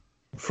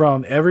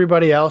from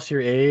everybody else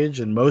your age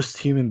and most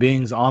human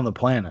beings on the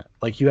planet,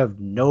 like you have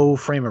no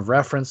frame of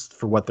reference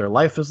for what their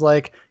life is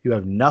like. You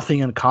have nothing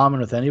in common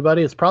with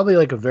anybody. It's probably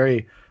like a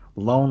very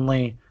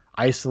lonely,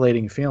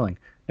 isolating feeling.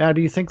 Now,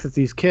 do you think that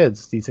these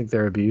kids, do you think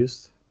they're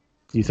abused?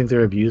 Do you think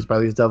they're abused by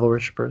these devil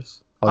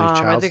worshippers? All these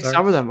I child think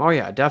some of stars? them. Oh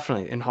yeah,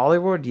 definitely. In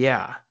Hollywood,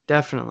 yeah,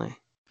 definitely.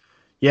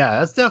 Yeah,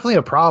 that's definitely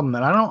a problem,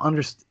 and I don't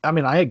understand. I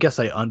mean, I guess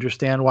I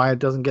understand why it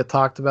doesn't get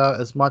talked about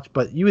as much,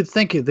 but you would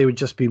think they would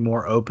just be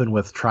more open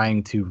with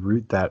trying to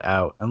root that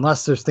out,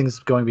 unless there's things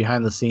going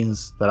behind the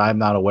scenes that I'm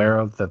not aware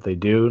of that they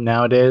do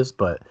nowadays.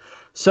 But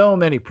so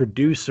many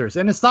producers,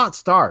 and it's not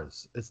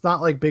stars. It's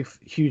not like big,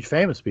 huge,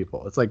 famous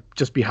people. It's like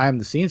just behind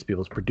the scenes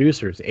people. It's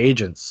producers,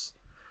 agents,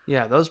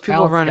 Yeah, those people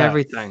talent run scouts.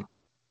 everything.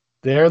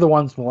 They're the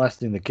ones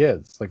molesting the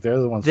kids. Like they're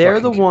the ones.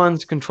 They're the fucking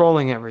ones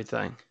controlling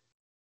everything.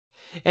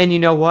 And you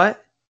know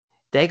what?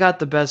 They got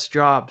the best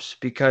jobs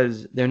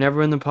because they're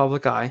never in the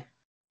public eye.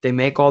 They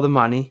make all the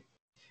money.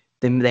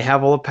 They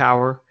have all the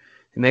power.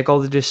 They make all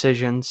the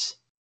decisions.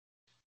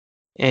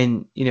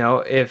 And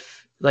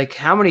if like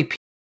how many people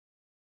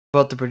know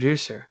about the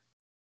producer?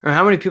 Or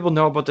how many people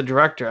know about the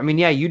director? I mean,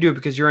 yeah, you do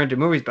because you're into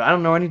movies, but I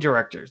don't know any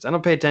directors. I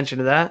don't pay attention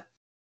to that.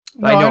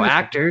 But No, I I know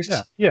understand. actors.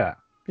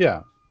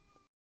 Yeah.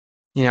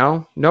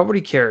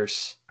 Nobody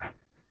cares.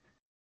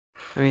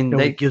 I mean,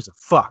 Nobody gives a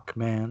fuck,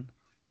 man.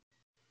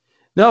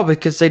 No,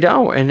 because they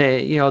don't, and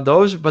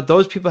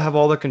those people have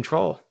all the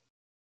control.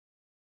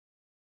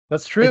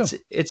 That's true.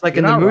 It's like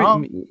You're in the not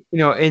wrong.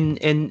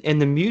 in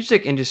the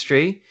music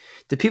industry,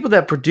 the people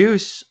that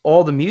produce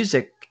all the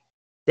music,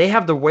 they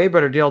have the way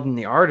better deal than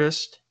the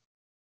artist.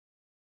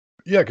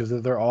 Yeah, because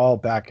they're all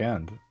back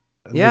end.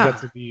 And they get Yeah,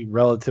 to be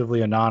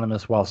relatively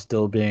anonymous while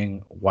still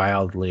being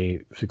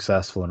wildly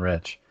successful and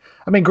rich.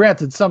 I mean,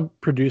 granted, some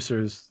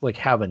producers like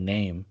have a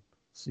name,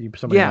 so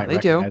somebody yeah, might they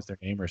do. recognize their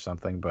name or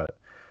something. But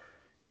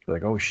you're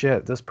like, oh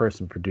shit, this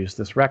person produced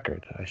this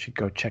record. I should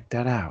go check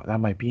that out. That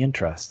might be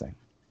interesting.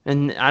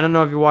 And I don't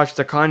know if you watched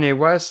the Kanye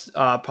West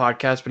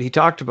podcast, but he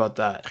talked about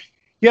that.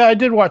 Yeah, I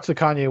did watch the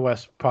Kanye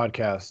West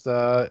podcast.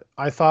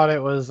 I thought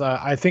it was.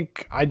 I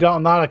think I'm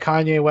not a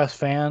Kanye West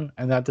fan,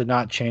 and that did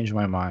not change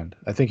my mind.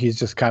 I think he's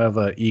just kind of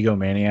a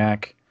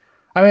egomaniac.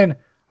 I mean,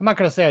 I'm not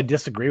gonna say I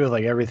disagree with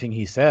like everything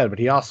he said, but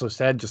he also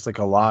said just like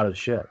a lot of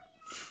shit.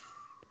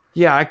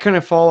 Yeah, I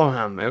couldn't follow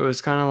him. It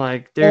was kind of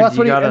like, Well, dude, that's you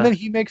what he. And gotta.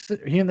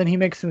 then he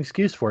makes an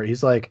excuse for it.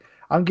 He's like,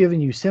 "I'm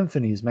giving you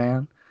symphonies,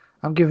 man.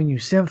 I'm giving you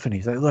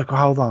symphonies." Like, look,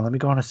 hold on, let me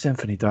go on a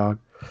symphony, dog.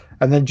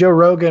 And then Joe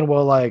Rogan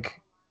will like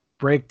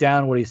break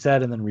down what he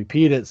said and then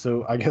repeat it.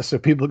 So I guess so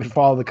people can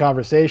follow the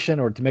conversation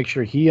or to make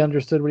sure he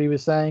understood what he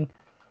was saying.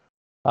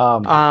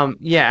 Um,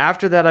 Yeah.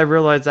 After that, I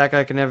realized that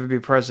guy could never be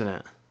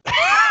president.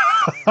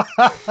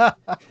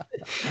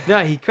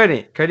 No, he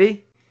couldn't. Could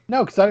he?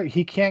 no, because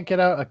he can't get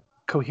out a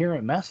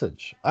coherent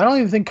message. I don't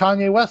even think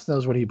Kanye West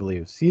knows what he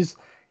believes.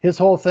 His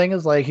whole thing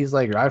is like he's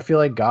like I feel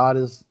like God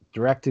is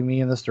directing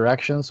me in this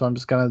direction, so I'm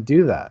just gonna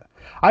do that.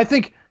 I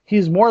think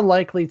he's more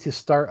likely to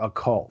start a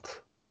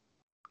cult.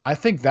 I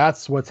think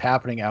that's what's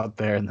happening out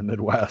there in the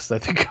Midwest. I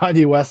think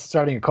Kanye West is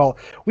starting a cult.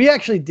 We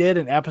actually did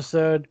an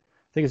episode,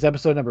 I think it's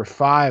episode number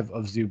 5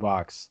 of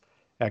Zoobox.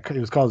 It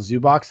was called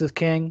Zoobox is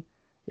King.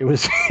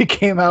 It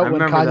came I out when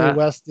remember Kanye that.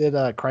 West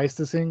did Christ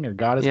is King or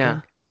God is Yeah,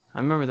 King. I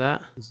remember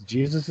that. It's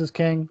Jesus is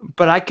King.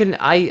 But I We didn't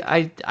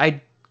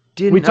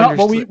talked,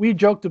 but understand. we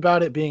joked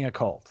about it being a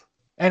cult.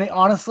 And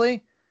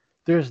honestly,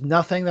 there's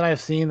nothing that I've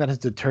seen that has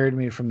deterred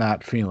me from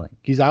that feeling.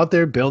 He's out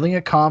there building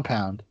a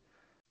compound,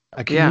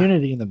 a Yeah.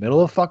 community in the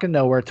middle of fucking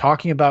nowhere,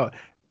 talking about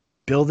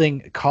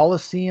building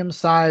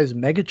Colosseum-sized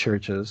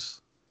megachurches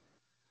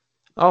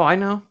Oh, I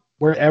know.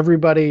 where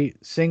everybody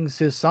sings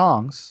his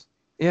songs.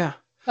 Yeah.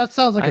 That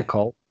sounds like a I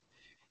cult.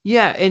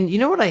 Yeah, and you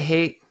know what I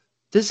hate?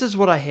 This is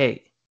what I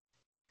hate.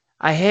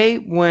 I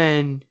hate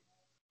when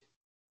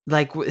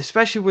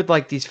especially with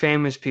like these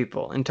famous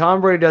people, and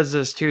Tom Brady does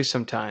this too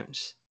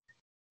sometimes.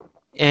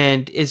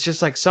 And it's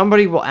just like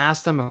somebody will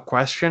ask them a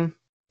question,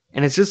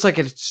 and it's just like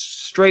a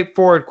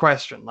straightforward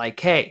question, like,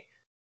 "Hey,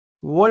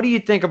 what do you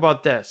think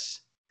about this?"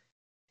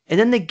 And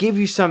then they give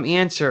you some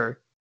answer,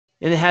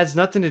 and it has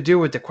nothing to do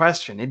with the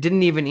question. It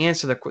didn't even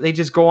answer they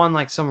just go on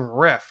like some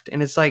rift,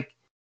 and it's like,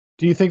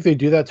 Do you think they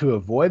do that to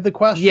avoid the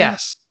question?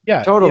 yes, Yeah,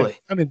 yeah. totally.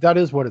 I mean, that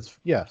is what it's.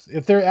 Yes,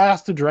 if they're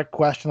asked a direct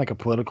question, like a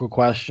political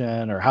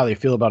question or how they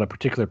feel about a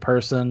particular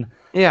person,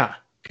 Yeah.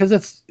 because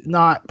it's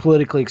not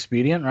politically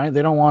expedient, right?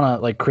 They don't want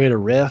to like create a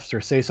rift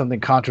or say something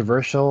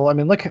controversial. I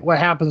mean, look at what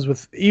happens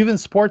with even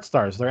sports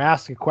stars. They're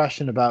asked a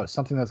question about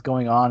something that's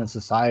going on in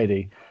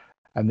society,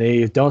 and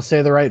they don't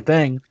say the right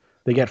thing.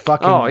 They get Oh,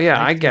 fucking yeah,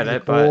 I yanked into get the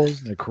it, but coals,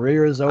 and their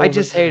career is I over.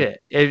 just hate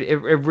it. It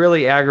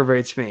really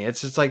aggravates me.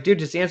 It's just like, dude,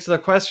 just answer the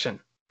question.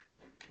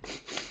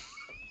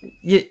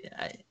 You,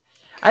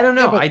 I don't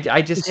Yeah, know. but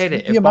I just it's hate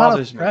it. the It amount of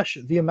bothers me.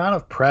 pressure. The amount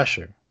of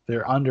pressure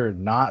they're under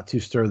not to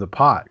stir the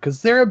pot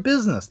because they're a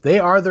business. They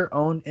are their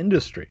own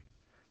industry.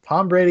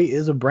 Tom Brady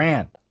is a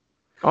brand.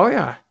 Oh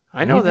yeah,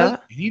 I And know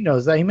that. he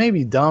knows that. He may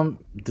be dumber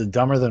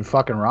than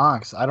fucking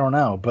rocks. I don't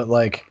know, but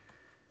like,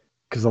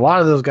 because a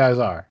lot of those guys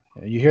are.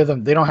 You hear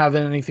them; they don't have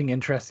anything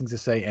interesting to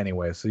say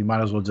anyway, so you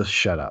might as well just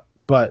shut up.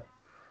 But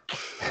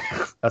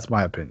that's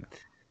my opinion.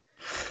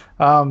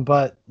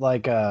 But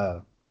like,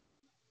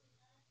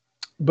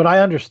 but I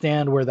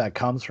understand where that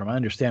comes from. I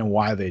understand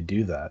why they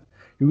do that.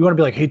 You want to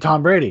be like, hey,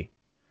 Tom Brady,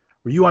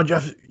 were you on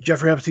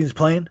Jeffrey Epstein's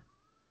plane?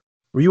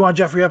 Were you on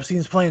Jeffrey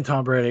Epstein's plane,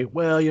 Tom Brady?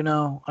 Well,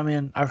 I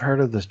mean, I've heard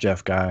of this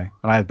Jeff guy,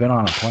 and I've been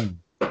on a plane.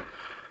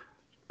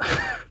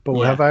 But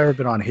Yeah, have I ever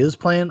been on his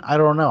plane? I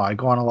don't know. I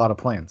go on a lot of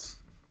planes.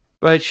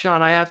 but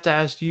Sean, I have to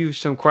ask you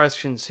some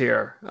questions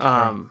here. All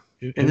right.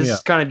 Hit And me this is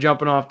up. kind of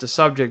jumping off the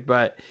subject,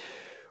 but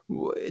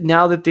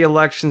now that the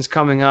election's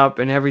coming up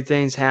and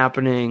everything's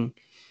happening,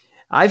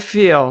 I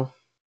feel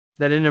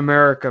that in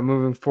America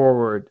moving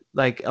forward,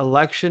 like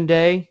election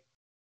day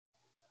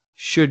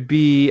should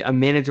be a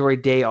mandatory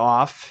day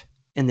off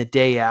and the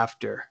day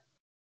after.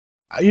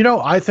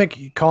 I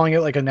think calling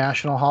it like a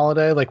national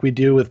holiday, like we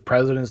do with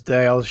President's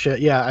Day, all this shit.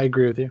 Yeah, I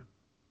agree with you.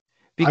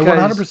 I Because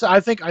 100%.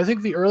 I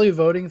think the early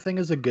voting thing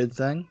is a good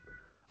thing,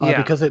 yeah,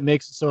 because it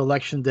makes it so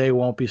election day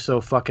won't be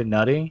so fucking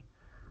nutty.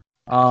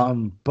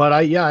 But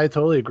I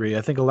totally agree.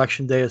 I think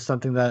election day is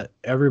something that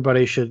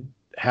everybody should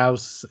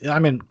have. I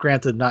mean,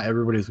 granted, not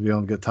everybody's going to be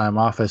able to get time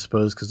off, I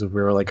suppose, because if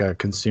we were like a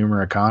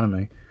consumer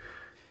economy.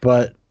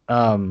 But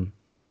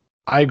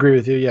I agree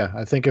with you. Yeah,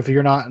 I think if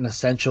you're not an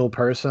essential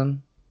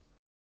person,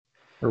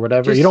 or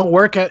whatever. You Just don't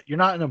you're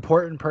not an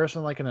important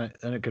person like an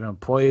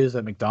employees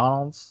at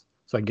McDonald's,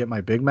 so I can get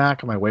my Big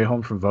Mac on my way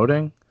home from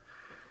voting.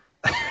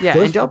 yeah,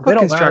 and don't They put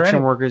don't matter construction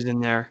anyway. workers in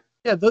there.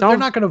 Yeah, they're Don't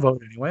not going to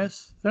vote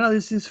anyways. They're not.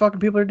 These fucking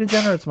people are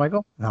degenerates,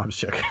 Michael. No, I'm just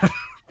joking.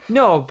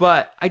 no,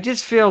 but I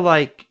just feel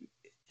like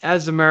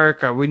as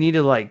America, we need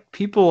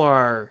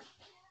to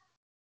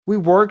we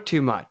work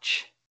too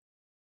much.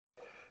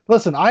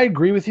 Listen, I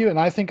agree with you, and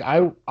I think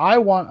I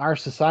want our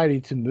society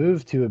to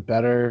move to a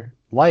better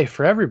life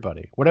for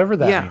everybody, whatever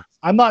that Yeah. means.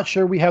 I'm not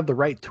sure we have the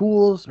right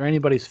tools or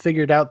anybody's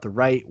figured out the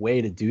right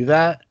way to do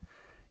that.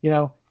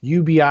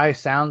 UBI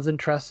sounds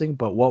interesting,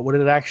 but what would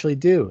it actually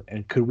do?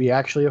 And could we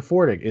actually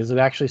afford it? Is it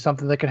actually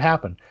something that could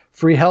happen?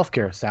 Free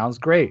healthcare sounds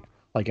great,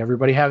 like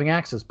everybody having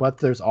access, but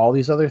there's all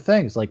these other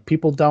things. Like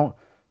people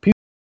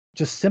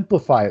just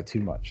simplify it too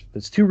much.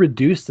 It's too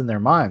reduced in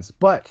their minds.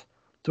 But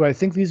do I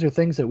think these are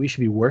things that we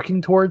should be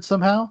working towards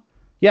somehow?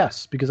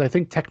 Yes, because I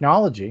think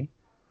technology,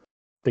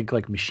 think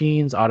like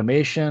machines,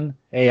 automation,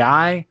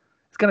 AI,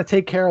 it's going to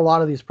take care of a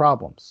lot of these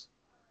problems.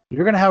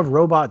 You're going to have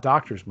robot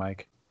doctors,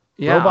 Mike.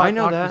 Yeah, I Robot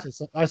know doctors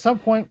that. at some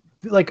point,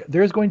 like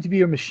there's going to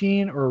be a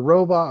machine or a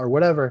robot or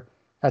whatever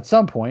at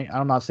some point.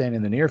 I'm not saying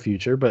in the near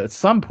future, but at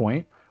some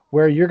point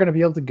where you're going to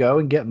be able to go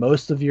and get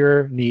most of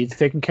your needs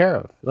taken care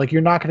of. Like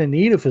you're not going to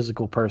need a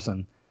physical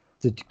person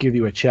to give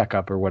you a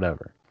checkup or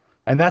whatever.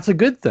 And that's a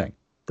good thing.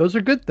 Those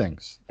are good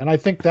things. And I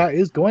think that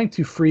is going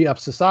to free up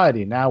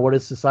society. Now, what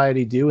does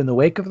society do in the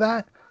wake of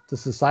that?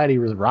 Does society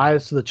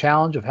rise to the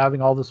challenge of having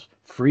all this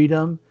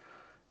freedom?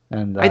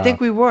 And I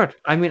think we would.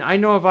 I mean, I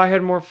know if I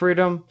had more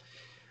freedom,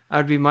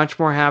 I'd be much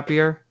more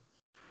happier.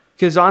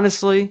 Because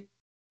honestly,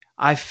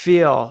 I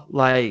feel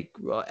like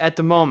at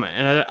the moment,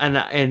 and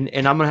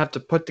I'm gonna have to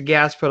put the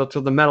gas pedal to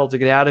the metal to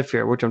get out of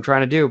here, which I'm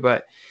trying to do.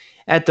 But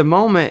at the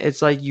moment,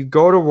 it's like you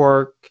go to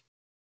work,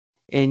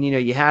 and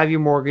you have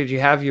your mortgage, you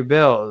have your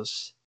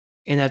bills,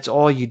 and that's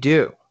all you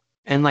do.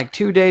 And like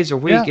 2 days a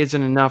week yeah,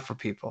 isn't enough for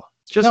people.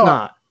 It's just no,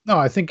 not. no,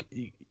 I think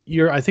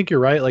you're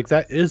right. Like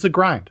that is a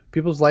grind.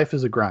 People's life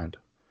is a grind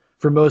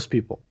for most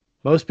people.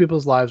 Most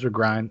people's lives are a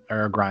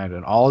grind,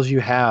 and all you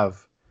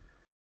have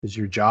is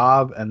your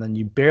job, and then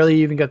you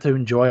barely even get to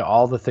enjoy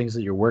all the things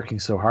that you're working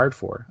so hard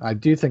for. I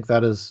do think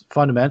that is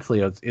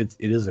fundamentally it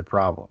is a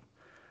problem.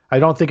 I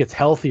don't think it's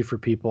healthy for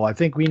people. I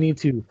think we need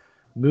to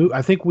move.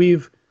 I think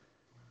we've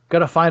got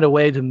to find a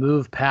way to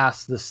move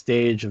past the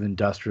stage of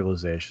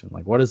industrialization.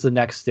 Like, what is the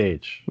next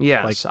stage? Like,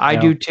 Yes, I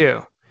do too.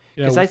 you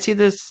Because I know, see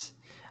this,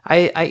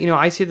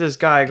 I see this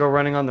guy go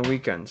running on the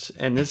weekends,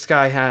 and this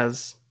guy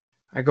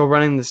I go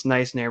running this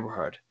nice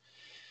neighborhood,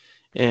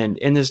 and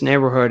in this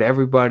neighborhood,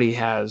 everybody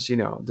has,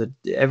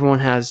 everyone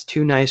has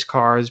two nice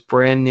cars,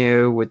 brand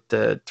new, with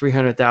the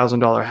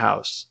 $300,000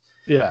 house.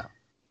 yeah,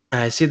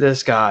 And I see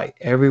this guy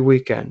every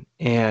weekend,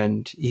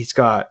 and he's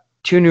got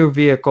two new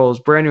vehicles,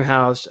 brand new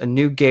house, a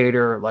new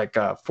Gator, like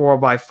a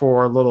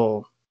 4x4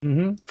 little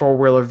hmm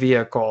four-wheeler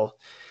vehicle,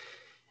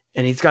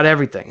 and he's got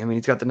everything. I mean,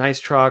 he's got the nice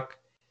truck.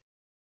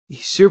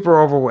 He's super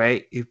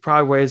overweight. He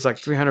probably weighs like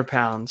 300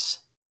 pounds.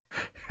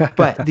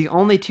 But the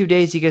only 2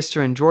 days he gets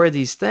to enjoy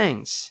these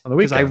things, on the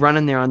because I weekends. run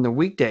in there on the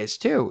weekdays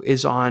too,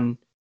 is on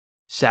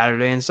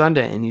Saturday and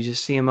Sunday. And you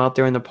just see him out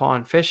there in the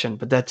pond fishing.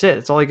 But that's it.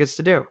 That's all he gets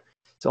to do.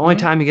 It's the only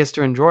hmm time he gets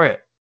to enjoy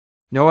it.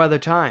 No other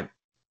time.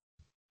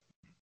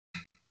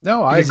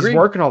 No, I Because he's agree.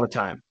 working all the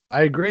time.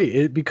 I agree.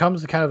 It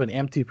becomes kind of an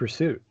empty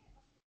pursuit.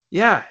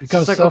 Yeah. It It's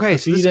just becomes like, okay,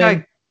 so this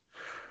self-defeating.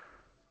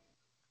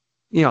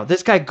 guy,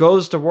 this guy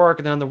goes to work,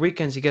 and then on the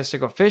weekends he gets to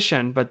go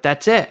fishing, but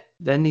that's it.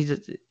 Then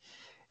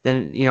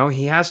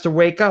he has to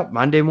wake up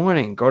Monday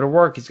morning, go to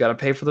work. He's got to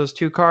pay for those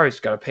two cars. He's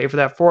got to pay for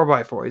that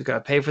 4x4. He's got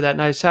to pay for that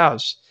nice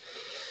house.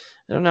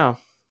 I don't know.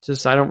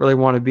 Just I don't really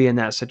want to be in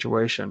that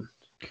situation.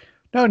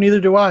 No, neither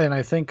do I. And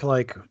I think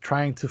like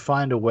trying to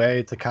find a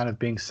way to kind of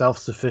being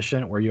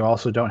self-sufficient where you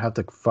also don't have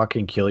to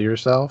fucking kill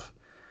yourself.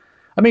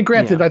 I mean,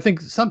 granted, Yeah, I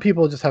think some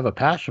people just have a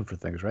passion for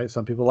things, right?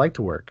 Some people like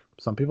to work.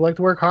 Some people like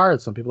to work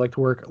hard. Some people like to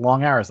work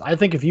long hours. I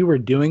think if you were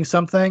doing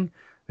something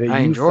that I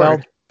you felt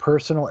enjoyed.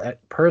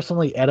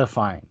 personally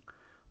edifying,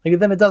 like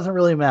then it doesn't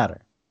really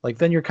matter. Like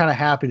then you're kind of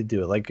happy to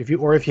do it. Like if you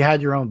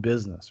had your own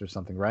business or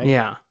something, right?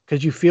 Yeah,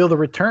 Because you feel the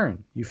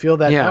return, you feel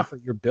that yeah.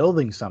 effort. You're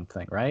building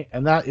something, right?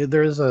 And that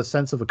there is a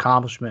sense of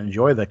accomplishment and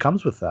joy that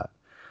comes with that.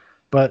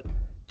 But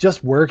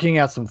just working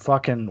at some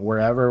fucking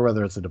wherever,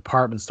 whether it's a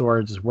department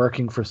store, just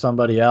working for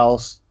somebody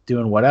else,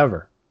 doing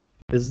whatever,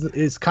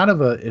 is kind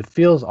of it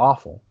feels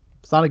awful.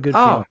 It's not a good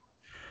Oh, feeling,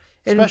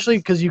 and especially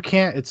because you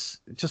can't. It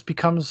just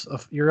becomes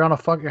you're on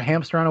you're a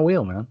hamster on a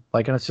wheel, man.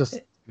 Like, and it's just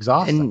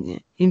exhausting.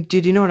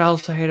 did you know what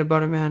else I hate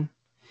about it, man?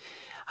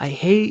 I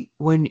hate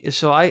when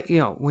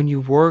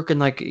you work, and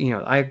like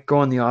I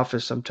go in the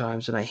office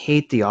sometimes, and I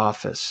hate the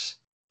office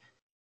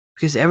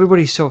because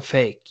everybody's so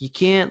fake. You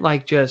can't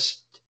like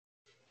just,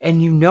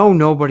 and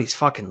nobody's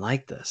fucking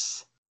like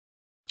this.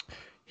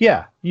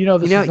 Yeah,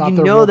 this is You not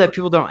their know that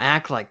people don't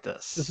act like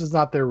this this. is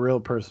not their real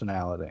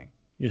personality.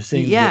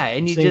 Yeah,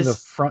 and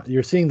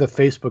You're seeing the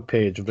Facebook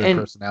page of their and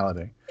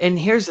personality. and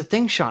here's the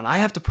thing, Sean. I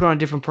have to put on a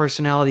different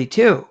personality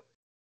too.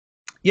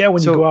 Yeah,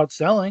 when you So, go out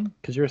selling,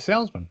 because you're a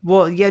salesman.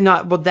 well, yeah,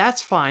 not, well,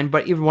 that's fine.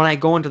 But even when I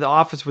go into the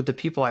office with the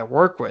people I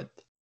work with,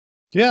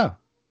 Yeah.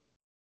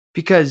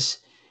 because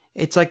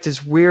it's like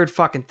this weird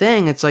fucking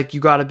thing. It's like you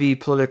got to be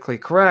politically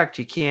correct.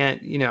 You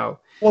can't,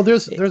 Well,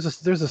 there's it-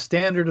 there's a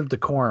standard of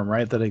decorum,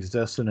 right, that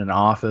exists in an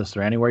office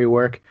or anywhere you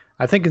work.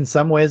 I think in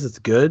some ways it's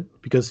good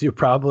because there's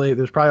probably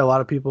a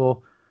lot of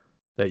people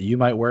that you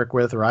might work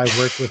with or I've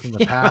worked with in the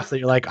yeah, past that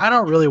you're like, I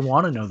don't really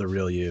want to know the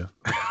real you.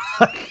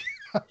 Like,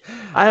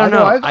 I don't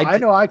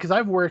know. because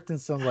I've worked in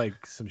some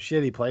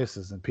shitty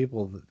places and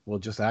people will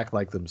just act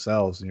like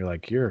themselves and you're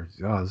like,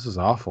 this is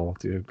awful,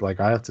 dude. Like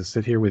I have to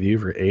sit here with you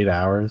for 8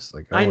 hours.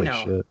 Like, I holy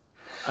know, shit.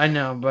 I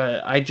know,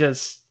 but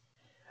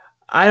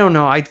I don't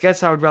know. I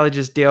guess I would rather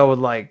just deal with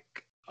like,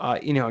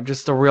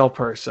 just the real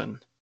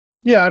person.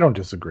 Yeah, I don't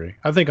disagree.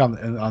 I think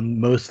on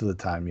most of the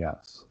time,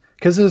 yes,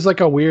 because there's like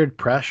a weird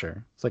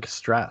pressure. It's like a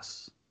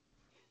stress.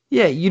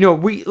 Yeah,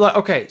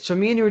 okay, so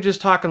me and you were just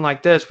talking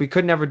like this. We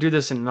could never do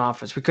this in an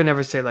office. We could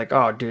never say like,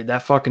 "Oh, dude,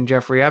 that fucking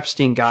Jeffrey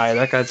Epstein guy,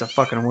 that guy's a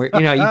fucking weird."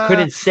 You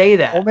couldn't say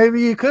Well, that.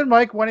 maybe you could,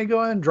 Mike. Why don't you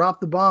go ahead and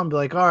drop the bomb? Be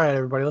like, all right,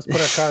 everybody, let's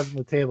put our cards on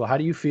the table. How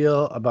do you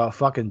feel about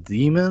fucking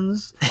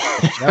demons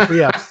and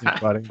Jeffrey Epstein,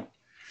 buddy?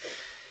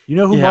 You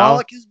know who Yeah,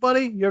 Moloch is,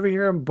 buddy? You ever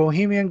hear of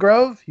Bohemian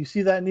Grove? You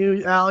see that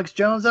new Alex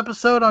Jones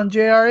episode on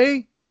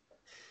JRE?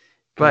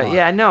 Come but on.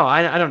 yeah, no,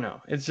 I don't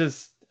know. It's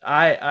just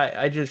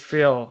I just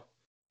feel,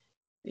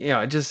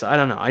 I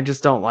don't know. I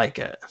just don't like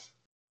it.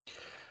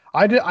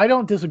 I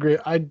don't disagree.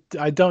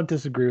 I don't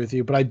disagree with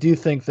you, but I do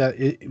think that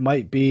it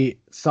might be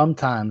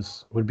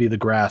sometimes would be the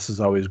grass is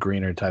always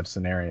greener type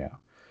scenario.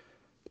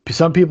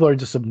 Some people are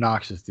just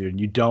obnoxious, dude. And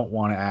you don't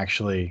want to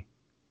actually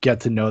get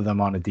to know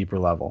them on a deeper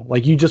level.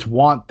 Like you just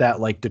want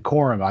that like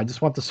decorum. I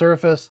just want the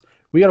surface.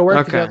 We got to work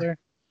Okay. together.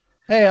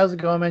 Hey, how's it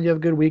going, man? You have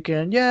a good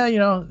weekend? Yeah,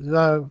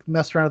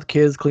 mess around with the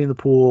kids, clean the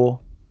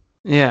pool.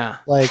 Yeah.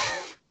 Like,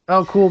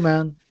 oh, cool,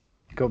 man.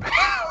 Go back.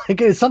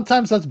 Like,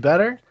 sometimes that's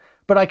better,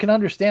 but I can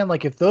understand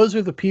like if those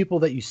are the people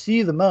that you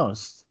see the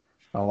most,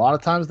 a lot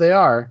of times they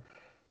are.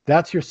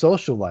 That's your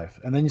social life,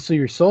 and then so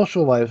your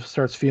social life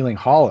starts feeling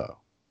hollow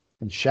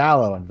and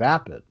shallow and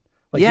vapid.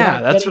 Like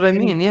Yeah, that's what I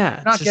mean. Yeah, you're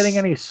it's not getting just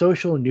any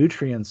social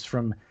nutrients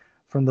from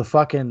the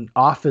fucking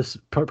office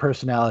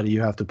personality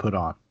you have to put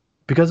on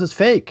because it's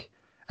fake,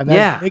 and that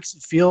yeah. makes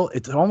it feel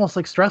it's almost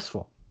like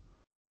stressful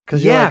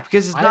because you're Yeah, like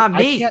because it's not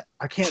I me.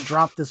 can't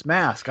drop this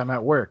mask. I'm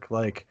at work,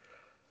 like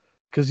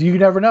because you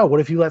never know. What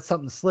if you let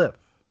something slip?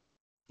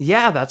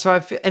 Yeah, that's how I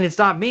feel. And it's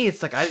not me.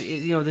 It's like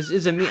this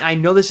isn't me. I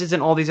know this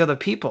isn't all these other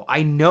people.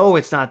 I know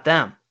it's not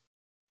them.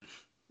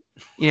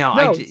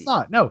 No, it's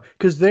not. No,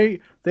 because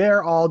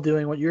they're all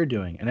doing what you're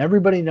doing, and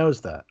everybody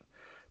knows that.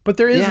 But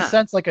there is a Yeah.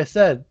 sense, like I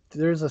said,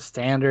 there's a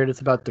standard.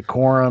 It's about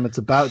decorum. It's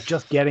about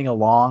just getting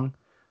along.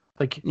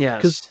 Like, because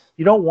Yes.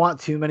 you don't want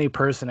too many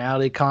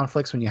personality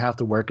conflicts when you have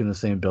to work in the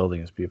same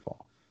building as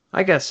people.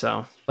 I guess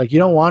so. Like, you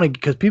don't want to,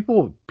 because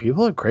people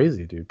are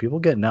crazy, dude. People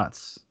get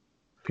nuts.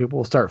 People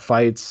will start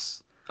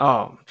fights.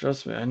 Oh,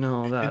 trust me, I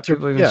know that.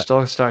 People even Yeah,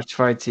 still start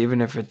fights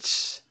even if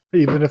it's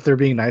even if they're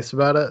being nice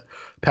about it.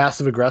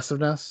 Passive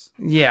aggressiveness.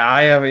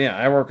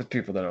 I work with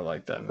people that are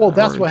like that, man. Well, I work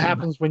that's with what people.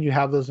 happens when you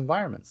have those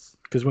environments.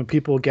 Because when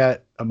people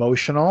get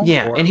emotional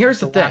Yeah, or and here's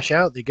to the thing. lash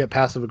out, they get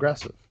passive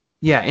aggressive.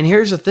 Yeah, and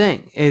here's the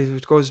thing.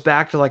 It goes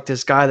back to like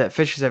this guy that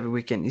fishes every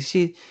weekend. You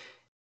see,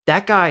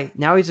 that guy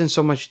now he's in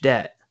so much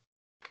debt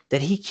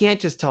that he can't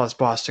just tell his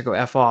boss to go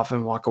F off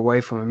and walk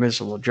away from a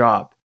miserable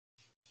job.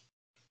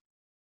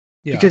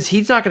 Yeah. Because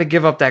he's not going to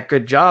give up that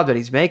good job that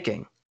he's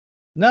making.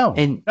 No,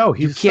 And no,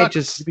 you he's can't stuck.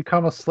 You just,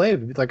 become a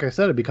slave. Like I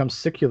said, it becomes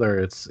secular.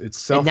 It's and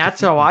self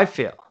that's how defeating. I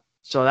feel.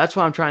 So that's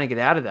why I'm trying to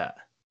get out of that.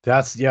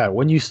 That's yeah.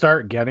 When you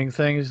start getting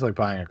things like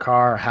buying a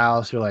car, a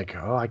house, you're like,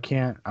 oh, I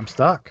can't. I'm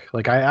stuck.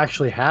 Like I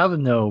actually have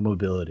no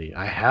mobility.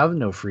 I have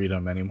no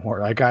freedom anymore.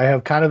 Like I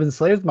have kind of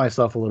enslaved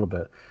myself a little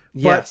bit.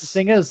 But the Yes.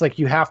 thing is, like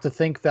you have to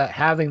think that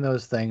having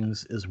those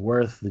things is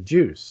worth the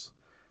juice.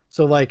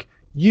 So like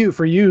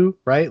for you,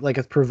 right? Like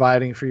it's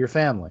providing for your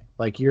family.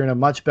 Like you're in a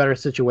much better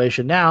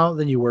situation now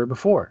than you were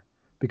before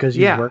because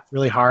you've Yeah. worked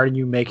really hard and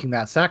you making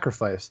that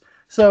sacrifice.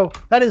 So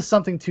that is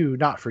something to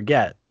not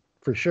forget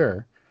for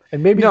sure.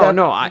 And No,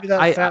 no, maybe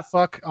that fat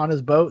fuck on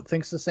his boat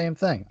thinks the same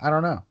thing. I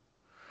don't know.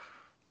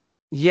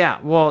 yeah,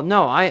 well,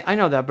 no, I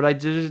know that,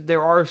 but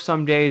there are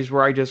some days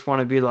where I just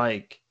want to be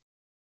like,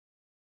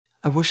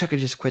 I wish I could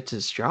just quit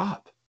this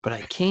job, but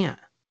I can't.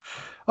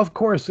 Of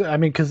course, I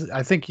mean, because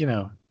I think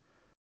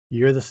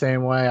you're the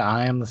same way.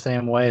 I am the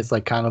same way. It's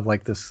like kind of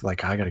like this.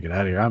 Like I gotta get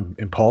out of here. I'm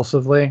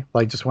impulsively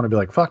like just want to be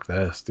like fuck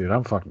this, dude.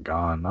 I'm fucking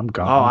gone. I'm Oh,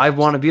 gone. I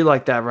want to be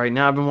like that right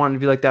now. I've been wanting to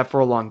be like that for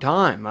a long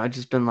time. I've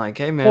just been like,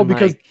 hey, Well, man,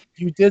 because like,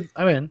 you did.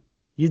 I mean,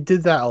 you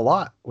did that a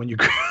lot when you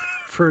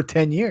for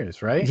 10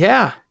 years, right?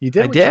 yeah, You I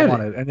did what you did.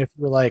 wanted, and if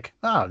you were like,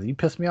 oh, you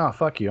pissed me off,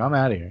 fuck you, I'm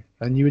out of here,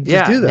 and you would just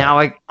Yeah, do that. now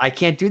I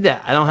can't do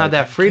that. I don't have Right now,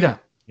 that you freedom.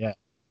 can't. Yeah,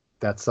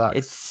 that sucks.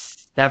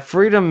 It's that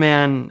freedom,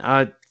 man.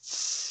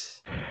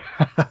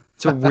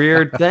 It's a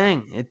weird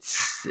thing.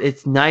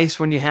 It's nice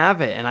when you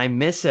have it, and I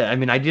miss it. I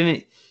mean, I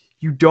didn't.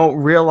 You don't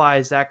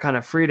realize that kind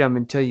of freedom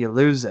until you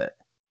lose it.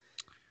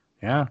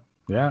 Yeah.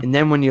 Yeah. And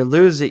then when you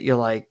lose it, you're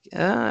like,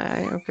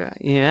 okay,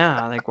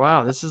 yeah, like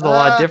wow, this is a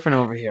lot different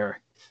over here.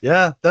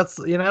 Yeah, that's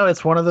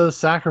it's one of those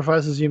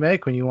sacrifices you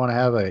make when you want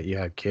to you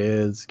have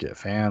kids, get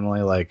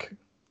family, like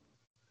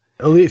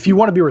if you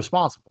want to be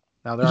responsible.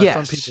 Now there are some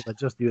Yes, people that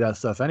just do that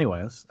stuff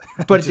anyways.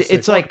 but Just say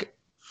it's fuck it.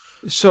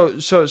 like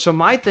so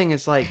my thing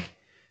is like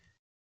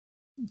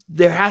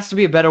there has to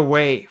be a better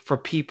way for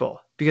people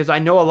because I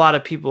know a lot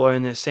of people are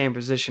in the same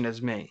position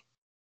as me.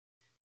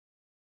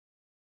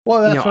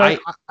 Well, You that's know,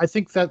 what I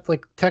think that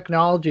like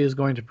technology is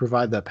going to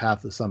provide that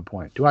path at some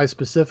point. Do I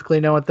specifically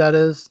know what that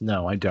is?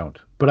 No, I don't.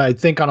 But I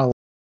think on a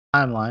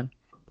timeline,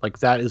 like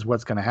that is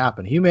what's going to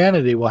happen.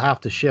 Humanity will have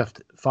to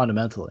shift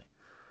fundamentally.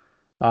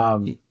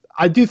 Um,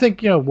 I do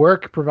think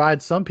work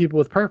provides some people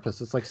with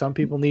purpose. It's like some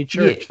people need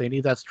yeah, church, they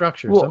need that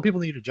structure. Some well,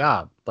 people need a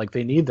job, like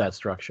they need that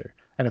structure.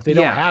 And if they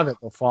don't yeah, have it,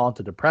 they'll fall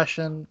into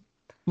depression.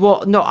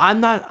 well, no, I'm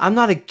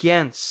not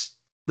against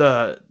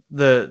the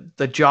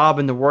job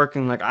and the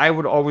working. Like I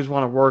would always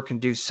want to work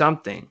and do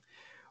something.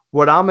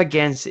 What I'm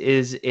against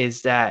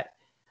is that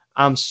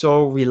I'm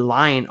so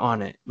reliant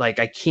on it. Like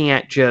I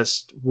can't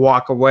just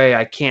walk away.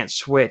 I can't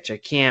switch. I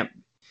can't.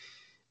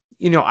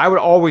 I would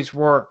always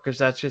work because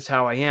that's just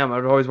how I am. I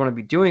would always want to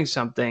be doing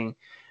something,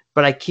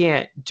 but I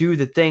can't do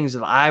the things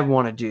that I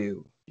want to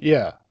do.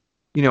 Yeah.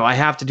 I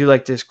have to do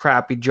like this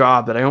crappy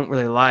job that I don't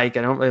really like.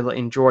 I don't really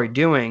enjoy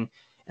doing,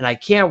 and I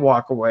can't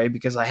walk away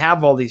because I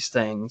have all these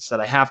things that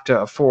I have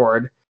to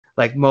afford,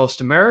 like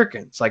most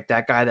Americans, like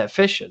that guy that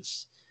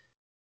fishes.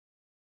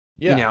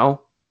 You Yeah.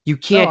 know, you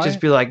No, can't just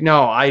be like,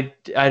 no, I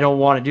don't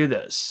want to do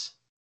this.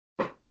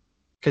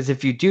 Because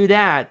if you do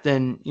that,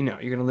 then you're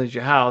gonna lose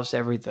your house,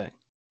 everything.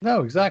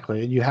 no,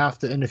 exactly. And you have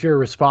to, and if you're a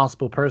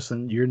responsible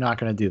person, you're not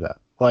going to do that.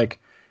 Like,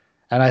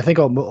 and I think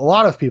a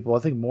lot of people, I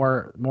think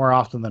more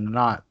often than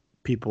not,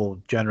 people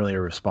generally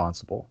are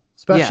responsible,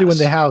 especially when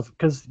they Yes. have,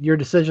 because your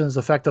decisions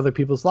affect other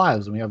people's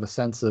lives, and we have a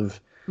sense of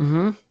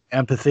Mm-hmm.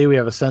 empathy. We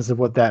have a sense of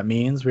what that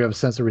means. We have a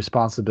sense of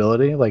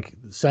responsibility, like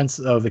sense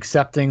of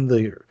accepting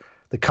the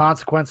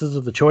consequences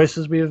of the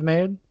choices we have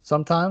made.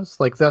 Sometimes,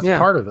 like that's Yeah.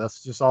 part of it.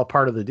 That's just all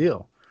part of the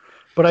deal.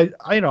 But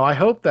I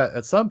hope that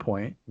at some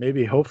point,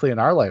 maybe hopefully in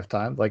our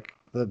lifetime, like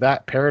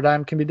that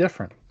paradigm can be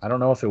different. I don't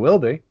know if it will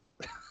be.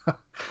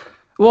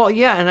 Well,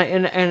 yeah,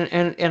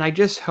 and I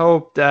just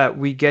hope that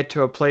we get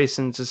to a place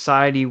in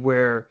society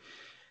where,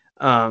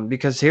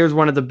 because here's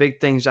one of the big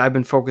things I've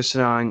been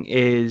focusing on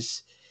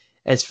is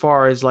as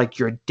far as like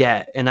your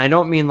debt, and I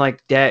don't mean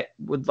like debt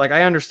with like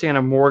I understand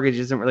a mortgage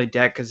isn't really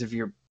debt because if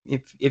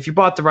you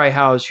bought the right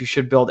house, you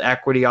should build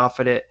equity off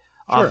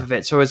Sure. of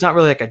it, so it's not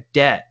really like a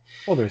debt,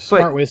 Well, there's but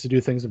smart ways to do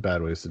things and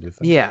bad ways to do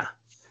things. yeah,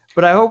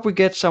 but I hope we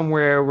get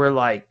somewhere where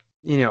like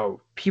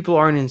people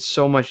aren't in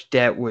so much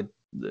debt with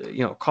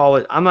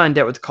college. I'm not in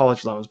debt with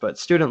college loans, but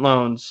student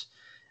loans,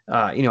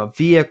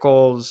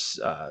 vehicles,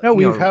 No,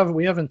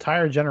 we have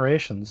entire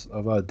generations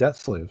of debt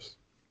slaves.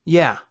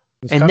 yeah,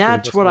 This and country,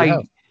 that's that's what what we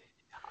have.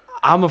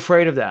 I'm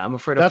afraid of that. I'm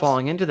afraid of That's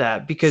falling into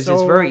that because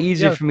it's very so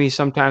easy yeah. for me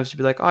sometimes to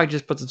be like, oh, I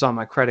just put this on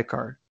my credit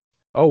card,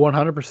 Oh,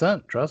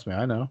 100%. Trust me,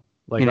 I know. you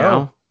Like,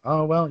 know?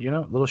 well, a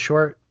little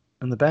short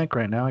in the bank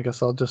right now. I guess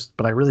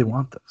but I really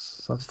want this.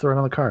 So let's throw it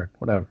on the card.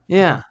 Whatever.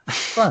 Yeah,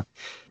 Fine.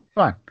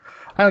 Fine.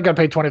 I only got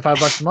to pay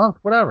 $25 a month.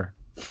 Whatever.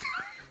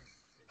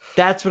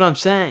 that's what I'm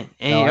saying,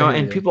 and No, I hear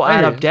and you. people I add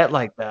hear up you. debt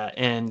like that,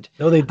 and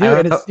No, they do. I,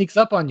 And it sneaks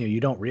up on you. You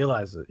don't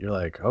realize it. You're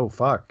like, oh,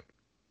 fuck.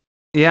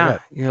 I yeah,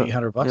 got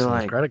 800 bucks you're on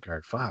this like, credit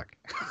card. Fuck.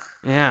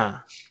 yeah,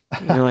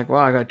 you're like, wow,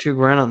 I got 2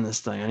 grand on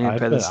this thing. I need to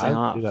pay this thing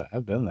Dude, off.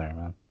 I've been there,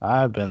 man.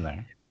 I've been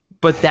there.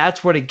 But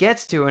that's what it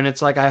gets to, and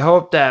it's like I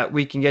hope that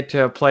we can get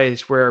to a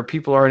place where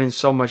people aren't in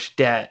so much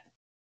debt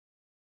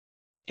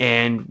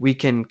and we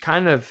can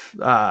kind of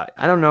I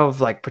don't know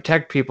if like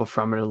protect people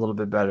from it a little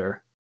bit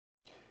better.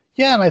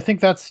 Yeah, and I think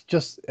that's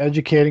just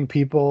educating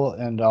people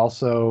and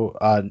also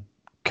I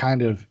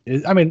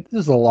mean, this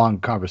is a long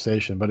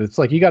conversation, but it's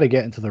like you got to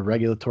get into the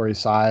regulatory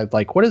side.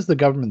 Like, what is the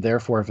government there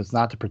for if it's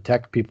not to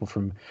protect people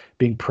from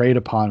being preyed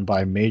upon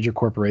by major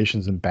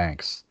corporations and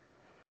banks?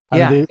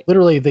 I mean,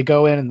 Yeah. they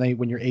go in and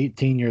when you're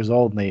 18 years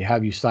old and they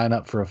have you sign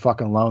up for a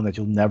fucking loan that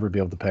you'll never be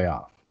able to pay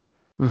off.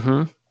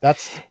 Mm-hmm.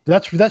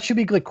 That should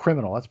be like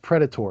criminal. That's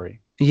predatory.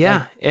 Like,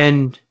 Yeah,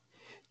 and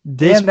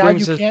this and now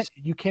brings us.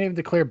 you can't even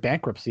declare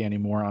bankruptcy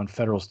anymore on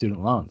federal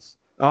student loans.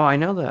 Oh, I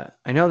know that.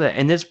 I know that,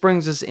 and this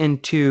brings us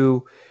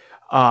into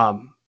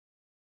um,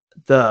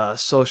 the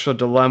Social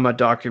Dilemma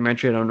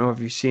documentary. I don't know if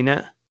you've seen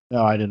it,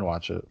 No, I didn't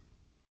watch it.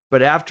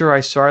 but after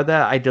I saw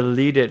that, I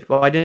deleted.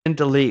 Well, I didn't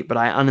delete, but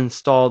I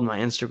uninstalled my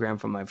Instagram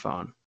from my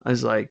phone. I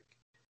was like,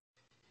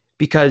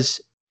 because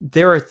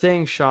there are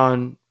things,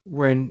 Sean,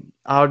 when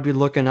I would be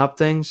looking up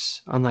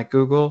things on like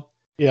Google,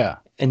 Yeah.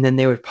 and then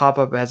they would pop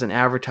up as an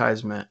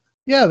advertisement.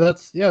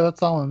 That's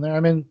all in there. I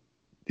mean,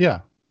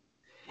 yeah.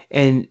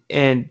 And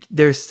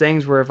there's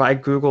things where if I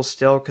Google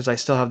still, because I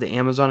still have the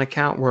Amazon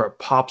account, where it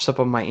pops up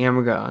on my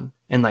Amazon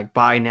and like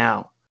buy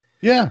now.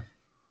 Yeah.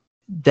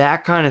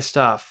 That kind of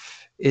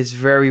stuff is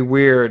very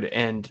weird,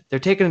 and they're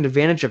taking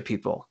advantage of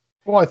people.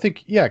 Well, I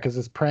think, yeah, because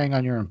it's preying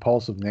on your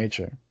impulsive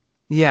nature.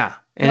 Yeah,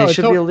 and No, it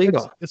should be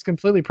illegal. It's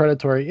completely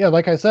predatory. Yeah,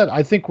 like I said,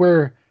 I think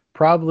we're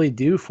probably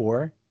due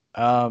for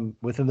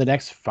within the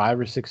next 5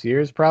 or 6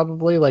 years,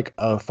 probably like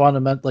a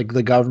fundamental, like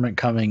the government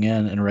coming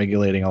in and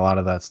regulating a lot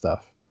of that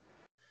stuff.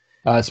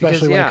 Because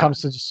Especially when it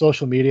comes to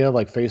social media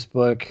like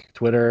Facebook,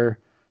 Twitter.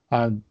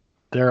 Um,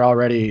 they're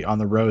already on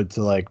the road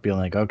to like being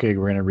like, okay,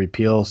 we're going to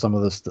repeal some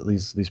of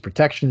these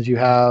protections you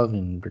have,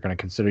 and we're going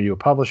to consider you a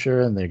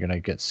publisher, and they're going to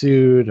get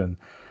sued, and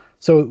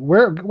so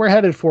we're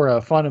headed for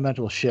a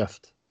fundamental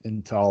shift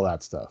into all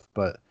that stuff.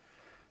 But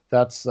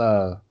that's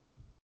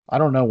I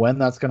don't know when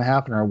that's going to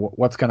happen or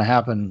what's going to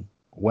happen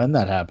when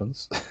that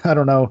happens. I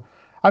don't know.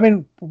 I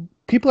mean,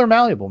 people are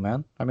malleable,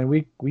 man. I mean,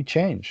 we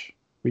change.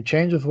 We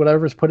change with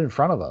whatever's put in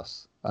front of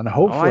us. And I know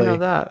hopefully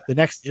that. the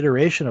next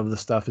iteration of the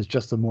stuff is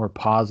just a more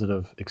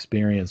positive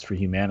experience for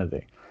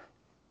humanity.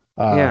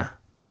 Yeah.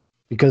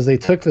 Because they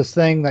took this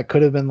thing that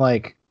could have been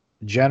like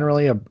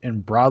generally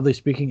and broadly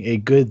speaking a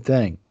good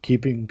thing,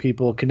 keeping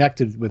people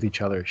connected with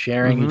each other,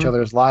 sharing each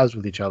other's lives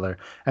with each other,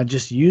 and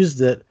just used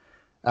it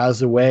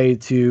as a way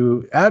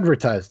to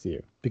advertise to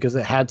you because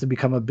it had to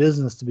become a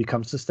business to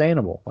become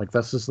sustainable. Like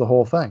that's just the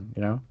whole thing,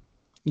 you know?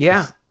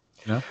 Yeah. It's,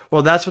 you know?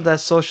 Well, that's what that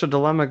social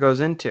dilemma goes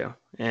into.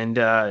 And,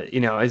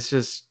 it's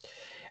just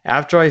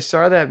after I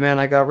saw that, man,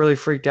 I got really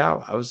freaked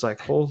out. I was like,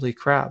 holy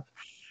crap.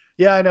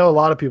 Yeah, I know a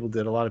lot of people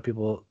did. A lot of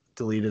people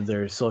deleted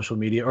their social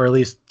media or at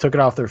least took it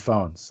off their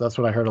phones. That's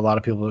what I heard a lot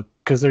of people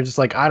because they're just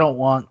like, I don't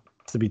want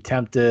to be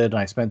tempted and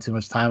I spend too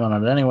much time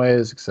on it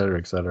anyways, et cetera,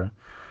 et cetera.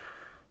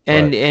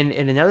 And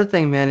another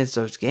thing, man, is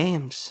those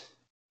games.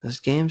 Those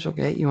games will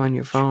get you on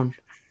your phone.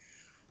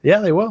 Yeah,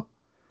 they will.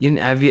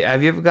 Have you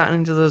ever gotten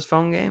into those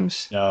phone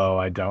games? No,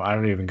 I don't. I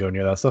don't even go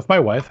near that stuff. My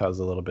wife has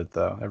a little bit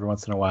though. Every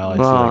once in a while,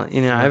 Well, I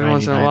see like every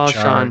once in a while,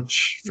 Sean,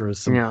 for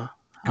some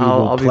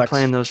I'll be Plex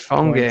playing those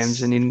phone points.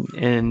 games,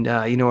 and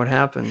you know what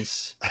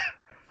happens?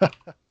 Do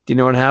you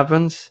know what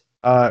happens?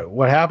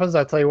 What happens?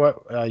 I tell you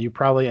what. You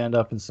probably end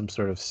up in some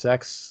sort of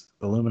sex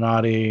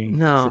Illuminati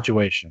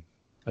situation.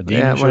 A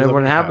demon shows up what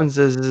in your happens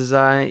house. is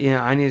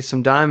I need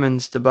some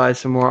diamonds to buy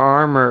some more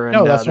armor, and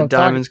No, that's the what I'm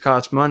talking. diamonds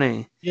cost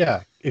money.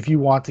 Yeah, if you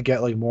want to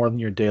get like more than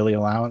your daily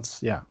allowance,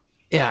 yeah.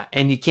 Yeah,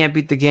 and you can't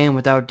beat the game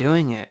without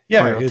doing it.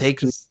 Yeah, or it'll it's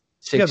take you just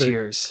 6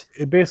 years.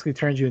 It basically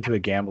turns you into a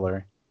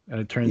gambler,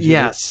 and it turns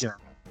Yes. you.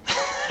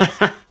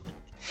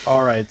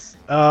 All right.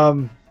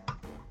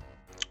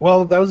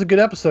 Well, that was a good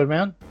episode,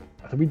 man.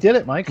 We did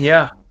it, Mike.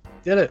 Yeah.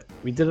 Did it.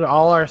 We did it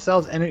all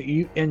ourselves, and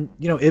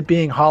it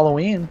being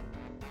Halloween,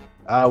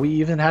 we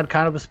even had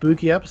kind of a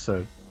spooky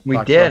episode. We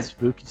Talked did about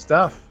spooky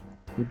stuff.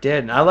 We did.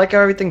 And I like how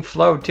everything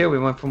flowed too. We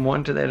went from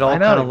one to it all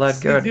kind of led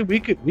good. Dude,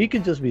 we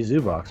could just be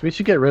Zoobox. We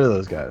should get rid of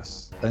those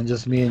guys, and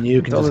just me and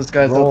you can Throw just those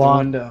guys roll out the on.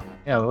 window.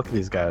 Yeah, look at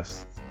these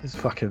guys.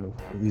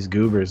 These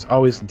goobers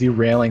always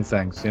derailing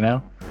things. You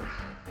know.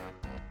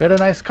 We had a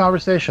nice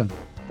conversation.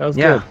 That was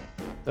good.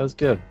 That was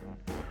good.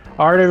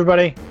 All right,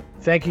 everybody.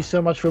 Thank you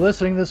so much for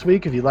listening this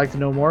week. If you'd like to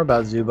know more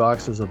about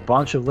Zoobox, there's a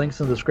bunch of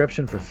links in the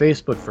description for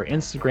Facebook, for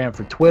Instagram,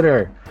 for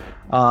Twitter.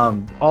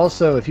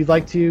 Also, if you'd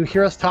like to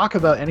hear us talk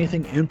about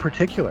anything in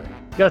particular,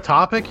 you got a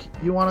topic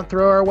you want to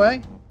throw our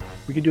way?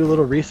 We can do a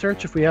little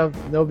research if we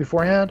know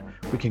beforehand.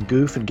 We can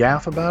goof and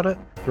gaff about it.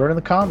 Throw it in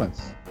the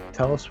comments.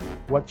 Tell us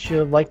what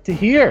you'd like to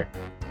hear.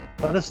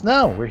 Let us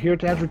know. We're here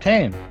to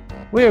entertain.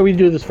 We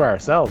do this for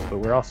ourselves, but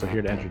we're also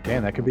here to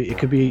entertain. It could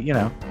be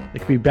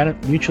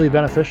mutually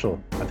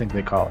beneficial, I think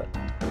they call it.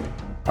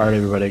 All right,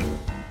 everybody.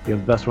 You have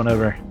the best one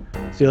ever.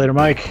 See you later,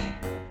 Mike.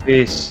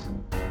 Peace.